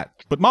like that,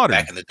 but modern.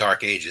 Back in the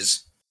dark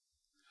ages.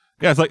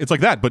 Yeah, it's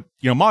like that, but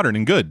modern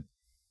and good.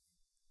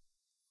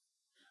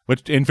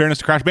 Which, in fairness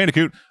to Crash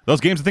Bandicoot,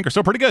 those games I think are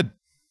still pretty good.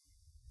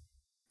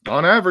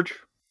 On average.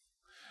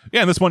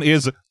 Yeah, and this one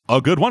is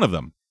a good one of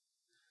them.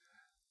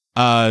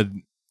 I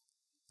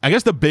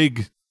guess the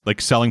big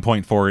selling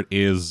point for it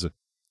is, or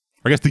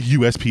I guess the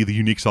USP, the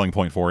unique selling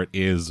point for it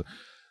is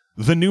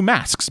the new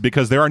masks,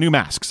 because there are new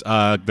masks.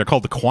 They're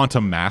called the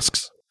Quantum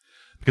Masks,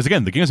 because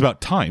again, the game is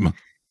about time.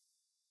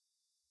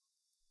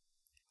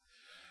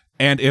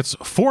 And it's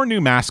 4 new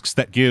masks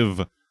that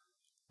give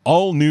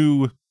all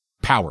new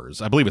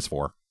powers. I believe it's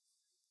 4.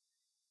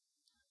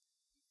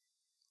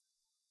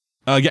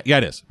 Yeah,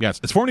 it is. Yes,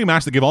 it's 4 new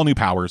masks that give all new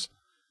powers.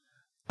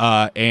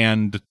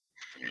 And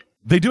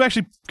they do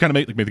actually kind of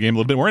make the game a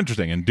little bit more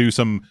interesting and do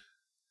some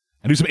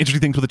interesting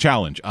things with the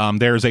challenge.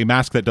 There's a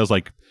mask that does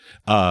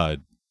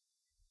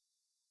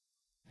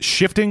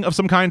shifting of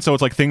some kind, so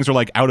it's like things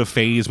are out of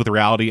phase with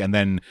reality, and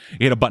then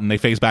you hit a button, they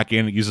phase back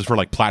in. It uses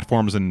for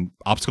platforms and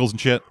obstacles and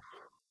shit.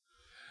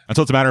 And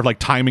so it's a matter of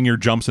timing your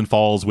jumps and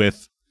falls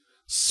with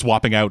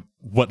swapping out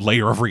what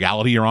layer of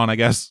reality you're on, I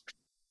guess.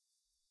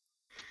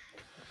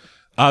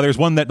 There's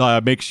one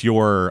that makes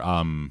your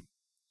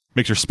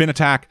spin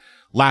attack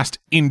last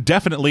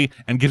indefinitely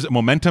and gives it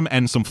momentum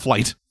and some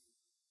flight.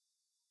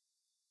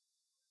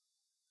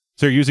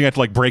 So you're using it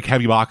to break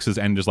heavy boxes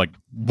and just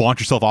launch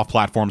yourself off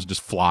platforms and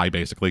just fly,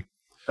 basically.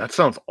 That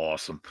sounds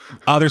awesome.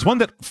 There's one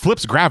that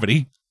flips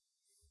gravity,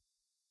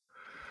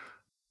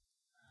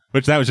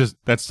 which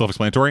that's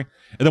self-explanatory.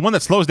 And the one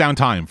that slows down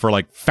time for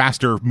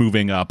faster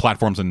moving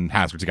platforms and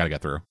hazards you got to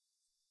get through.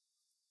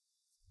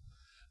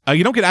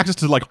 You don't get access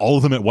to all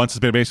of them at once.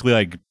 It's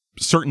basically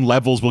certain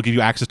levels will give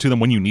you access to them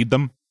when you need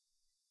them.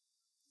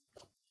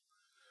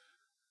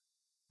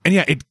 And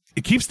yeah,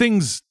 it keeps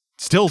things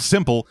still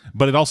simple,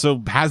 but it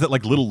also has that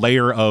little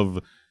layer of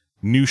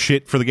new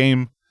shit for the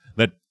game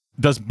that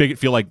does make it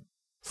feel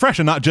fresh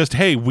and not just,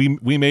 hey, we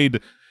made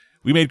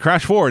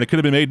Crash 4 and it could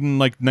have been made in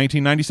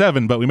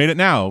 1997, but we made it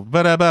now.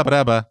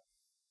 Ba-da-ba-ba-da-ba.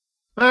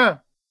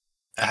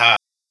 Aha.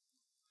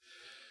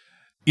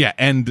 Yeah,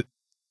 and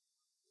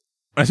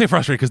I say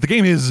frustrating because the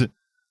game is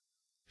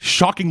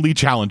shockingly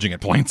challenging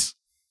at points.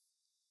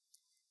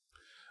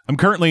 I'm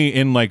currently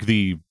in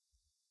a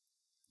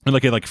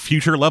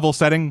future level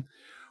setting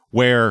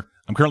where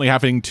I'm currently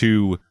having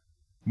to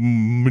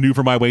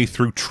maneuver my way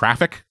through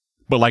traffic,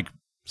 but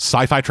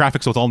sci-fi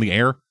traffic, so it's all in the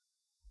air.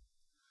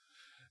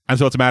 And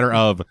so it's a matter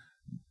of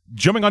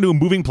jumping onto a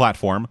moving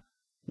platform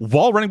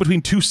while running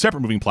between 2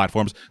 separate moving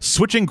platforms,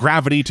 switching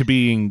gravity to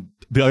being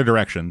the other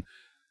direction,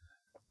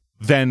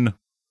 then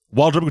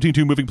while jumping between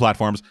 2 moving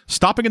platforms,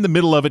 stopping in the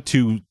middle of it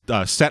to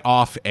set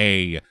off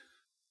a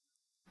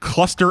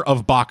cluster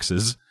of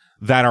boxes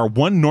that are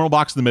 1 normal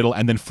box in the middle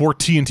and then 4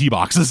 TNT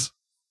boxes.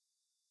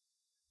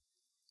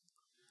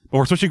 But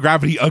we're switching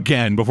gravity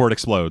again before it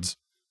explodes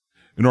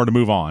in order to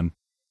move on.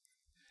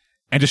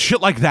 And just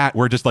shit like that,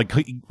 where it's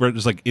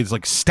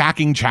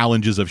stacking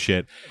challenges of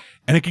shit.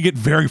 And it can get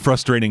very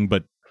frustrating,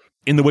 but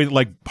in the way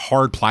that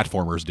hard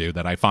platformers do,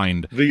 that I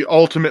find the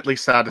ultimately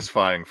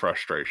satisfying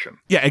frustration.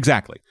 Yeah,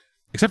 exactly.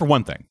 Except for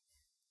one thing.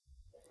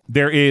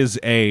 There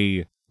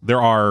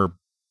are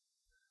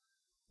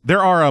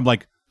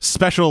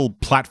special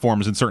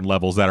platforms in certain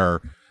levels that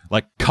are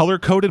color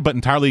coded but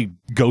entirely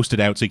ghosted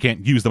out, so you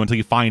can't use them until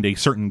you find a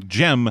certain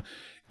gem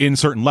in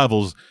certain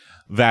levels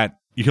that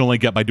you can only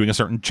get by doing a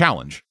certain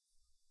challenge.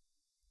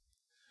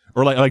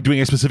 Or doing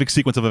a specific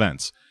sequence of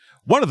events.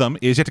 One of them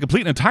is you have to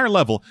complete an entire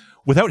level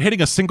without hitting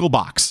a single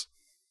box.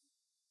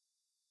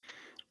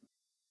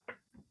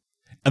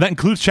 And that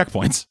includes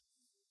checkpoints.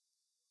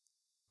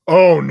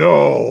 Oh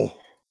no.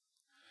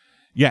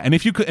 Yeah, and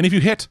if you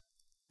hit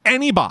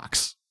any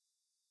box,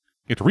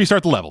 you have to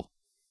restart the level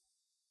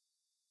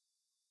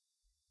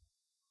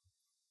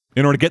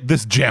in order to get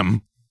this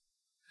gem.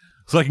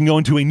 so I can go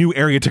into a new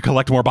area to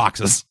collect more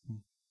boxes.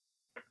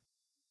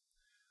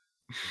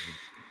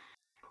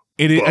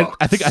 I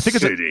think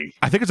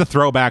it's a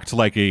throwback to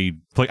like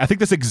I think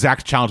this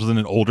exact challenge was in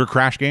an older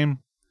Crash game,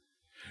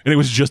 and it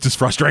was just as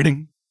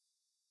frustrating.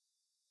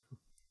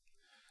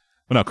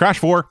 But no, Crash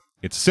 4,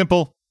 it's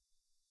simple.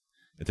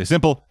 It's a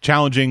simple,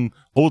 challenging,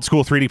 old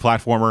school 3D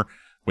platformer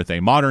with a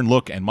modern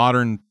look and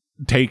modern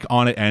take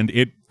on it, and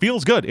it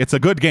feels good. It's a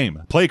good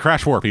game. Play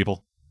Crash 4,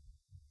 people.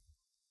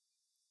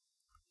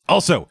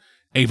 Also,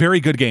 a very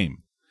good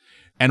game,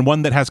 and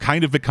one that has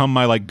kind of become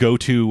my like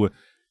go-to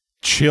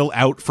chill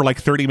out for like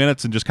 30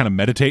 minutes and just kind of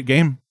meditate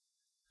game.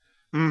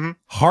 Mm-hmm.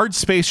 Hard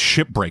Space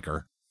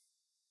Shipbreaker.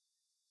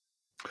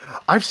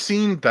 I've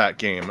seen that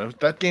game.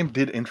 That game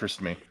did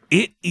interest me.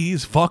 It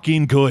is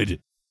fucking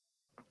good.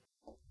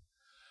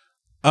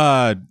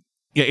 Yeah,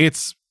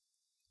 it's...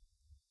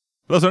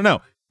 Those don't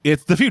know.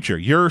 It's the future.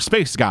 You're a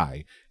space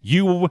guy.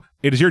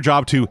 It is your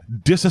job to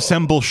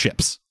disassemble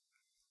ships.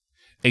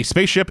 A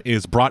spaceship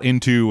is brought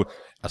into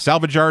a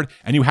salvage yard,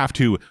 and you have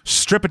to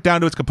strip it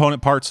down to its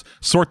component parts,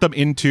 sort them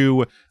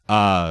into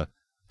a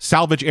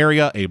salvage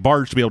area, a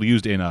barge to be able to be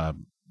used in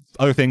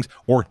other things,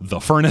 or the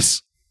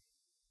furnace,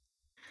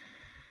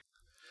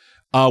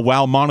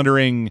 while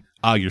monitoring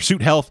your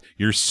suit health,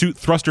 your suit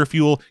thruster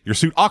fuel, your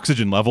suit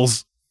oxygen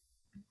levels,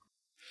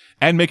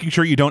 and making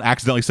sure you don't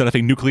accidentally set off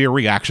a nuclear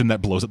reaction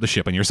that blows up the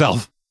ship and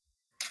yourself.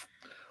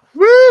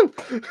 Woo!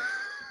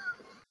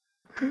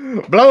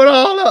 Blow it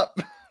all up!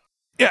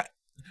 Yeah.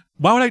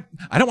 Why would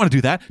I don't want to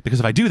do that,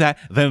 because if I do that,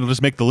 then it'll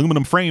just make the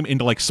aluminum frame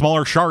into like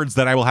smaller shards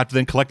that I will have to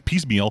then collect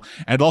piecemeal,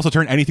 and it'll also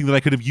turn anything that I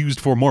could have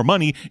used for more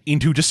money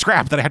into just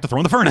scrap that I have to throw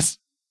in the furnace.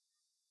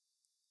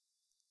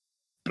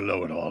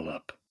 Blow it all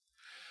up.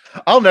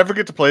 I'll never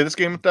get to play this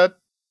game with that.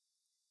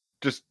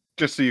 Just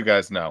so you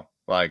guys know.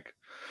 Like,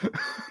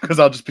 because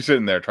I'll just be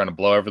sitting there trying to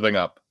blow everything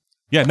up.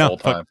 Yeah, the whole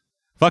time.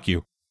 Fuck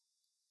you.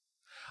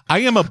 I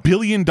am $1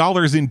 billion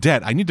in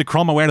debt. I need to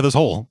crawl my way out of this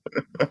hole.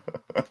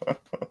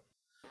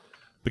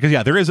 Because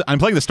yeah, I'm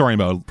playing the story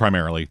mode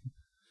primarily.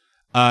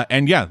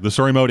 And yeah, the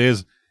story mode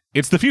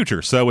it's the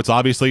future. So it's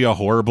obviously a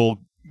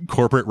horrible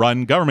corporate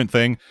run government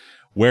thing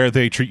where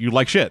they treat you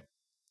like shit.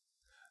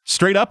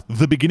 Straight up,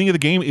 the beginning of the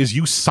game is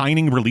you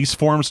signing release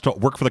forms to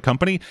work for the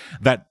company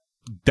that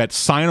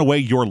sign away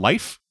your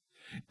life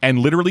and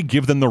literally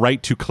give them the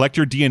right to collect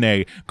your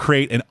DNA,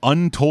 create an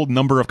untold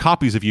number of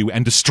copies of you,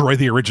 and destroy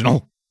the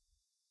original.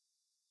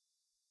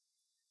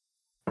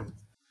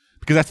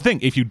 Because that's the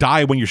thing. If you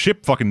die when your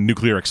ship fucking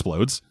nuclear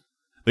explodes,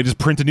 they just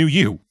print a new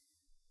you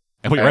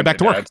and put you right back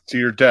to work. So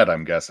you're dead,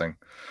 I'm guessing.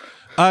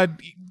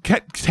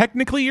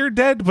 Technically you're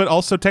dead, but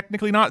also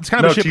technically not. It's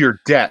kind of a ship. To your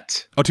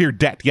debt. Oh, to your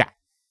debt, yeah.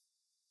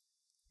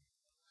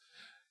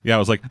 Yeah, I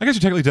was like, I guess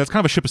you're technically dead. It's kind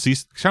of a ship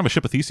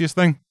of Theseus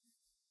thing.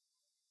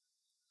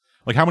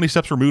 Like, how many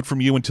steps removed from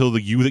you until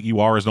the you that you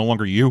are is no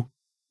longer you?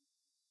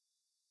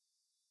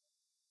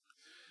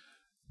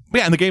 But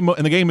yeah, and the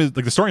game is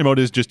like the story mode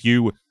is just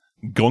you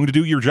going to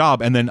do your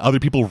job, and then other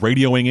people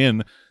radioing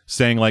in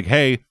saying like,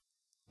 "Hey,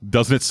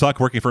 doesn't it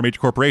suck working for a major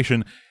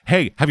corporation?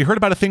 Hey, have you heard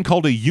about a thing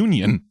called a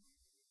union?"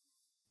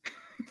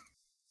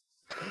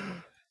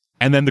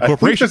 And then the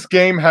corporation. I think this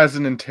game has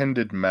an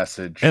intended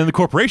message. And then the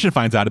corporation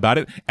finds out about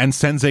it and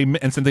sends a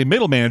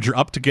middle manager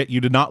up to get you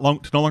to no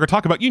longer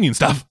talk about union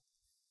stuff.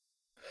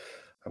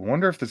 I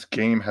wonder if this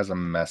game has a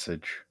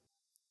message.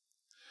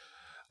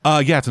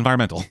 Yeah, it's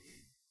environmental.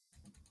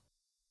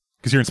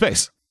 Because you're in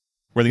space,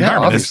 where the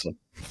environment obviously. is.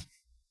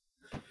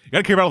 You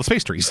gotta care about all the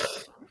space trees.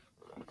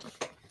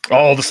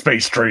 All the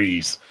space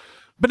trees.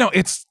 But no,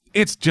 it's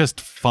just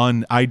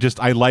fun. I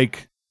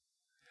like.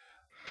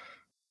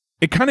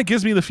 It kind of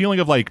gives me the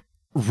feeling of like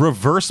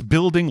reverse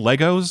building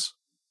Legos.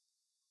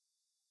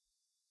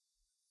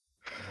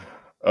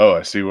 Oh,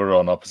 I see. We're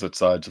on opposite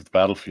sides of the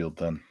battlefield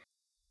then.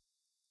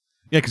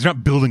 Yeah, because you're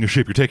not building a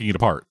ship, you're taking it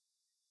apart.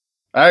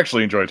 I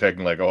actually enjoy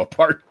taking Lego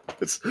apart.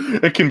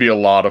 It can be a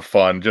lot of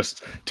fun,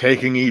 just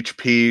taking each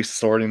piece,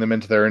 sorting them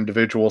into their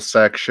individual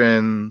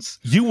sections.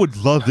 You would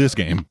love this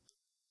game.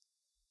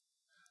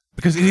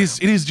 Because it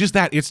is just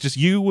that. It's just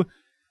you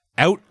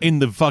out in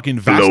the fucking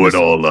vastness. Blow it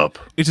all up.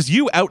 It's just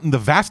you out in the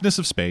vastness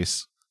of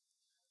space.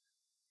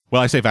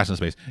 Well, I say vastness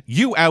of space.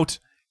 You out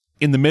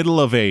in the middle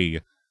of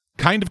a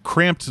kind of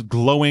cramped,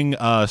 glowing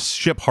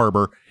ship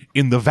harbor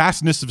in the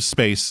vastness of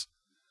space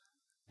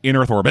in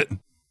Earth orbit.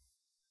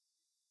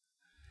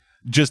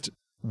 Just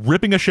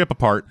ripping a ship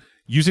apart,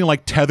 using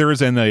like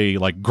tethers and a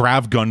like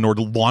grav gun in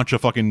order to launch a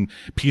fucking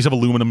piece of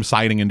aluminum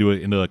siding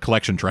into a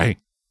collection tray,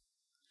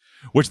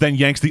 which then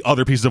yanks the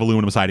other pieces of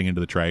aluminum siding into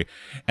the tray,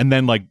 and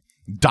then like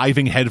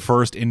diving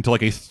headfirst into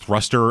like a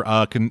thruster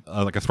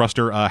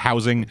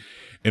housing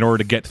in order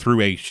to get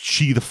through a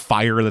sheath of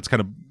fire that's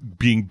kind of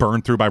being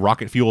burned through by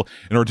rocket fuel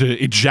in order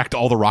to eject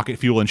all the rocket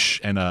fuel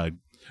and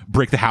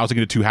break the housing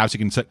into two halves. You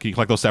can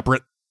collect those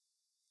separate.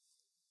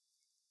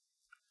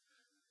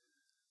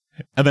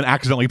 And then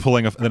accidentally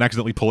pulling out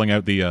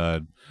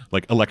the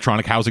like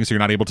electronic housing, so you're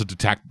not able to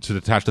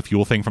detach the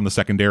fuel thing from the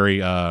secondary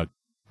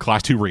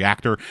class 2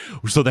 reactor.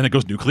 So then it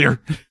goes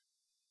nuclear.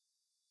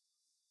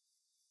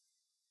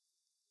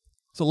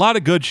 It's a lot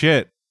of good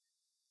shit.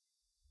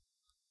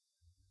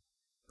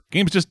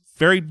 Game's just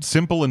very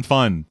simple and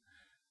fun.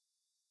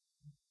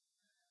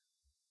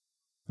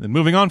 Then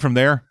moving on from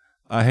there,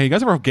 hey, you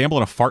guys ever gamble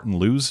on a fart and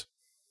lose?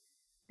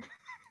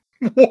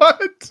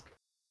 What?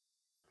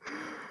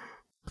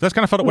 That's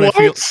kind of what I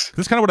feel.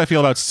 That's kind of what I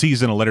feel about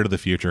Season: A Letter to the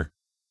Future.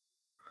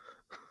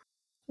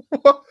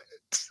 What?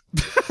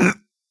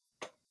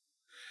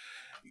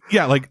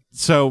 Yeah, like,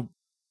 so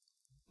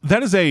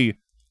that is a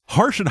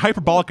harsh and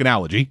hyperbolic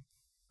analogy,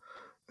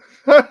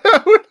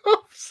 I would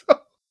hope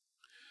so.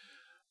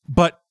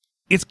 but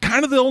it's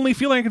kind of the only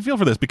feeling I can feel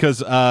for this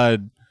because,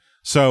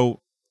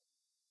 so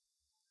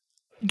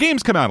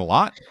games come out a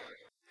lot,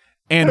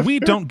 and we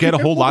don't get a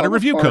whole lot of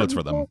review codes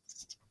for them.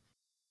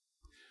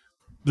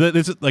 We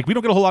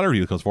don't get a whole lot of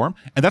review codes for them,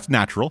 and that's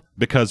natural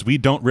because we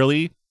don't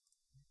really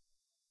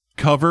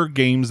cover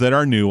games that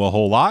are new a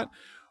whole lot.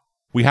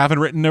 I haven't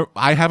written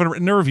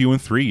a review in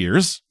 3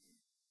 years.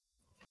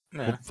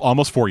 Yeah.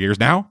 Almost 4 years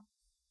now.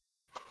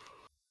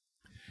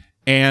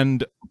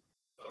 And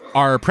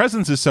our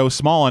presence is so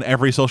small on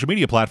every social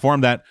media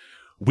platform that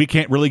we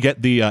can't really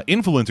get the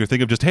influencer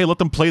thing of just, hey, let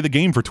them play the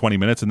game for 20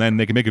 minutes and then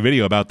they can make a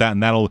video about that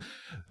and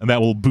that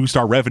will boost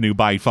our revenue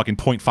by fucking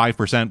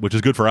 0.5%, which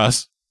is good for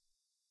us.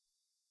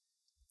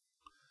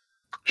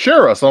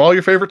 Share us on all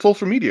your favorite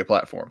social media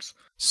platforms.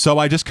 So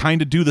I just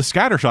kind of do the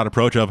scattershot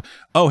approach of,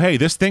 oh, hey,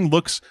 this thing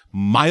looks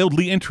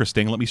mildly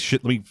interesting. Let me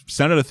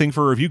send out a thing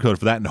for a review code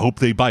for that and hope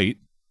they bite.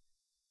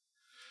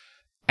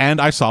 And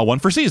I saw one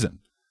for Season.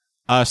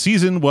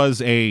 Season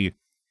was a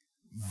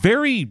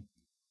very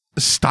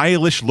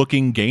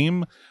stylish-looking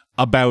game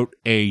about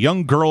a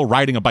young girl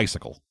riding a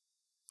bicycle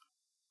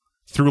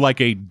through like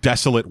a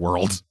desolate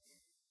world.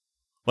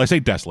 Well, I say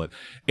desolate.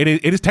 It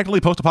is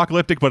technically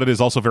post-apocalyptic, but it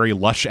is also very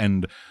lush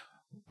and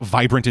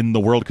vibrant in the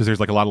world because there's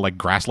like a lot of like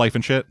grass life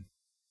and shit.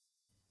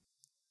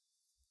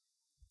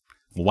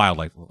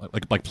 Wildlife,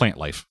 like plant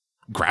life,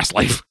 grass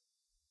life.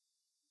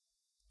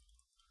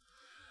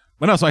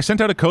 But no, so I sent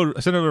out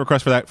a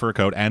request for a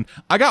code, and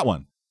I got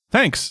one.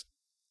 Thanks,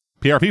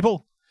 PR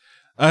people.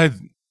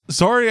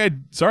 Sorry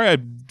I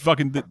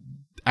fucking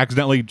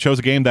accidentally chose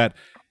a game that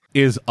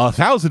is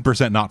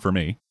 1,000% not for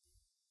me.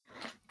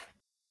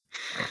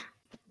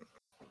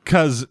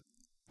 Because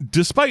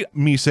despite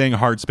me saying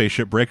Hard Space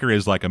Shipbreaker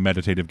is like a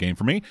meditative game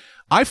for me,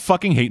 I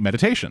fucking hate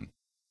meditation.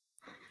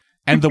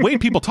 And the way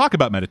people talk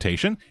about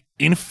meditation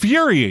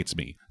infuriates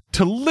me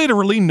to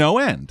literally no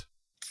end.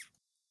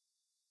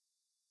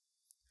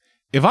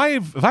 If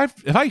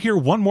I hear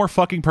one more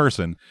fucking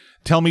person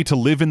tell me to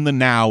live in the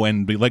now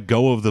and let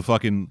go of the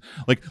fucking,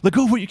 like, let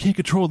go of what you can't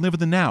control and live in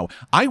the now,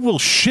 I will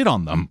shit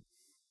on them.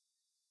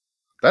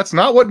 That's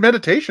not what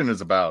meditation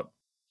is about.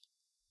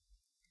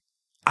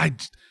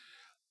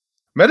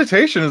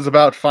 Meditation is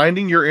about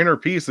finding your inner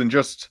peace and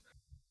just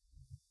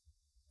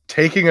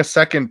taking a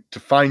second to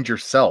find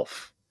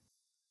yourself.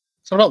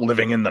 It's not about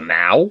living in the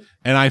now.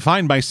 And I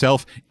find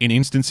myself in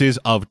instances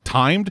of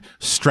timed,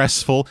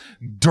 stressful,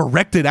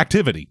 directed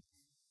activity.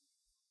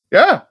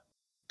 Yeah,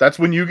 that's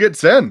when you get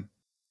zen.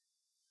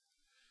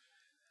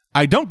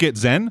 I don't get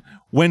zen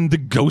when the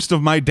ghost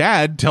of my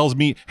dad tells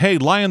me, hey,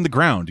 lie on the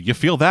ground. You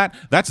feel that?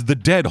 That's the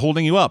dead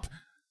holding you up.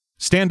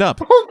 Stand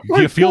up.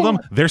 You feel them?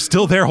 They're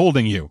still there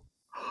holding you.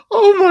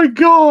 Oh my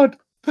god,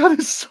 that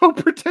is so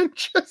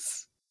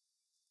pretentious.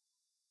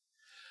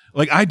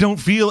 Like, I don't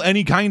feel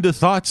any kind of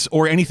thoughts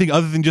or anything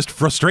other than just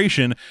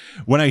frustration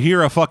when I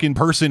hear a fucking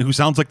person who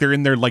sounds like they're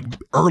in their like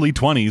early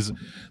 20s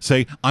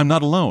say, I'm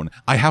not alone.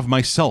 I have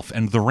myself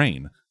and the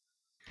rain.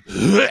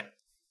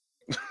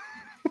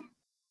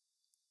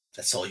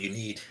 That's all you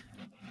need.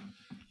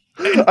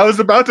 I was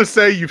about to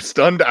say you've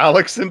stunned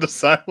Alex into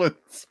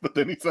silence, but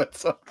then he said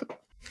something.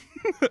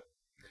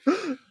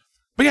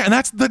 But yeah, and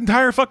that's the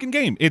entire fucking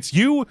game. It's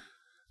you.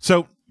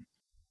 So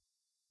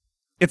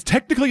it's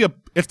technically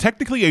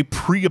a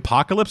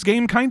pre-apocalypse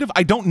game, kind of.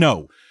 I don't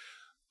know.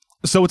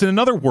 So it's in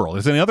another world.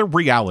 It's in another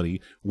reality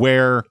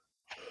where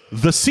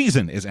the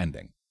season is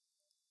ending.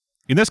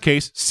 In this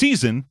case,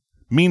 season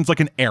means like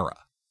an era.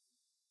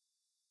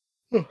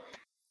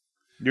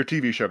 Your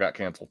TV show got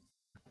canceled.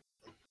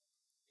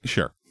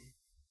 Sure.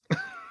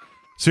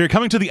 So you're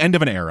coming to the end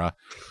of an era,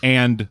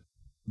 and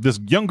this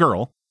young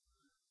girl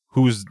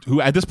who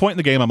at this point in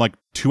the game, I'm like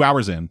 2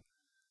 hours in.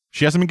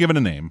 She hasn't been given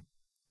a name.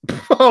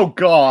 Oh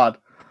God.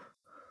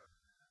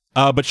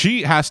 But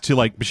she has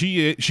to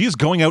she is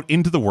going out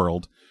into the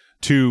world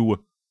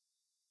to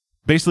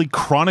basically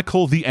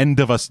chronicle the end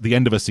of a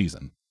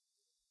season.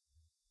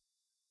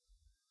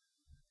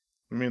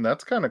 I mean,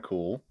 that's kind of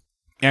cool.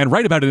 And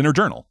write about it in her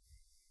journal.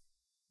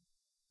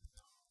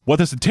 What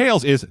this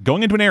entails is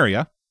going into an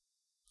area,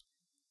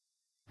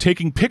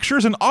 taking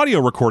pictures and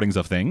audio recordings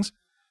of things,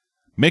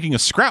 making a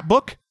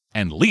scrapbook,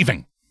 and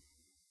leaving.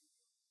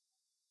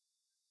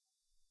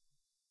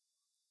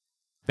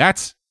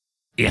 That's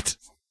it.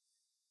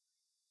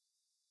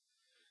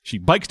 She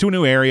bikes to a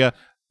new area,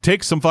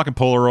 takes some fucking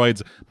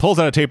Polaroids, pulls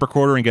out a tape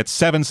recorder, and gets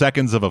 7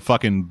 seconds of a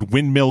fucking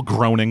windmill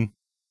groaning,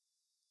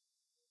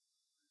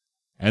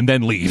 and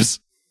then leaves.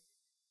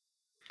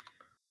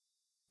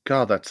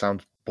 God, that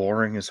sounds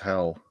boring as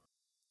hell.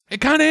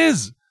 It kind of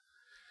is.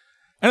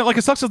 And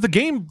it sucks that the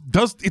game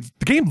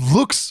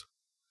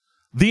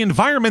the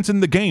environments in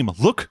the game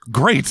look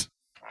great.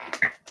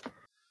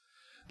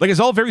 Like, it's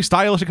all very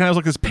stylish. It kind of has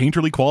like this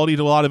painterly quality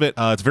to a lot of it.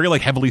 It's very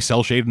like heavily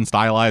cell shaded and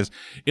stylized.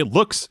 It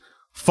looks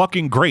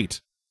fucking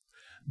great.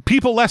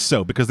 People less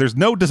so, because there's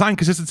no design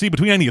consistency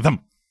between any of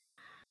them.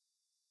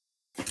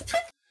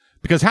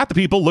 Because half the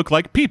people look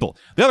like people.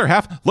 The other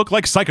half look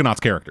like Psychonauts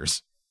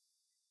characters.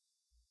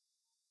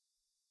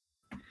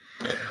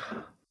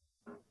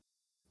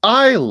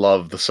 I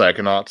love the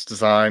Psychonauts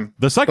design.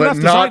 The Psychonauts but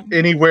design... not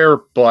anywhere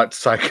but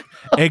Psychonauts.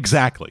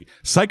 Exactly.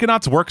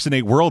 Psychonauts works in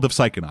a world of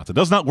Psychonauts. It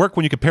does not work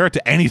when you compare it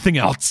to anything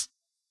else.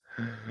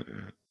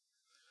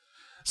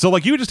 So,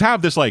 like, you just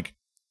have this, like,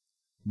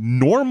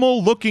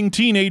 normal-looking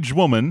teenage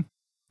woman,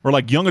 or,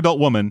 like, young adult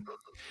woman,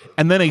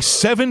 and then a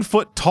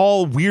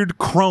 7-foot-tall weird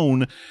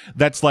crone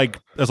that's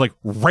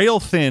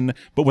rail thin,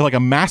 but with, like, a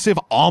massive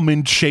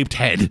almond-shaped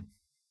head.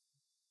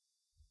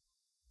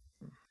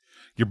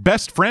 Your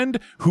best friend,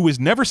 who is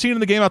never seen in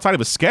the game outside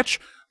of a sketch,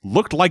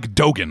 looked like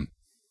Dogen.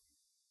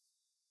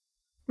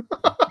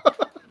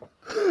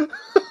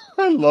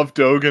 I love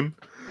Dogen.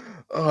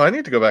 Oh, I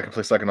need to go back and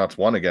play Psychonauts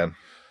 1 again.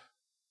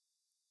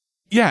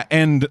 Yeah,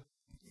 and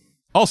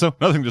also,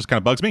 another thing that just kind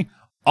of bugs me,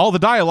 all the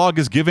dialogue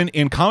is given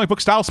in comic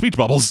book style speech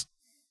bubbles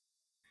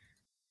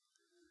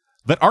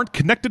that aren't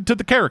connected to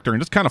the character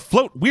and just kind of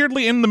float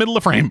weirdly in the middle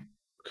of frame.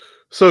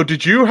 So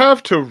did you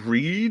have to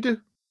read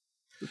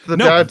the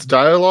dad's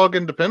dialogue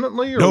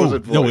independently, or was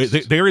it voiced?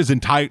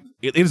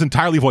 It is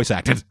entirely voice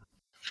acted.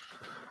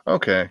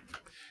 Okay.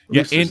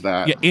 Yeah,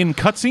 in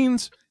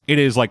cutscenes, it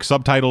is like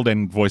subtitled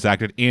and voice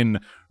acted. In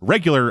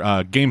regular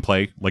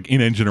gameplay, like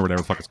in-engine or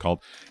whatever the fuck it's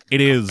called,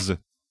 it is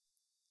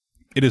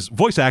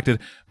voice acted,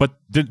 but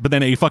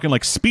then a fucking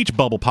like speech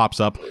bubble pops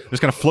up,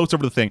 just kind of floats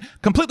over the thing,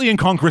 completely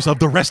incongruous of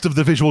the rest of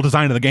the visual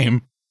design of the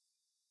game.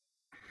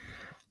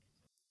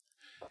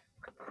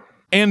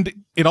 And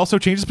it also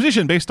changes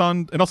position based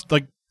on, and also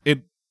like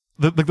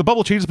the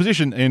bubble changes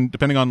position, and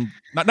depending on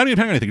not even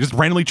depending on anything, it just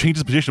randomly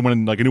changes position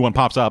when like a new one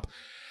pops up.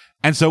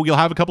 And so you'll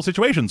have a couple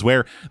situations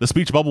where the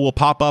speech bubble will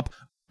pop up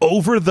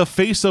over the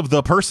face of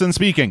the person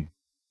speaking.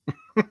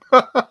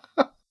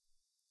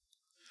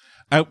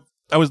 There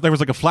was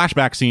like a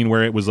flashback scene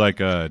where it was like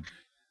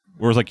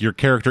your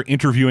character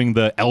interviewing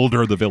the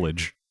elder of the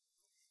village,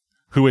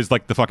 who is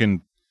like the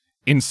fucking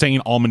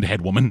insane almond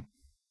head woman.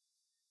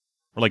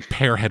 Or like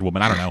pear head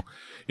woman, I don't know.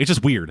 It's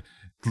just weird.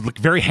 Like,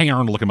 very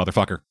hang-on looking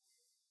motherfucker.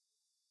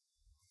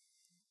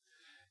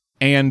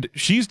 And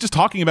she's just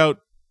talking about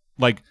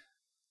like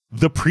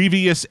the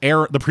previous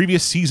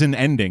season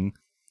ending,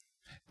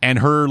 and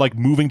her like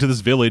moving to this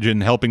village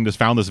and helping to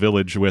found this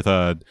village with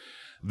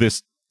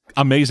this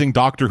amazing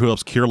doctor who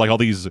helps cure like all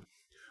these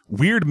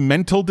weird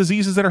mental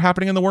diseases that are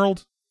happening in the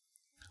world.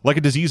 Like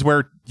a disease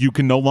where you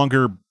can no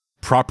longer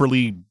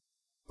properly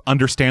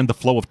understand the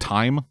flow of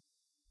time.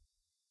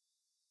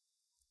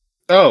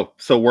 Oh,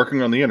 so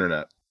working on the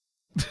internet.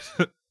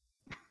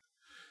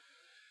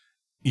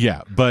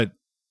 Yeah, but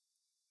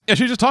yeah,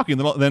 she's just talking.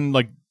 Then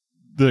like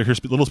her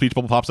little speech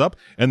bubble pops up,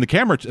 and the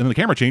camera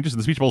changes, and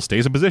the speech bubble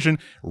stays in position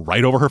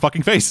right over her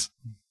fucking face.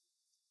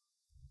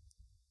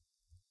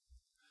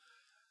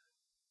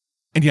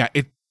 And yeah,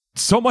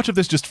 so much of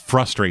this just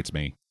frustrates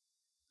me.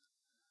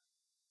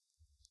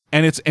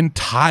 And it's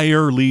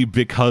entirely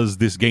because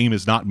this game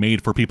is not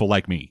made for people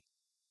like me.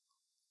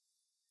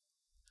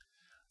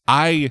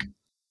 I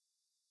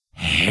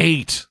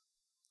hate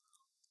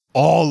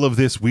all of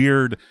this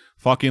weird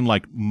fucking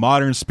like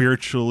modern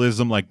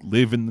spiritualism, like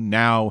live in the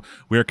now,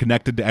 we're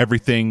connected to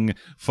everything,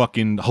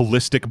 fucking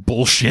holistic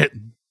bullshit.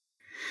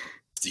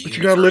 But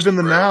you gotta live in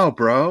the now,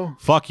 bro.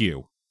 Fuck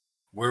you.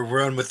 We're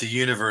run with the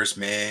universe,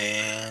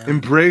 man.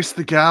 Embrace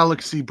the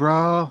galaxy,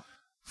 bro.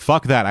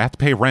 Fuck that. I have to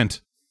pay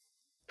rent.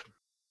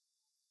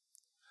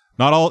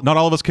 Not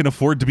all of us can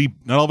afford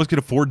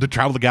to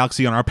travel the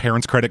galaxy on our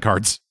parents' credit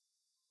cards.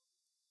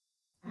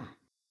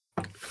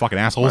 Fucking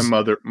assholes.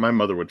 My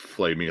mother would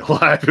flay me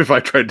alive if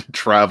I tried to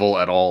travel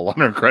at all on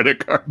her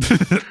credit card.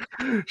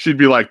 She'd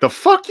be like, "The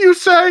fuck you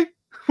say?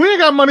 We ain't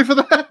got money for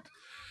that."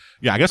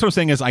 Yeah, I guess what I'm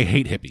saying is I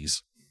hate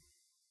hippies.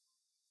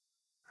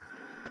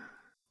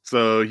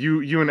 So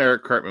you and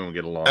Eric Cartman will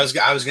get along. I was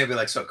gonna be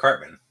like, so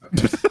Cartman.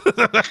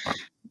 Okay.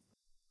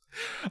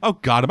 Oh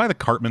God, am I the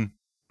Cartman?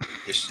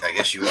 I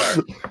guess you are.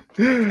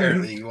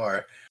 Apparently you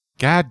are.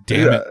 God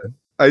damn it.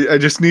 I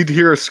just need to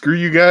hear a "screw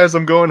you guys,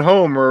 I'm going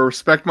home," or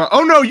 "respect my..."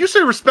 Oh no, you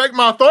say "respect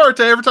my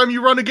authority" every time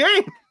you run a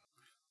game.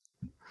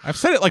 I've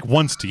said it like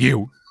once to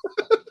you.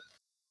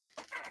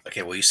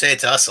 Okay, well you say it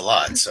to us a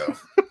lot, so.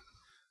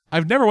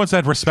 I've never once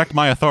said "respect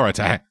my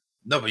authority."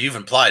 No, but you've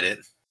implied it.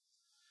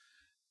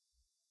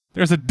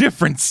 There's a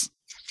difference.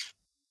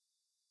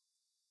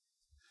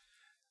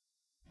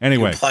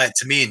 Anyway. You imply it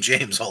to me and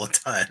James all the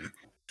time.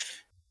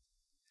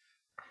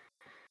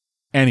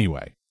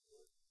 Anyway.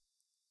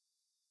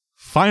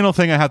 Final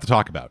thing I have to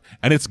talk about.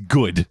 And it's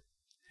good.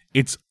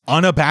 It's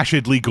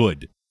unabashedly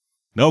good.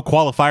 No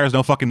qualifiers,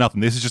 no fucking nothing.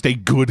 This is just a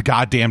good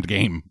goddamned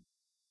game.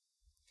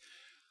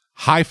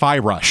 Hi-Fi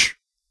Rush.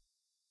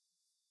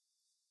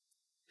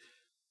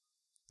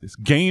 This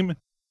game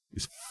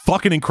is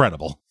fucking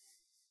incredible.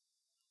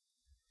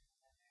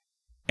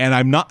 And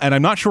I'm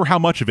not sure how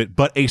much of it,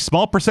 but a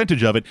small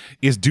percentage of it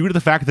is due to the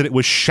fact that it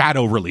was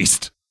shadow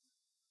released.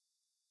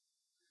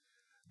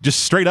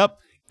 Just straight up,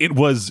 it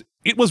was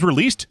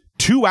released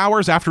 2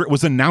 hours after it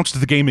was announced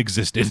the game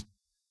existed.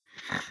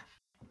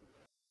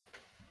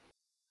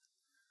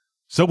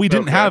 So we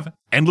didn't have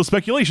endless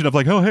speculation of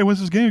like, oh, hey, when's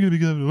this game going to be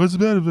good? What's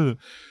it?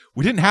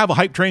 We didn't have a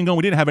hype train going.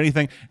 We didn't have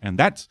anything. And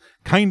that's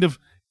kind of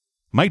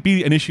might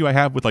be an issue I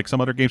have with like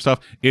some other game stuff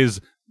is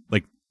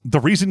like the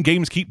reason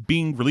games keep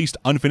being released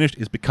unfinished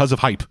is because of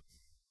hype.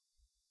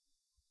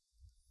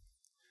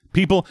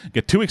 People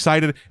get too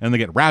excited and they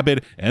get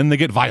rabid and they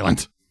get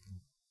violent.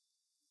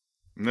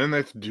 And then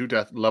they do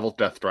level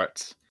death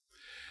threats.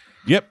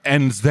 Yep,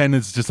 and then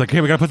it's just like,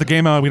 hey, we gotta put the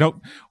game out. We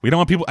don't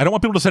want people. I don't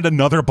want people to send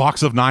another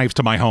box of knives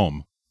to my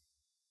home.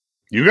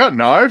 You got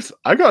knives?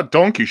 I got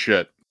donkey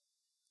shit.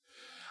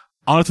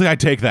 Honestly, I'd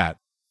take that.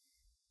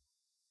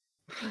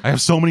 I have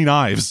so many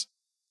knives.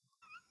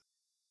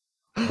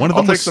 One of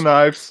them I'll take the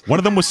knives. One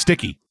of them was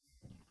sticky.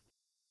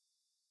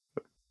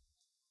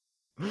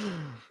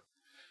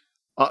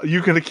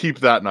 You can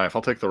keep that knife.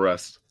 I'll take the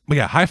rest. But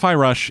yeah, Hi-Fi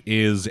Rush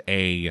is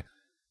a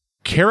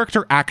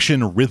character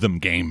action rhythm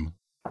game.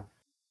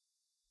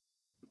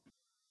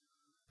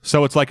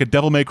 So it's like a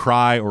Devil May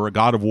Cry or a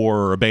God of War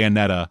or a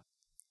Bayonetta,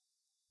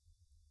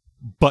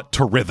 but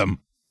to rhythm.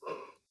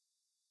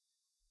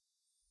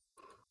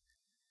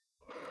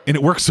 And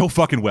it works so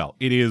fucking well.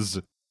 It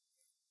is...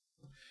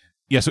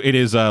 Yeah, so it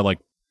is like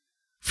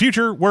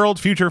future world,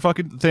 future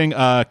fucking thing.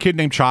 Kid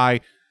named Chai,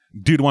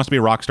 dude wants to be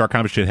a rock star,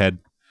 kind of a shithead.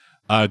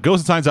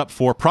 Goes and signs up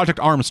for Project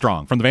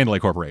Armstrong from the Vandelay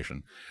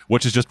Corporation,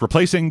 which is just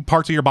replacing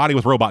parts of your body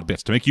with robot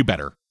bits to make you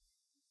better.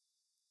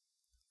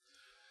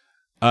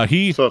 So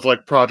it's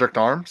like Project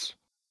Arms?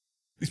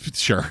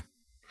 Sure.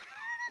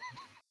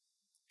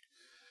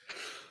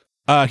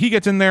 He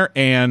gets in there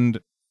and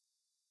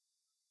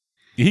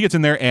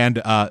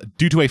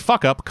due to a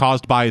fuck up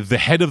caused by the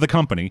head of the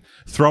company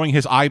throwing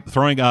Chai's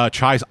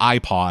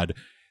iPod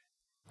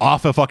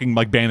off a fucking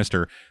like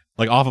banister,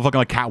 like off a fucking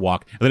like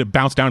catwalk, and then it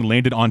bounced down and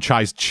landed on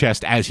Chai's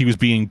chest as he was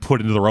being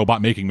put into the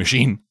robot making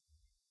machine.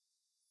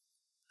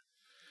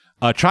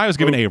 Chai was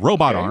given a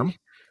robot arm,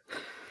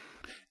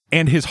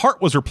 and his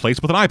heart was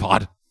replaced with an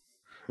iPod.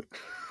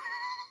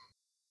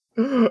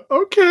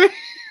 Okay.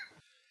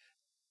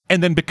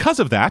 And then because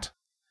of that,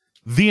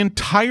 the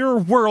entire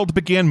world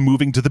began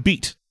moving to the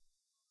beat.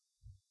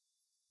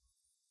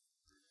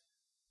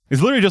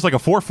 It's literally just like a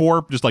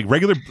 4/4, just like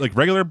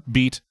regular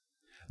beat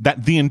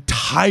that the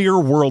entire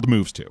world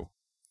moves to.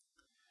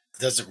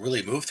 Does it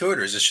really move to it,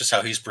 or is this just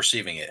how he's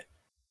perceiving it?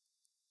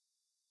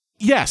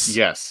 Yes.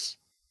 Yes.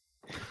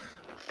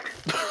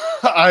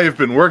 I have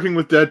been working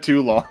with Dead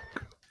too long.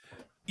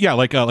 Yeah,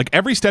 like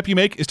every step you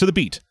make is to the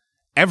beat.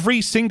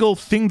 Every single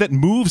thing that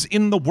moves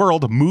in the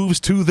world moves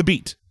to the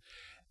beat.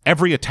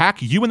 Every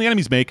attack you and the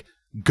enemies make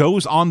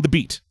goes on the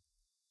beat.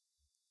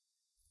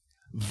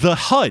 The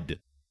HUD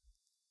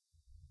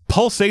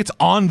pulsates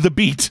on the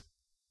beat.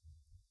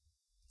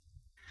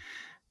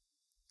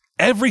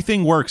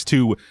 Everything works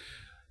to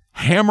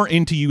hammer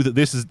into you that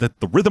this is the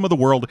rhythm of the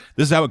world.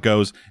 This is how it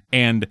goes.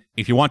 And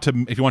if you want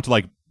to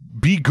like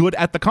be good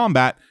at the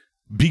combat,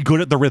 be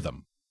good at the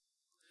rhythm.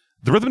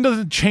 The rhythm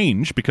doesn't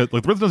change because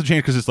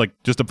it's like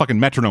just a fucking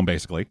metronome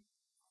basically.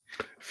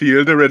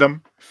 Feel the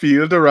rhythm,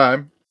 feel the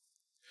rhyme.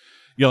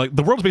 Yeah, like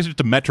the world's basically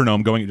just a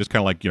metronome going, just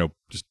kind of like,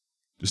 just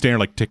standard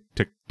like tick,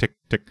 tick, tick,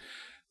 tick.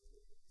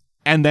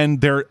 And then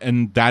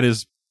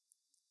that's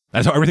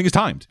how everything is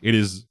timed.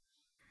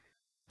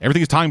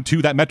 Everything is timed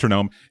to that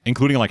metronome,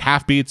 including like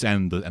half beats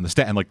and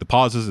like the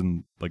pauses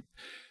and like.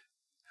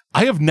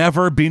 I have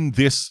never been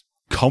this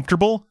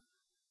comfortable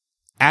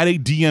at a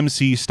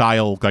DMC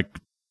style like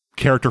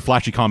character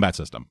flashy combat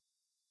system.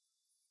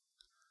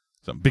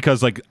 So,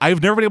 because like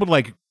I've never been able to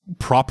like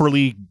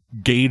properly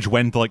gauge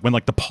when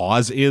the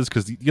pause is,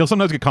 because you'll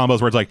sometimes get combos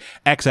where it's like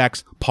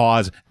XX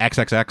pause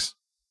XXX.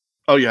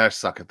 Oh yeah, I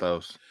suck at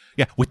those.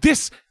 Yeah, with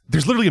this,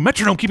 there's literally a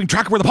metronome keeping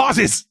track of where the pause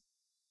is.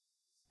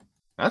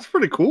 That's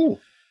pretty cool.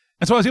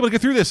 And so I was able to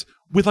get through this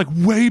with like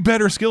way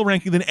better skill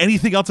ranking than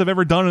anything else I've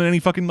ever done in any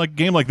fucking like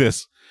game like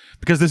this.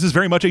 Because this is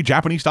very much a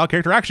Japanese style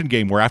character action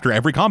game where after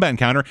every combat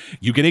encounter,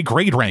 you get a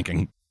grade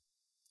ranking.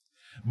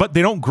 But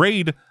they don't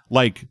grade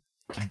like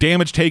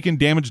damage taken,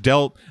 damage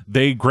dealt.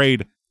 They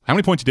grade how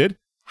many points you did,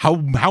 how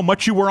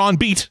much you were on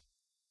beat,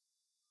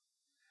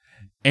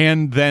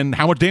 and then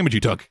how much damage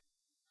you took.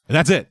 And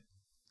that's it.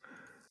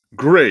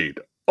 Grade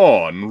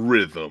on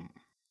rhythm.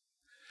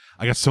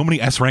 I got so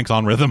many S ranks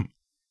on rhythm.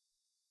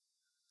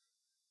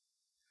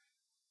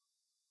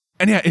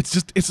 And yeah,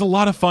 it's a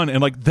lot of fun,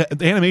 and like the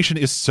animation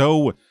is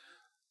so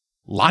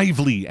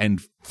lively and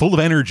full of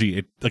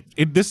energy.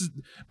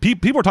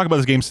 People are talking about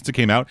this game since it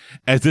came out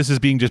as this is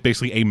being just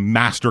basically a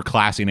master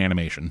class in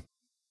animation,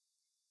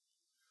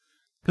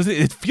 because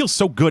it feels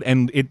so good,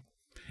 and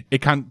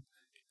it kind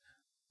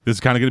This is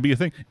kind of going to be a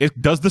thing.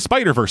 It does the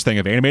Spider-Verse thing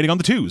of animating on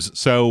the twos.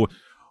 So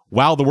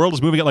while the world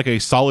is moving at like a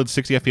solid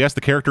 60 FPS,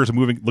 the characters are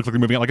look like they're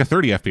moving at like a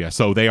 30 FPS.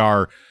 So they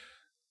are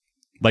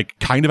like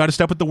kind of out of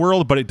step with the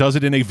world, but it does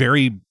it in a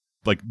very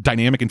like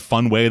dynamic and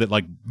fun way that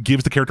like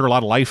gives the character a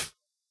lot of life.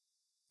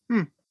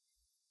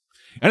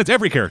 And it's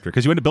every character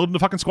because you end up building the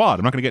fucking squad.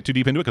 I'm not going to get too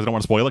deep into it because I don't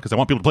want to spoil it because I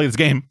want people to play this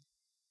game.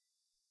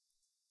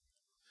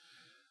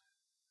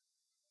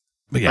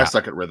 But yeah. I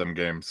suck at rhythm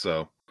games,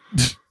 so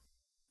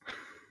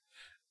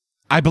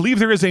I believe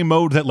there is a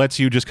mode that lets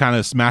you just kind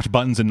of smash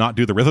buttons and not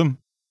do the rhythm.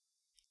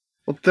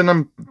 well, then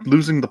I'm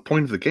losing the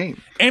point of the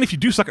game. And if you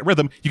do suck at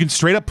rhythm, you can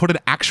straight up put an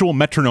actual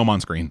metronome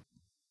on screen.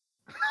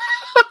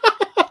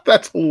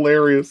 That's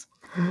hilarious.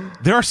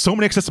 There are so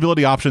many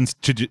accessibility options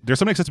there's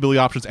so many accessibility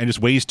options and just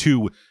ways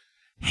to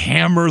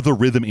hammer the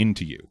rhythm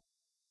into you.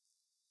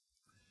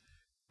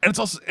 And it's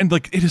also, and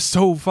like, it is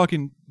so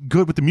fucking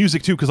good with the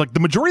music too, because like the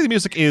majority of the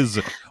music is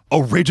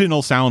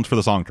original sounds for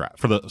the songs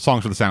for the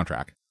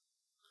soundtrack.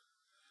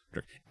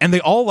 And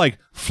they all like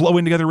flow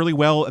in together really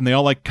well, and they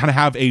all like kind of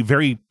have a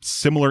very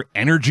similar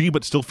energy,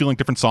 but still feel like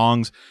different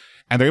songs.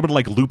 And they're able to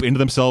like loop into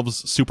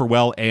themselves super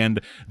well,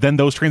 and then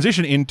those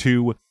transition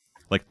into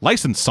like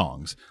licensed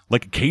songs,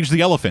 like Cage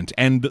the Elephant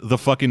and the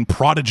fucking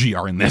Prodigy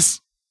are in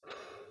this.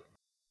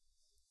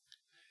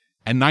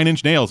 And Nine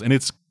Inch Nails, and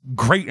it's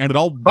great, and it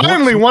all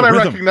Finally, one I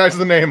rhythm. recognize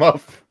the name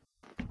of.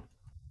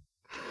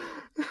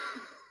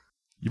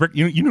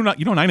 You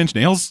know 9 Inch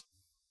Nails?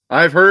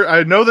 I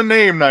know the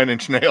name 9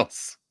 Inch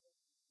Nails.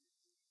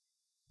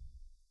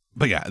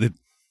 But yeah, the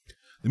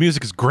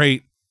music is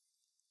great.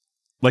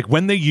 Like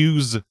when they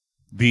use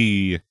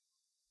the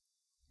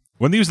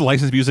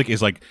licensed music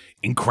is like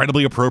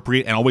incredibly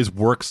appropriate and always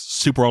works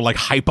super well, like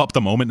hype up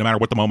the moment no matter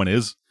what the moment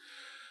is.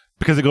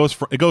 Because it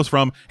goes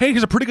from, hey,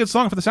 here's a pretty good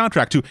song for the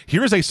soundtrack to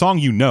here's a song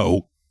you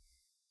know.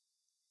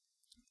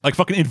 Like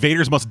fucking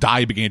Invaders Must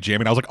Die began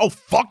jamming. I was like, oh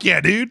fuck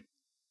yeah, dude.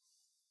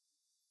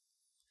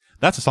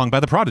 That's a song by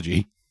The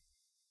Prodigy.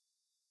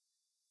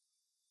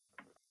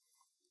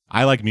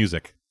 I like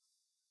music.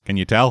 Can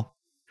you tell?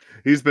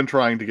 He's been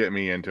trying to get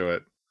me into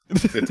it.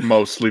 It's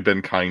mostly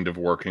been kind of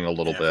working a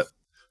little bit.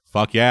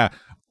 Fuck yeah.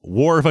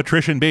 War of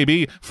attrition,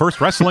 baby.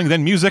 First wrestling,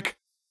 then music.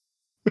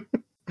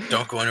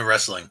 Don't go into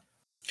wrestling.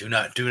 Do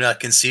not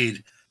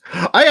concede.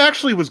 I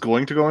actually was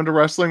going to go into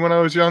wrestling when I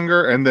was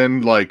younger, and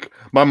then like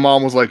my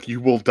mom was like,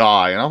 "You will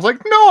die," and I was like,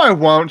 "No, I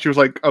won't." She was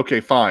like,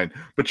 "Okay, fine,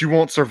 but you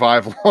won't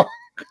survive long."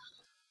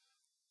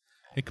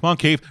 Hey, come on,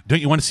 Cave. Don't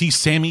you want to see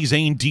Sami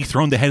Zayn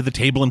dethrone the head of the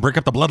table and break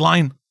up the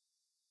bloodline?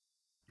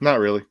 Not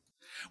really.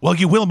 Well,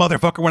 you will,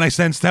 motherfucker, when I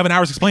spend 7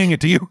 hours explaining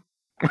it to you.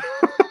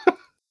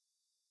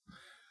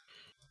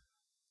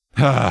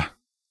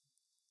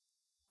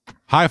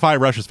 Hi-Fi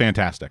Rush is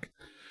fantastic.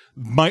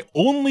 My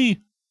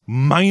only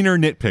minor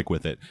nitpick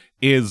with it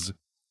is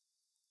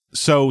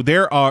so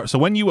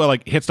when you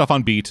like hit stuff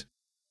on beat,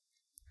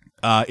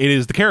 it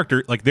is the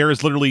character, like there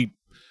is literally,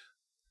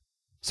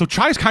 so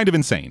Chai's kind of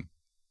insane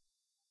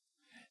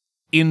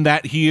in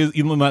that he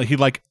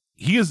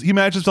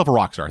imagines himself a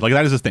rock star. Like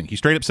that is his thing. He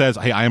straight up says,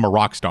 hey, I am a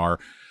rock star.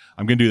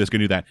 I'm gonna do this,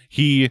 gonna do that.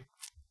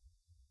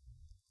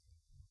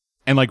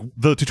 And like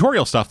the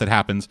tutorial stuff that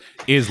happens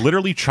is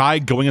literally Chai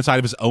going inside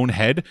of his own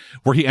head,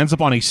 where he ends up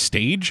on a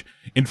stage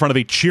in front of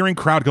a cheering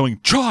crowd going,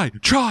 Chai,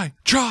 Chai,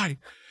 Chai,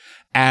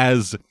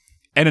 as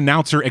an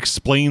announcer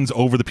explains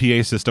over the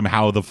PA system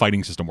how the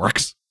fighting system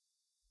works.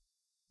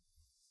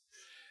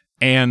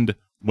 And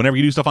whenever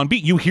you do stuff on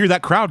beat, you hear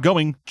that crowd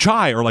going,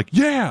 Chai, or like,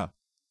 yeah.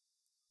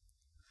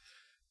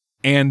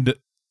 And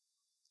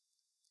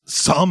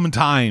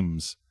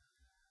sometimes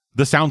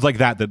the sounds like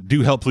that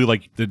do help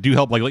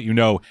let you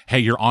know, hey,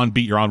 you're on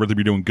beat, you're on rhythm,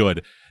 you're doing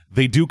good.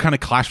 They do kind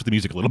of clash with the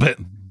music a little bit.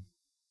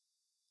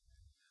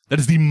 That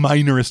is the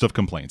minorest of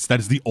complaints. That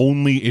is the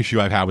only issue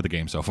I've had with the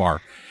game so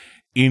far.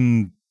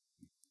 I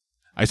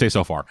say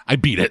so far. I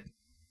beat it.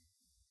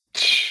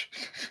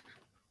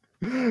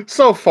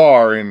 So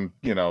far in,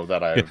 that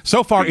I... Yeah,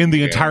 so far in the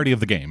game. entirety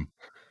of the game.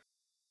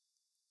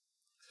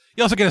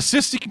 You also get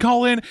assists you can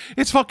call in.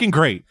 It's fucking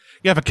great.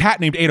 You have a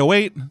cat named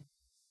 808.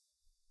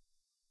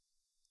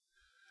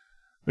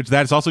 Which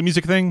that is also a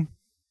music thing.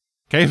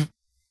 Cave?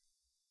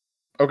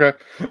 Okay.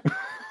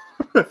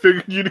 I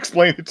figured you'd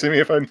explain it to me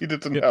if I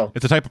needed to know.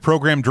 It's a type of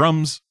programmed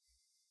drums.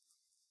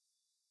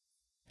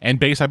 And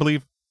bass, I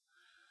believe.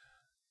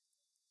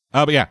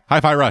 But yeah,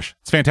 Hi-Fi Rush.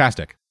 It's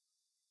fantastic.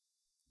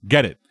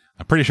 Get it.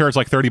 I'm pretty sure it's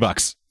like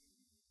 $30.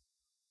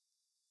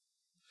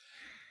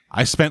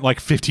 I spent like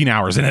 15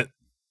 hours in it.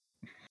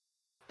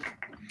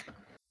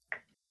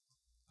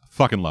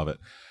 Fucking love it.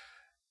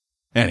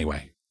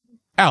 Anyway,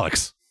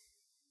 Alex.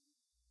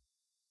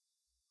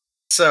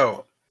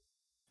 So,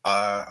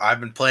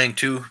 I've been playing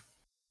two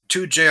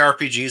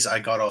JRPGs I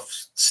got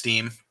off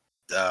Steam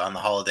on the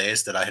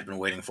holidays that I had been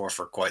waiting for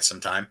quite some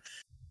time,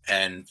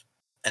 and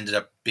ended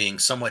up being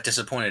somewhat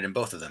disappointed in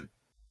both of them.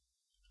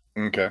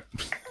 Okay.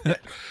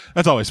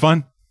 That's always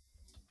fun.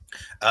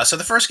 So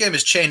the first game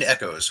is Chained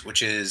Echoes,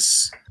 which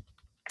is...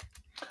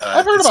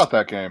 I've heard about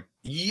that game.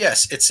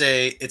 Yes,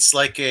 it's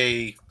like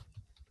a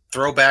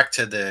throwback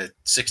to the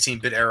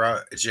 16-bit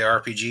era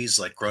JRPGs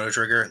like Chrono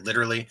Trigger.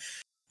 Literally,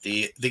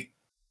 the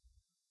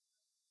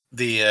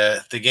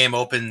game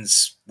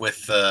opens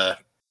with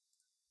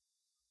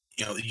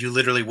you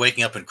literally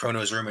waking up in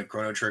Chrono's room and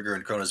Chrono Trigger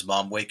and Chrono's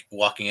mom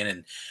walking in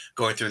and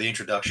going through the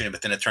introduction,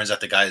 but then it turns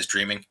out the guy is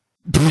dreaming,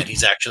 and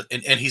he's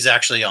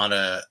actually on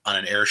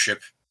an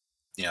airship,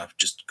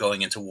 just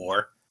going into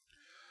war.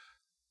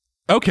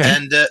 Okay.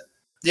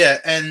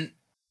 And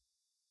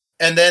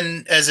and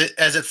then as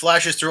it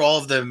flashes through all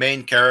of the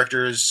main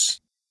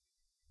characters'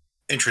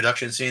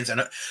 introduction scenes,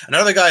 and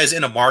another guy is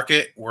in a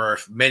market where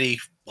many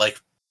like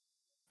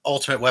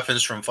ultimate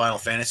weapons from Final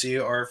Fantasy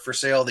are for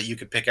sale that you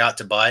could pick out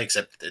to buy,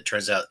 except it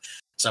turns out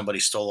somebody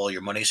stole all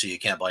your money, so you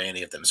can't buy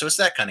any of them. So it's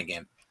that kind of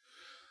game.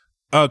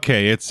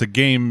 Okay, it's a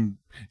game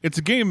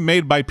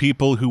made by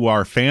people who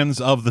are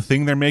fans of the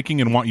thing they're making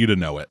and want you to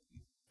know it.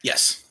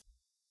 Yes.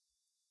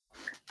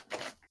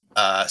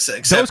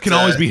 Those can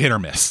always be hit or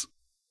miss.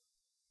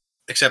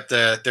 Except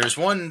there's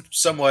one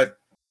somewhat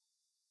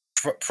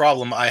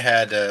problem I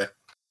had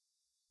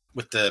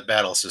with the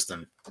battle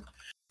system,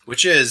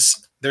 which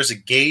is there's a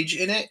gauge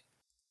in it,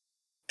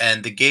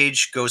 and the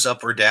gauge goes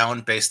up or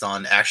down based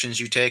on actions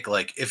you take.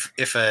 Like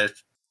if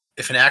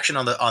an action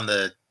on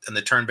the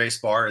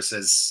turn-based bar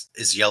is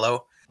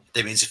yellow,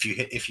 that means if you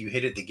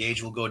hit it, the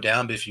gauge will go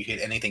down. But if you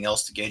hit anything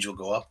else, the gauge will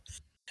go up.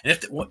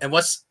 And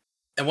once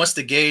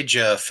the gauge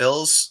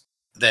fills,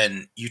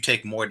 then you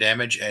take more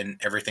damage, and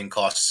everything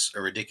costs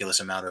a ridiculous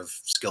amount of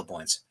skill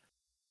points.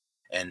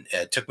 And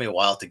it took me a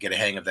while to get a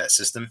hang of that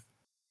system.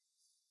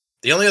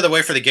 The only other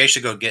way for the gauge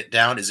to get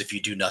down is if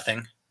you do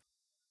nothing.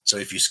 So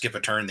if you skip a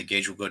turn, the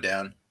gauge will go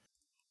down.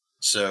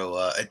 So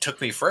it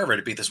took me forever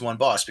to beat this one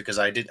boss because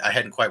I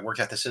hadn't quite worked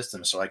out the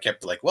system. So I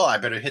kept like, well, I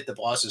better hit the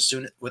boss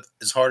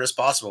as hard as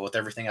possible with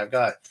everything I've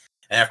got.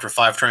 And after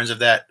 5 turns of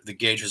that, the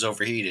gauge was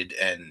overheated,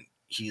 and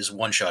he's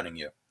one-shotting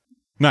you.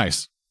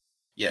 Nice.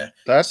 Yeah,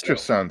 that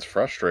just sounds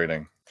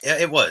frustrating. Yeah,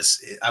 it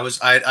was.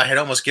 I had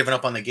almost given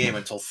up on the game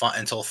until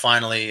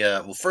finally.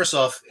 Well, first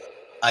off,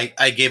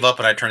 I gave up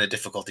and I turned the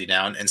difficulty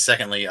down, and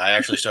secondly, I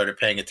actually started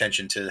paying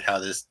attention to how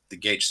the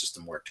gauge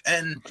system worked.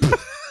 And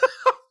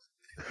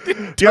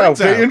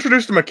they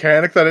introduced a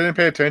mechanic that I didn't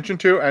pay attention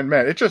to, and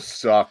man, it just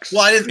sucks.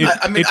 Well, I didn't.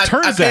 I paid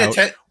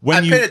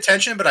paid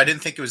attention, but I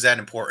didn't think it was that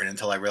important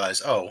until I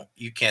realized, oh,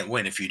 you can't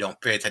win if you don't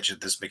pay attention to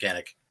this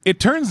mechanic. It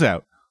turns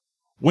out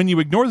when you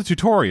ignore the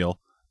tutorial,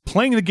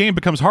 playing the game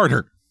becomes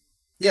harder.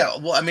 Yeah,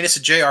 well, I mean, it's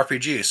a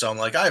JRPG, so I'm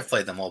like, I've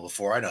played them all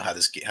before. I know how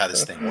this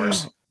thing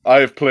works.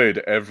 I've played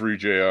every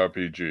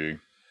JRPG.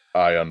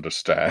 I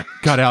understand.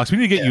 God, Alex, we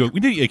need to get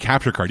you a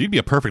capture card. You'd be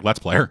a perfect Let's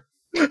Player.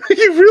 You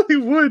really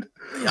would.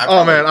 Yeah,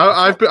 oh man,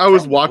 I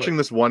was watching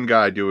this one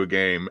guy do a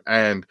game,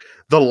 and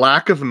the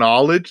lack of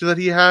knowledge that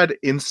he had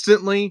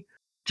instantly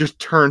just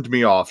turned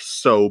me off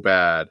so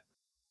bad.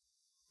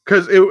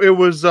 Because it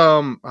was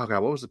oh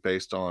god, what was it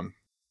based on?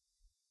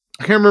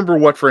 I can't remember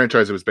what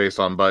franchise it was based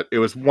on, but it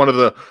was one of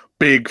the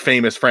big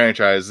famous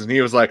franchises, and he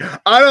was like,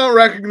 I don't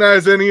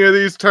recognize any of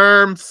these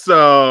terms,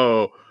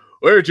 so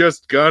we're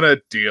just gonna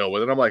deal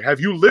with it. I'm like, have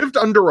you lived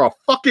under a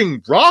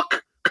fucking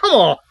rock? Come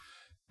on.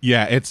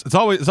 Yeah, it's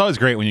always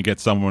great when you get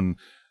someone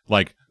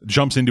like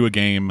jumps into a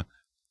game,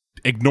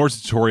 ignores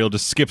the tutorial,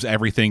 just skips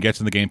everything, gets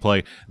in the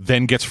gameplay,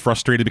 then gets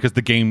frustrated because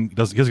the game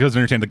doesn't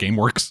understand the game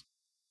works.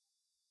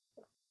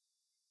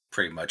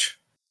 Pretty much.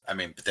 I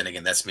mean, but then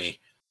again, that's me.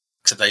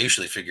 Except I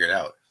usually figure it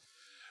out.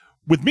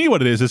 With me,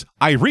 what it is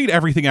I read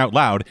everything out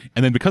loud,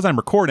 and then because I'm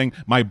recording,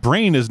 my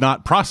brain is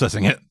not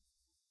processing it.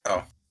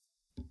 Oh.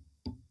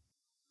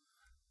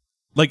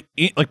 Like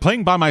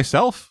playing by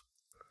myself,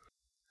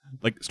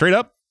 like straight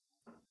up,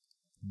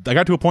 I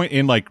got to a point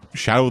in like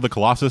Shadow of the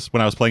Colossus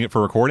when I was playing it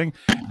for recording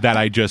that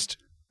I just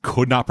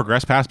could not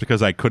progress past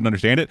because I couldn't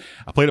understand it.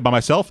 I played it by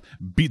myself,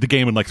 beat the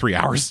game in like 3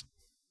 hours.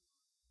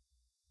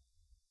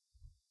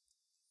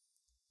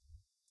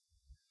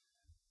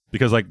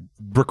 Because like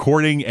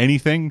recording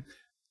anything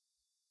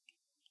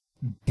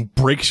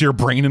breaks your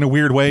brain in a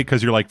weird way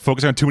because you're like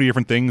focusing on too many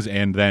different things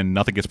and then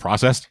nothing gets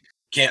processed.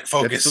 Can't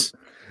focus.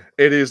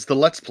 It is the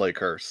Let's Play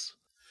curse.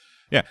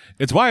 Yeah,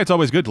 it's why it's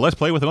always good to Let's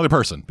Play with another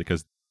person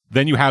because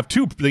then you have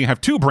two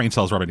brain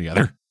cells rubbing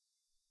together.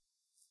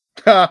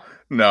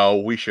 No,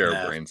 we share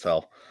a brain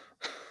cell.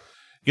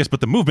 Yes, but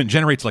the movement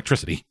generates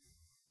electricity.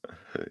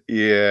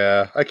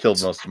 Yeah, I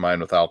killed most of mine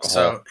with alcohol.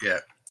 So yeah.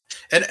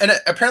 And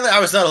apparently I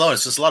was not alone.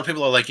 It's just a lot of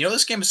people are like,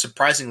 this game is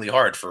surprisingly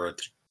hard for a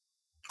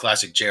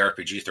classic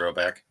JRPG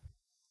throwback.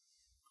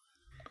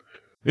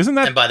 Isn't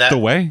that, the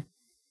way?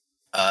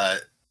 I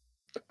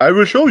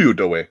will show you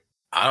the way.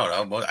 I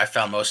don't know. I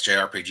found most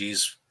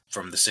JRPGs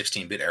from the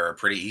 16-bit era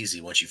pretty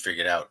easy once you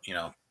figured out,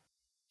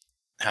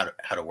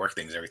 how to work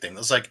things, everything. It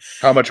was like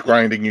how much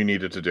grinding you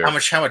needed to do. How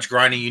much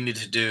grinding you need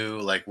to do,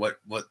 like what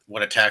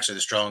attacks are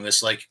the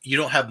strongest. Like you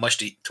don't have much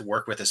to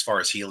work with as far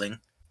as healing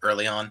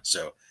early on,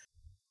 so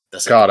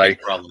that's like a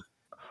big problem.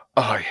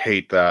 Oh, I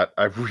hate that.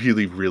 I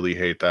really, really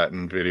hate that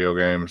in video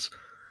games.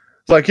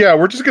 It's like, yeah,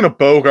 we're just gonna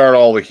bogart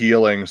all the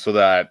healing so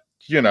that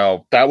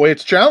that way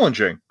it's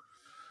challenging.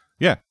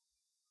 Yeah.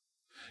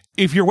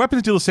 if your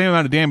weapons deal the same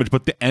amount of damage,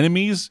 but the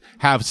enemies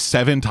have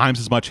 7 times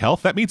as much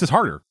health, that means it's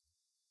harder.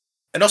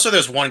 And also,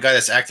 there's one guy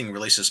that's acting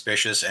really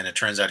suspicious, and it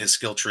turns out his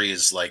skill tree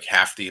is like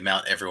half the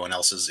amount everyone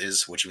else's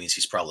is, which means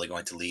he's probably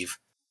going to leave.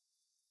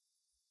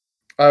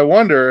 I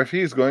wonder if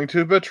he's going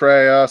to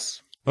betray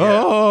us.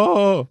 Yeah.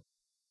 Oh,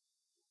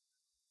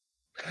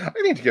 I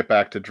need to get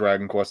back to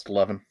Dragon Quest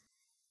XI.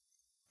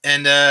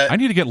 And I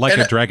need to get like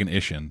and- a Dragon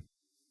Ishin.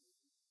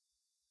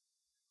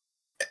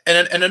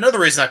 and another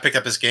reason I picked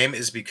up this game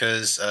is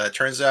because it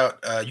turns out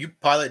you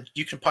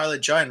can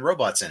pilot giant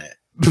robots in it.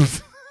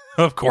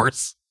 Of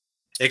course.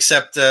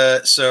 Except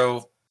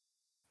so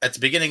at the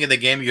beginning of the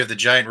game, you have the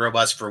giant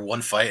robots for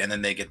one fight, and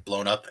then they get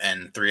blown up.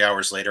 And 3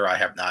 hours later, I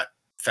have not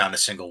found a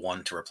single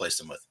one to replace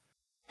them with.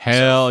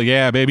 Hell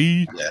yeah,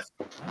 baby. Yeah.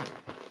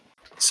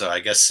 So I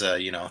guess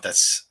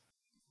that's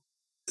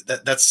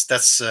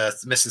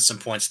missing some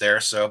points there.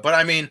 So, but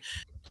I mean,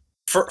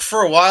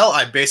 for a while,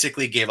 I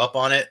basically gave up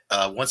on it.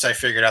 Once I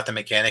figured out the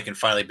mechanic and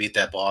finally beat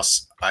that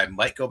boss, I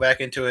might go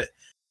back into it.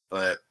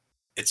 But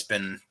it's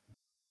been,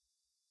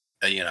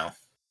 that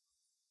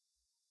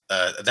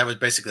was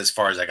basically as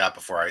far as I got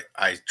before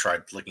I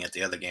tried looking at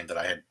the other game that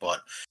I had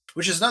bought,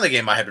 which is another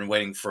game I had been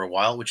waiting for a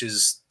while,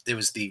 it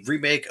was the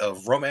remake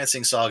of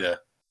Romancing Saga.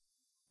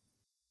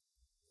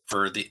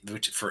 It's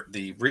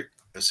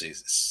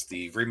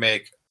the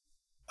remake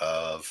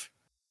of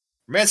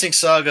Romancing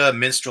Saga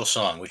Minstrel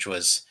Song, which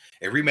was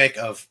a remake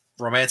of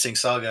Romancing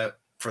Saga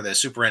for the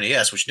Super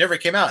NES, which never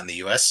came out in the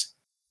US.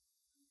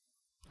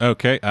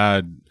 Okay.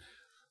 I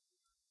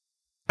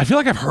feel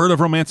like I've heard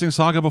of Romancing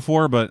Saga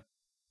before, but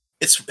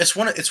It's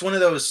one of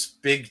those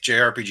big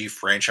JRPG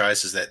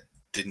franchises that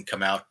didn't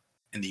come out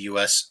in the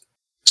US.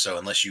 So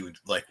unless you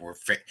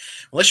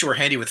were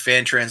handy with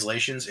fan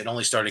translations, it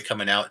only started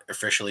coming out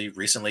officially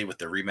recently with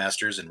the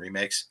remasters and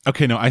remakes.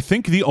 okay, no, I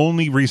think the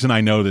only reason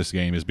I know this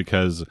game is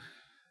because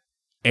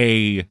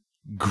a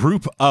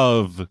group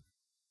of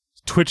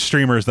Twitch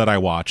streamers that I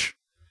watch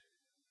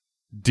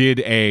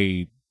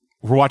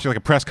were watching like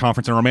a press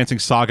conference and Romancing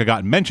Saga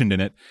got mentioned in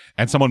it,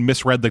 and someone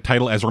misread the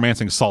title as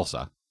Romancing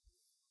Salsa.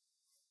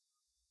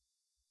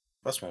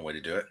 That's one way to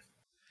do it.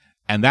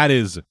 And that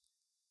is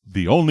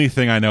the only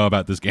thing I know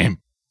about this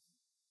game.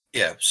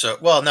 Yeah. So,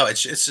 well, no, it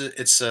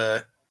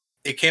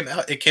came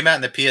out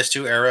in the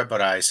PS2 era,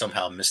 but I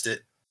somehow missed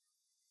it.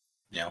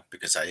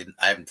 Because I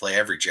haven't played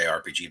every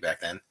JRPG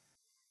back then.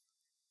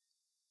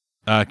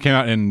 Came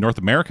out in North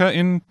America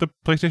in the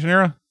PlayStation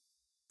era?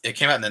 It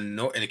came out in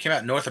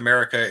North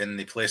America in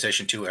the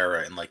PlayStation 2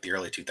 era in like the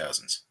early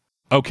 2000s.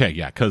 Okay,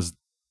 yeah, because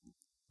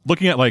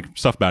looking at like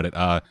stuff about it,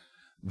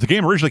 the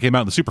game originally came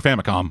out in the Super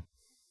Famicom.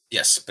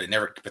 Yes, but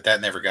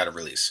that never got a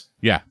release.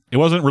 Yeah, it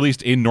wasn't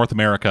released in North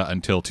America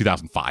until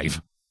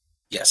 2005.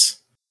 Yes.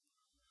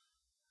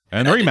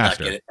 And the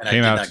remaster I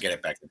did not get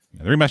it back then.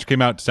 The remaster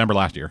came out December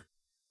last year.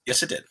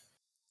 Yes, it did.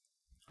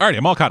 Alrighty,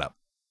 I'm all caught up.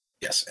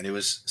 Yes, and it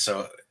was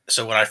so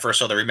when I first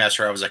saw the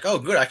remaster, I was like, oh,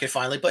 good, I can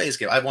finally play this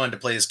game. I wanted to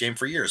play this game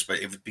for years, but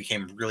it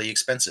became really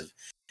expensive.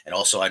 And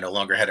also, I no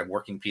longer had a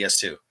working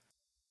PS2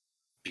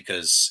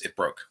 because it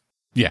broke.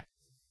 Yeah.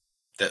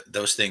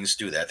 Those things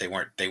do that. They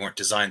weren't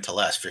designed to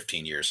last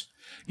 15 years.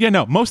 Yeah,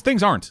 no, most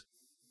things aren't.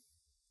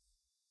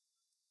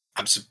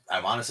 I'm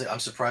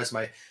surprised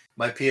my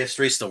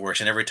PS3 still works,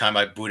 and every time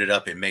I boot it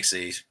up, it makes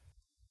a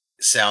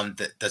sound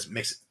that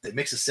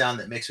makes a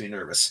sound that makes me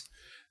nervous.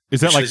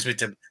 Is that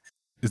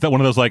is that one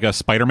of those like a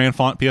Spider-Man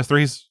font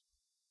PS3s?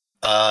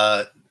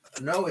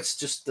 No, it's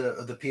just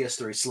the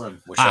PS3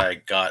 Slim, which I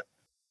got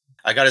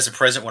as a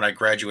present when I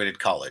graduated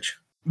college.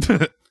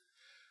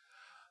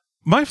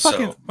 My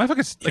fucking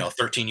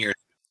 13 years.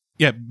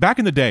 Yeah, back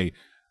in the day,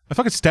 my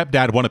fucking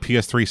stepdad won a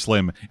PS3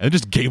 Slim and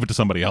just gave it to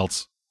somebody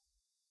else.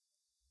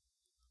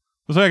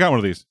 So I got one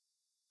of these.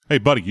 Hey,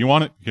 buddy, you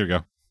want it? Here you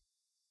go.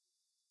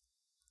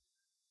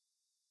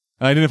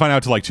 And I didn't find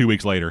out till like 2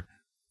 weeks later.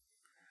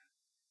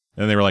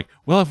 And they were like,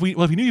 well, if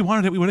you knew you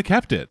wanted it, we would have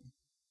kept it.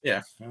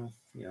 Yeah. Well,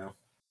 I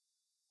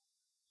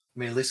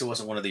mean, at least it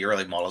wasn't one of the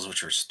early models,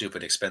 which were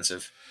stupid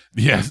expensive.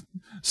 Yeah.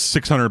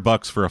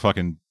 $600 for a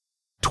fucking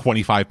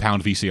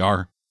 25-pound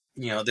VCR.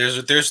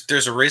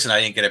 There's a reason I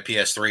didn't get a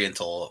PS3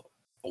 until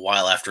a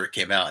while after it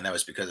came out, and that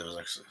was because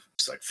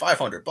it's like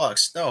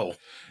 $500. No.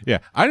 Yeah,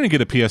 I didn't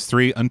get a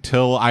PS3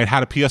 until I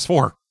had a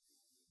PS4.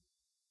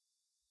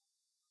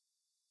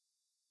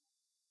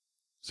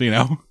 So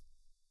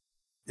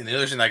And the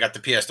other reason I got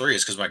the PS3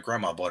 is because my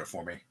grandma bought it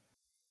for me.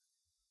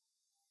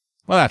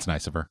 Well, that's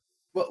nice of her.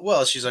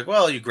 Well, she's like,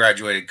 well, you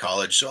graduated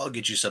college, so I'll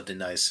get you something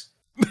nice.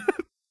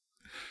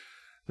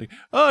 Like,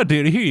 oh,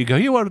 dear, here you go.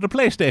 You wanted a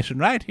PlayStation,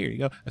 right? Here you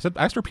go. I said,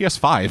 I asked for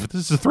PS5.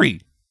 This is a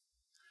 3.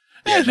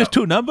 Yeah, it's just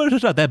 2 numbers.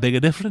 It's not that big a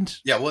difference.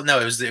 Yeah, well, no,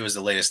 it was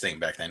the latest thing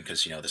back then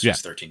because this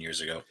was 13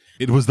 years ago.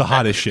 It was the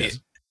hottest shit.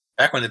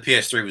 Back when the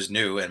PS3 was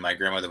new and my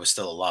grandmother was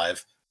still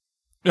alive.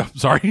 Oh,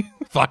 sorry.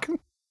 Fuck.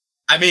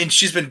 I mean,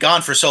 she's been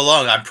gone for so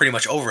long. I'm pretty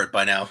much over it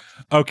by now.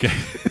 Okay.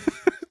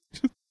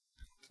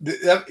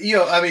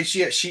 I mean,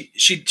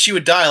 she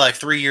would die like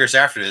 3 years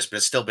after this, but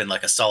it's still been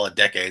like a solid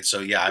decade. So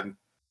yeah,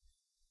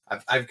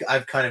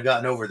 I've kind of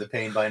gotten over the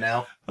pain by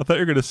now. I thought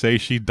you were going to say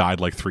she died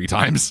like 3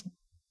 times.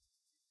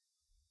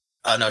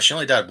 No, she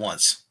only died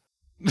once.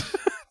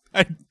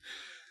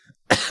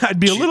 I'd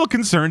be a little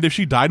concerned if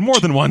she died more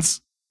than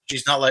once.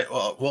 She's not like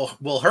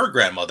well her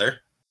grandmother,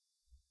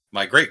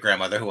 my great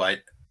grandmother,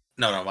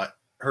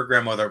 her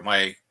grandmother,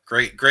 my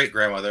great great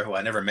grandmother, who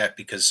I never met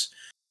because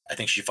I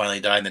think she finally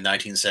died in the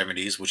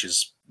 1970s, which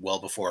is well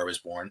before I was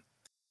born.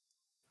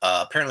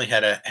 Apparently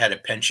had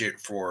a penchant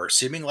for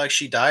seeming like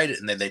she died,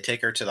 and then they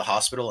take her to the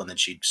hospital, and then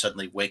she'd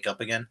suddenly wake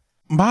up again.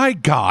 My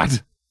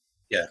God.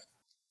 Yeah.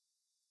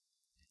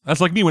 That's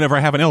like me whenever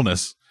I have an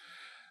illness.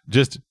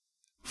 Just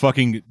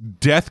fucking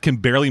death can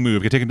barely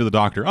move. Get taken to the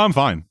doctor. I'm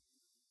fine.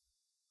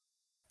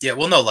 Yeah,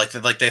 well, no, like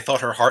they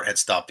thought her heart had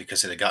stopped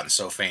because it had gotten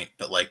so faint.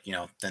 But like,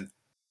 then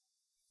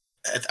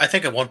I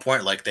think at one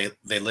point, like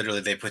they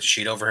literally they put a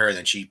sheet over her, and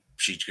then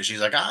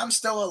she's like, I'm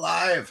still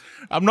alive.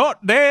 I'm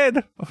not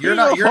dead. You're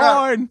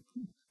fine.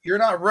 You're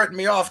not writing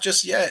me off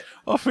just yet.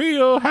 I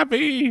feel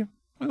happy.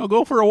 I'll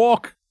go for a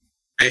walk.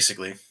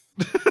 Basically.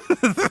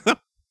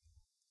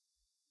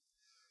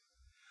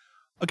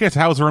 Okay,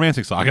 so how's the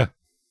Romancing Saga?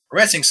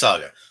 Romancing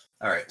Saga.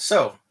 All right,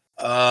 so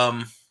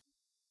have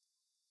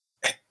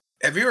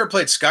you ever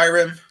played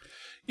Skyrim?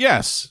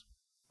 Yes.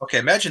 Okay,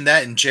 imagine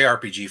that in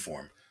JRPG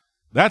form.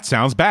 That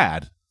sounds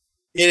bad.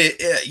 I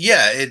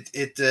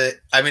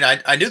mean,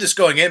 I knew this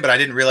going in, but I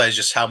didn't realize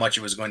just how much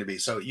it was going to be.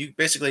 So you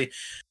basically,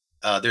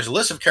 there's a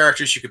list of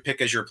characters you could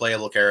pick as your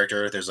playable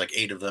character. There's like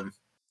 8 of them.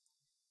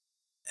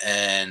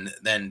 And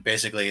then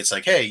basically it's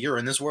like, hey, you're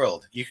in this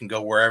world. You can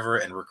go wherever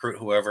and recruit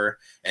whoever.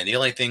 And the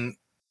only thing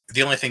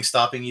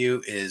stopping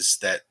you is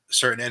that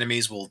certain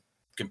enemies will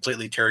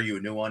completely tear you a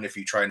new one if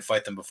you try and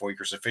fight them before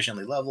you're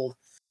sufficiently leveled.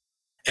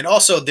 And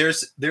also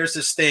there's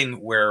this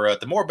thing where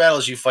the more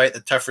battles you fight, the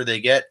tougher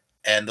they get.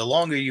 And the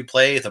longer you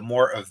play, the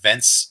more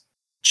events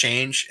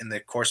change in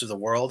the course of the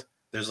world.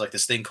 There's like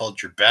this thing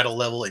called your battle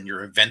level and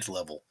your event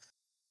level.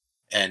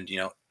 And,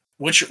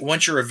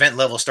 once your event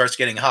level starts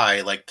getting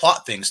high, like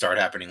plot things start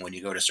happening when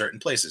you go to certain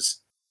places.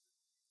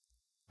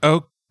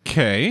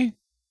 Okay.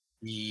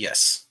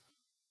 Yes.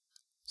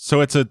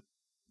 So it's a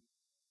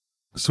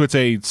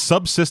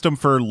subsystem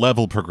for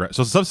level progress.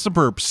 So it's a subsystem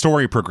for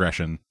story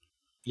progression.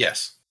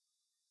 Yes.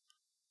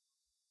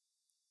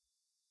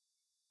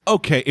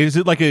 Okay, is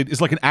it like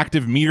an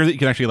active meter that you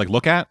can actually like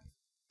look at?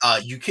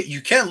 You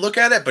can look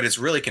at it, but it's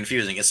really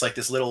confusing. It's like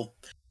this little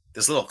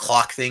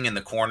clock thing in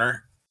the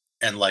corner,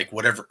 and like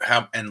whatever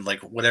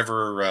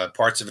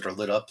parts of it are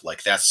lit up,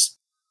 like that's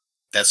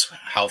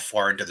how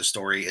far into the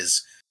story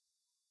is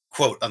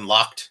quote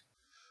unlocked.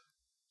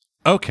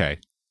 Okay.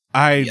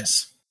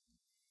 Yes.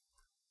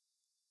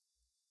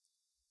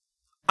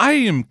 I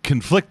am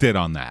conflicted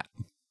on that.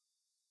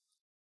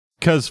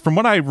 Because from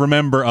what I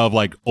remember of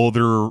like old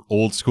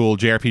school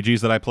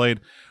JRPGs that I played,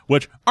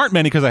 which aren't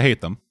many because I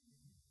hate them,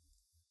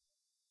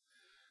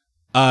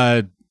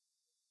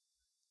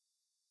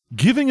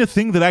 giving a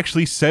thing that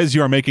actually says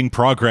you are making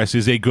progress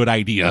is a good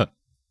idea.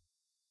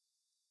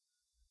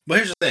 But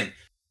here's the thing: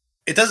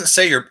 it doesn't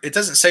say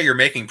you're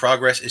making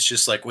progress. It's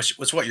just like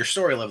what's what your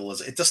story level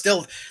is.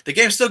 The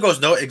game still goes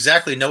no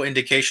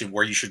indication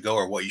where you should go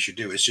or what you should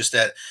do. It's just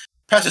that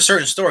past a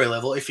certain story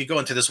level, if you go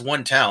into this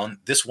one town,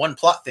 this one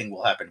plot thing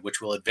will happen,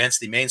 which will advance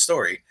the main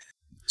story.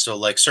 So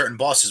like certain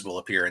bosses will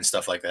appear and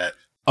stuff like that.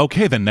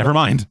 Okay, then never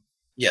mind.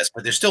 Yes,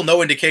 but there's still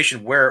no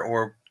indication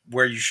where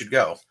you should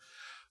go.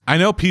 I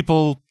know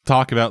people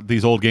talk about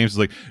these old games as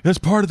like, that's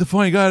part of the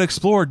fun, you gotta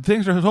explore.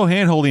 Things are so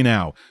hand-holdy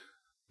now.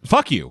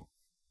 Fuck you.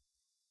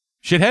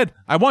 Shithead.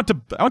 I want to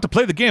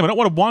play the game. I don't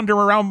want to wander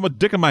around with a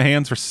dick in my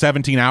hands for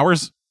 17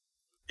 hours.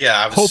 Yeah,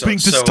 I was hoping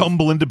to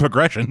stumble into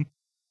progression.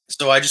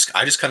 So I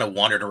just kind of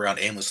wandered around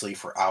aimlessly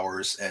for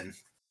hours and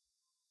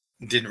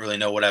didn't really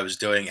know what I was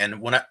doing.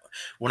 And when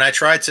I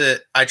tried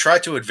to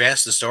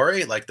advance the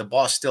story, like the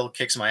boss still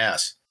kicks my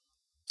ass.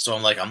 So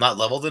I'm like, I'm not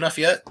leveled enough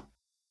yet.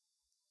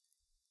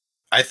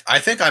 I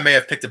think I may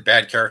have picked a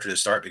bad character to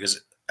start because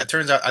it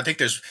turns out I think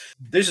there's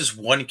this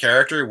one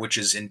character which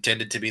is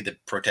intended to be the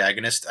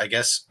protagonist, I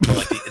guess, or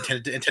like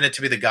intended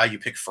to be the guy you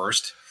pick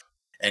first,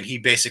 and he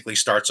basically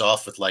starts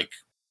off with like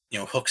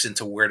hooks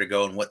into where to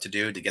go and what to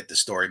do to get the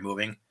story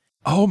moving.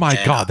 Oh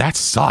my god, that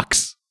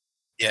sucks.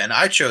 Yeah, and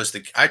I chose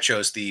the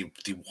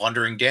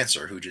wandering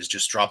dancer who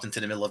just dropped into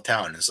the middle of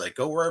town and is like,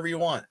 go wherever you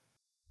want.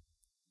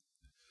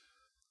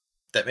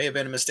 That may have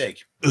been a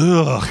mistake.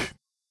 Ugh.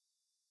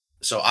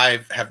 So I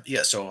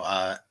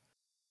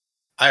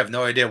have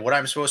no idea what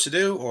I'm supposed to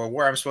do or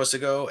where I'm supposed to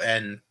go,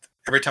 and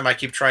every time I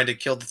keep trying to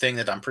kill the thing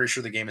that I'm pretty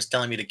sure the game is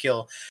telling me to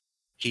kill,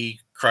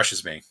 he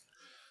crushes me.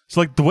 So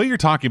like the way you're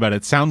talking about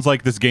it sounds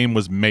like this game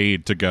was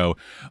made to go,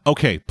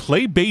 okay,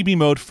 play baby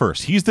mode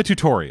first. He's the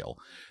tutorial.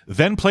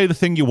 Then play the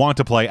thing you want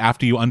to play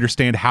after you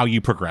understand how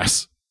you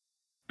progress.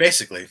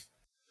 Basically.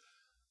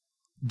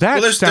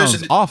 That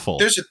sounds awful.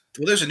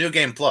 There's a new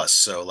game plus,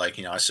 so like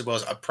I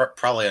suppose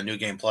probably a new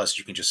game plus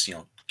you can just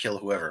kill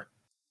whoever.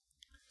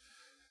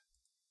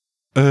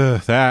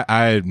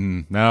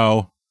 I'm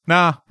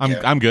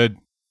good.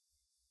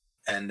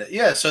 And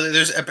yeah, so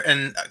there's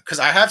and because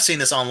I have seen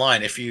this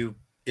online, if you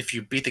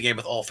beat the game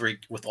with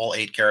all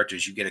 8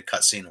 characters, you get a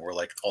cutscene where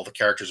like all the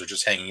characters are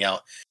just hanging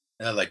out,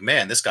 and they're like,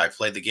 "Man, this guy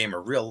played the game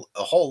a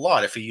whole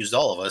lot if he used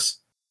all of us."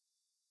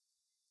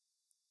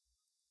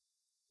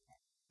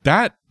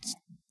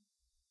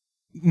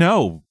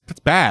 No, that's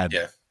bad.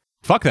 Yeah.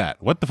 Fuck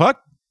that. What the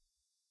fuck?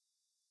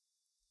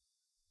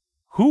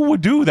 Who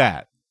would do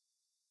that?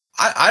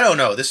 I don't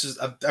know. This is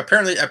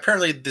apparently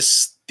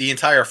the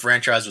entire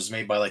franchise was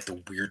made by like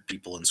the weird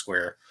people in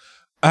Square.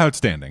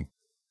 Outstanding.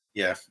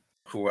 Yeah,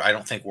 who I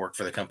don't think work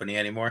for the company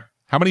anymore.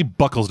 How many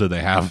buckles did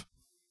they have?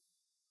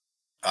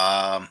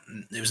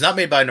 It was not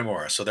made by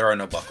Nomura, so there are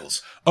no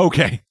buckles.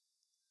 Okay.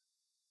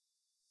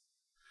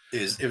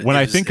 When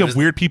I think of was,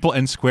 weird people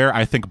in Square,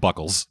 I think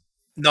buckles.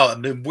 No,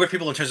 weird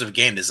people in terms of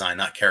game design,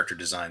 not character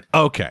design.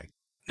 Okay.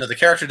 No, the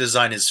character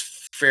design is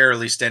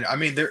fairly standard. I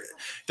mean,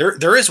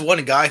 there is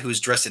one guy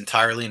who's dressed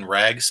entirely in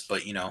rags,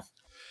 but you know,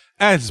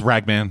 It's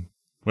Ragman.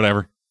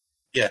 Whatever.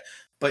 Yeah,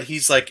 but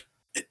he's like,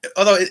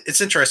 although it's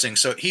interesting.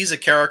 So he's a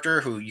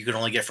character who you can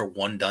only get for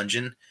one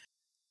dungeon,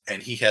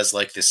 and he has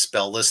like this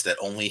spell list that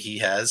only he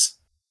has.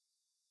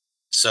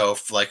 So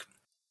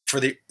for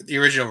the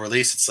original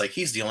release, it's like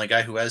he's the only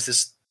guy who has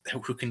this,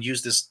 who can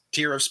use this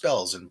tier of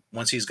spells, and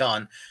once he's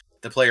gone,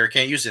 the player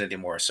can't use it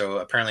anymore. So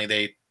apparently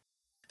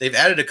they've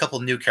added a couple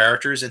new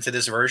characters into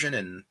this version,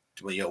 and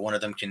you know, one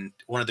of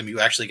them you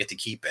actually get to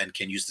keep and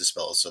can use the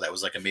spells. So that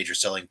was like a major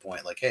selling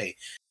point. Like, hey,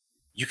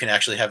 you can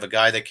actually have a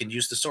guy that can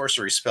use the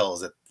sorcery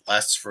spells that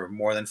lasts for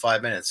more than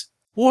 5 minutes.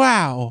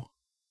 Wow.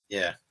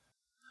 Yeah.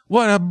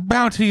 What a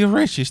bounty of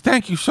riches.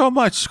 Thank you so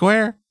much,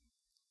 Square.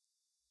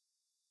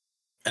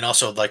 And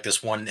also like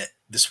this one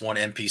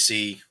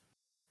NPC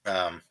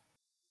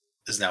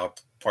is now a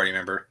party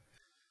member.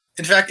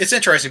 In fact, it's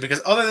interesting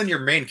because other than your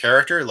main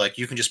character, like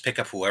you can just pick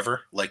up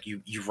whoever, like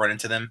you run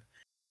into them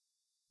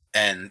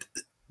and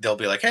they'll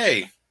be like,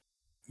 "Hey,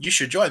 you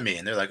should join me."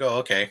 And they're like, "Oh,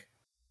 okay."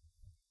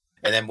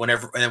 And then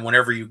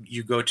whenever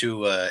you go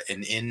to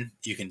an inn,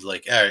 you can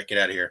like, "All right, get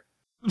out of here."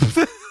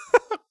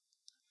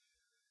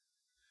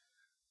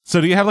 So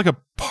do you have like a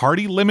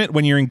party limit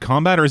when you're in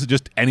combat, or is it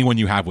just anyone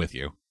you have with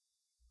you?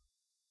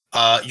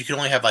 You can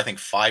only have, I think,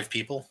 5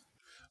 people.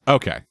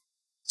 Okay.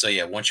 So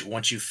yeah,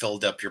 once you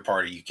filled up your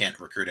party, you can't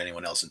recruit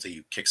anyone else until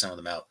you kick some of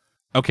them out.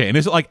 Okay, and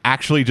is it like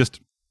actually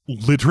just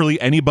literally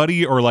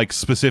anybody, or like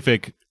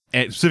specific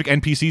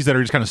NPCs that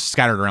are just kind of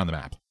scattered around the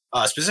map?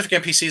 Specific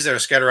NPCs that are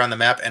scattered around the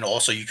map, and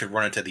also you could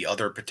run into the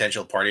other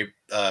potential party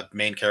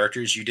main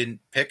characters you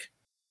didn't pick.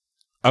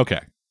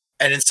 Okay.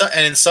 And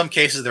in some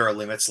cases there are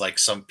limits, like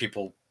some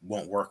people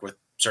won't work with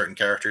certain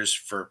characters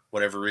for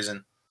whatever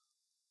reason.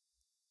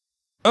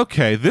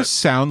 Okay, this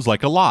sounds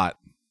like a lot.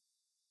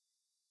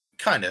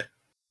 Kinda.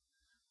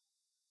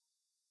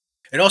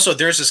 And also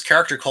there's this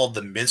character called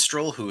the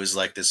Minstrel, who is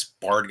like this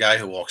bard guy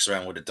who walks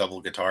around with a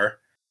double guitar.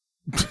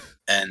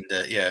 And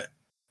yeah.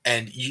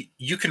 And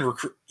you can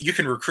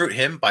recruit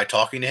him by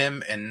talking to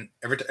him, and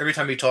every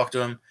time you talk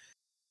to him,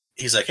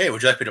 he's like, "Hey,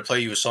 would you like me to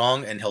play you a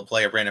song?" And he'll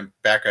play a random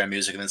background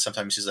music, and then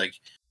sometimes he's like,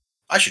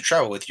 "I should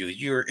travel with you.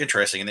 You're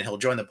interesting." And then he'll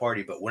join the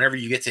party. But whenever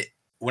you get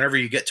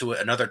to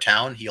another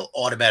town, he'll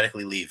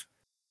automatically leave.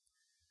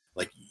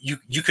 Like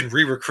you can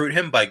re-recruit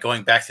him by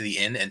going back to the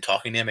inn and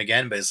talking to him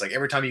again, but it's like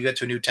every time you get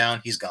to a new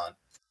town, he's gone.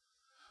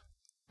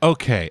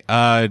 Okay.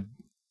 I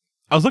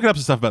was looking up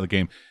some stuff about the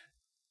game.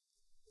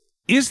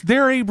 Is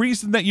there a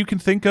reason that you can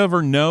think of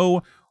or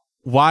know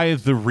why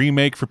the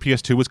remake for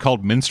PS2 was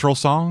called Minstrel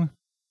Song?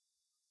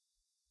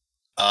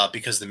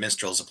 Because the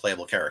Minstrel is a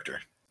playable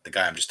character, the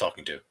guy I'm just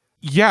talking to.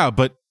 Yeah,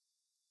 but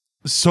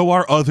so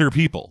are other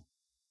people.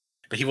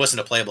 But he wasn't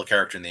a playable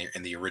character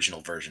in the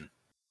original version.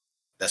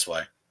 That's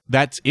why.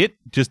 That's it?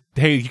 Just,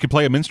 hey, you can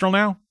play a minstrel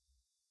now?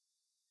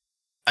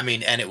 I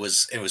mean, and it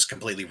was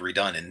completely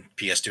redone in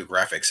PS2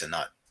 graphics and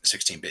not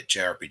 16-bit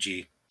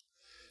JRPG.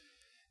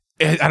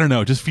 I don't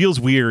know. It just feels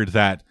weird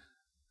that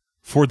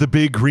for the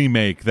big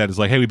remake that is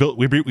like, hey,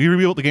 we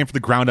rebuilt the game from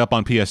the ground up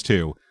on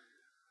PS2.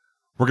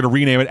 We're going to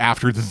rename it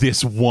after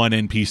this one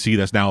NPC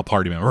that's now a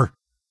party member.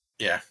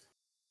 Yeah.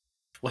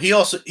 Well,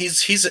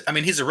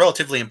 he's a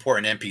relatively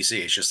important NPC.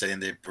 It's just that in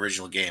the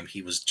original game,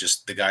 he was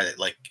just the guy that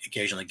like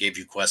occasionally gave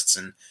you quests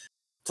and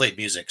played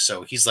music.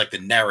 So he's like the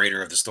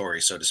narrator of the story,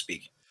 so to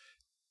speak.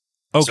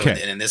 Okay.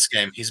 So in this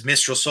game, he's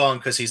Minstrel Song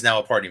because he's now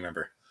a party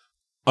member.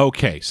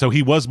 Okay, so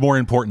he was more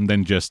important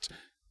than just,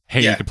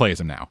 hey, you can play as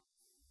him now.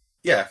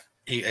 Yeah,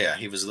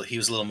 he was a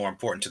little more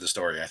important to the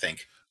story, I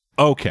think.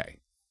 Okay.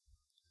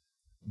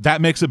 That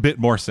makes a bit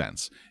more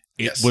sense.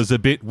 It was a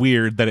bit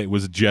weird that it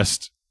was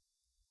just...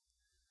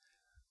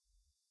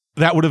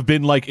 That would have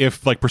been like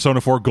if like Persona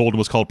 4 Golden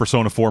was called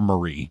Persona 4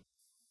 Marie.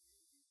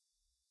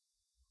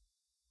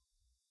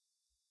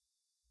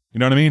 You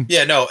know what I mean?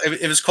 Yeah, no,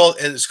 it's called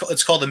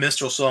the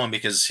Minstrel Song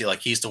because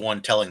he's the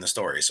one telling the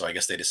story. So I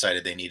guess they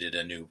decided they needed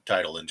a new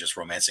title than just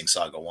Romancing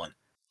Saga 1.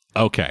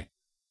 Okay.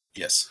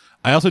 Yes.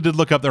 I also did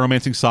look up that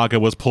Romancing Saga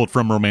was pulled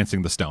from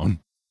Romancing the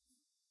Stone.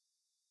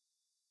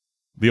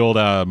 The old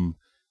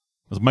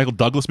was it Michael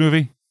Douglas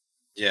movie?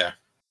 Yeah.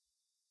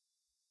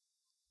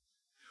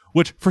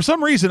 which for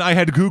some reason I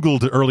had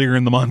Googled earlier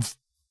in the month.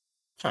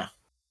 Huh.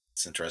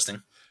 It's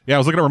interesting. Yeah, I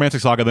was looking at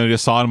Romantic Saga, then I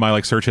just saw in my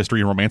search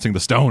history Romancing the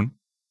Stone.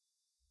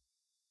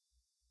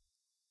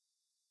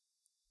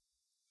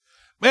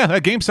 Man,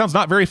 that game sounds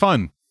not very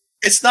fun.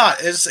 It's not.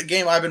 It's a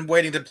game I've been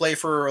waiting to play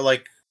for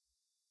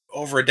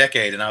over a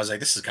decade, and I was like,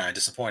 this is kind of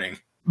disappointing.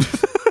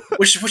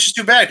 which is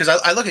too bad,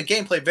 because I look at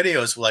gameplay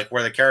videos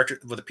where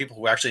the people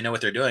who actually know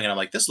what they're doing, and I'm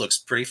like, this looks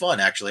pretty fun,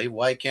 actually.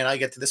 Why can't I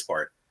get to this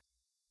part?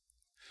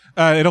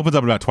 It opens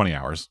up in about 20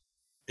 hours.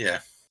 Yeah.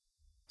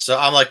 So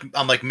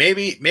I'm like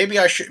maybe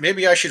I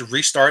should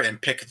restart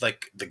and pick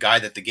the guy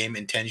that the game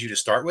intends you to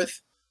start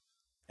with,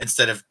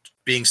 instead of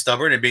being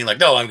stubborn and being like,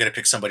 no, I'm going to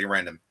pick somebody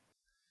random.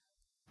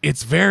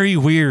 It's very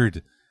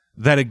weird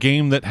that a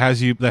game that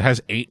has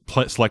 8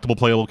 selectable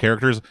playable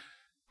characters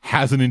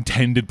has an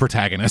intended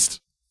protagonist.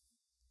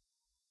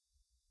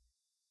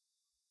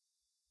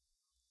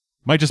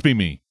 Might just be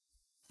me.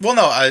 Well,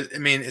 no, I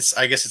mean,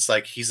 I guess it's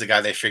like he's the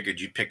guy they figured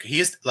you'd pick.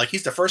 He's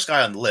the first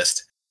guy on the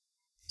list.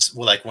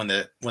 Like when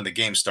the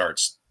game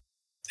starts,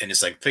 and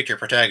it's like, pick your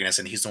protagonist,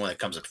 and he's the one that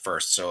comes up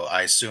first. So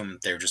I assume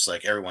they're just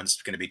like,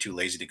 everyone's going to be too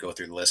lazy to go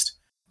through the list,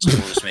 so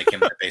we'll just make him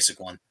the basic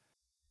one.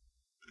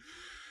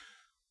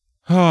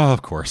 Oh,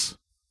 of course.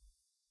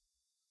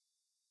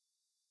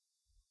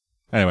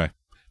 Anyway,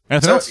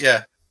 anything else?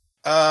 Yeah.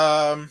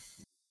 I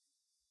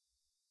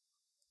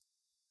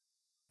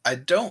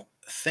don't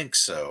think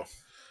so.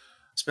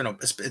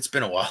 It's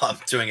been a while. I'm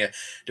doing it.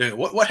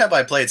 What have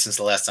I played since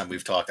the last time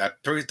we've talked?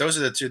 Those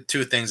are the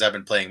two things I've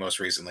been playing most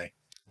recently.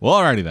 Well,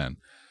 alrighty then.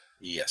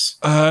 Yes.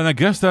 And I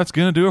guess that's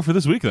gonna do it for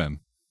this week then.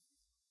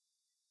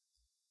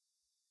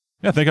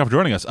 Yeah, thank you for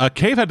joining us.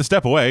 Cave had to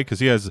step away because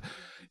he has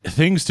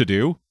things to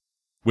do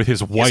with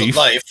his wife.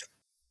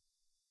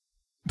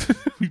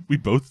 we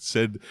both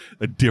said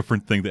a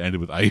different thing that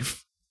ended with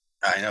 "ife."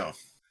 I know.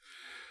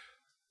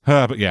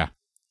 But yeah.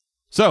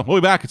 So we'll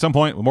be back at some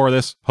point with more of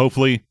this,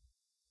 hopefully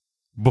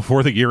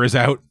before the year is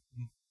out.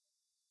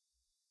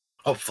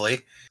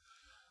 Hopefully.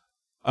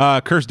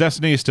 Cursed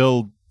Destiny is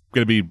still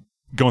going to be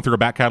going through a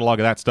back catalog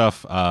of that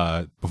stuff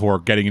before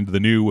launching into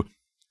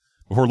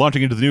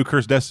the new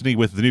Cursed Destiny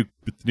with the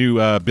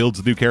new builds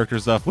of new character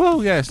stuff.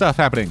 Well, yeah, stuff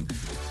happening.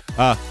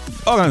 All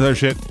kinds of other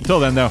shit.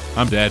 Until then, though,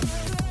 I'm dead.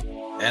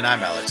 And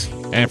I'm Alex.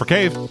 And for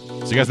Cave,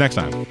 see you guys next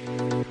time.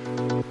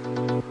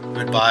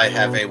 Goodbye.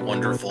 Have a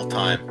wonderful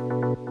time.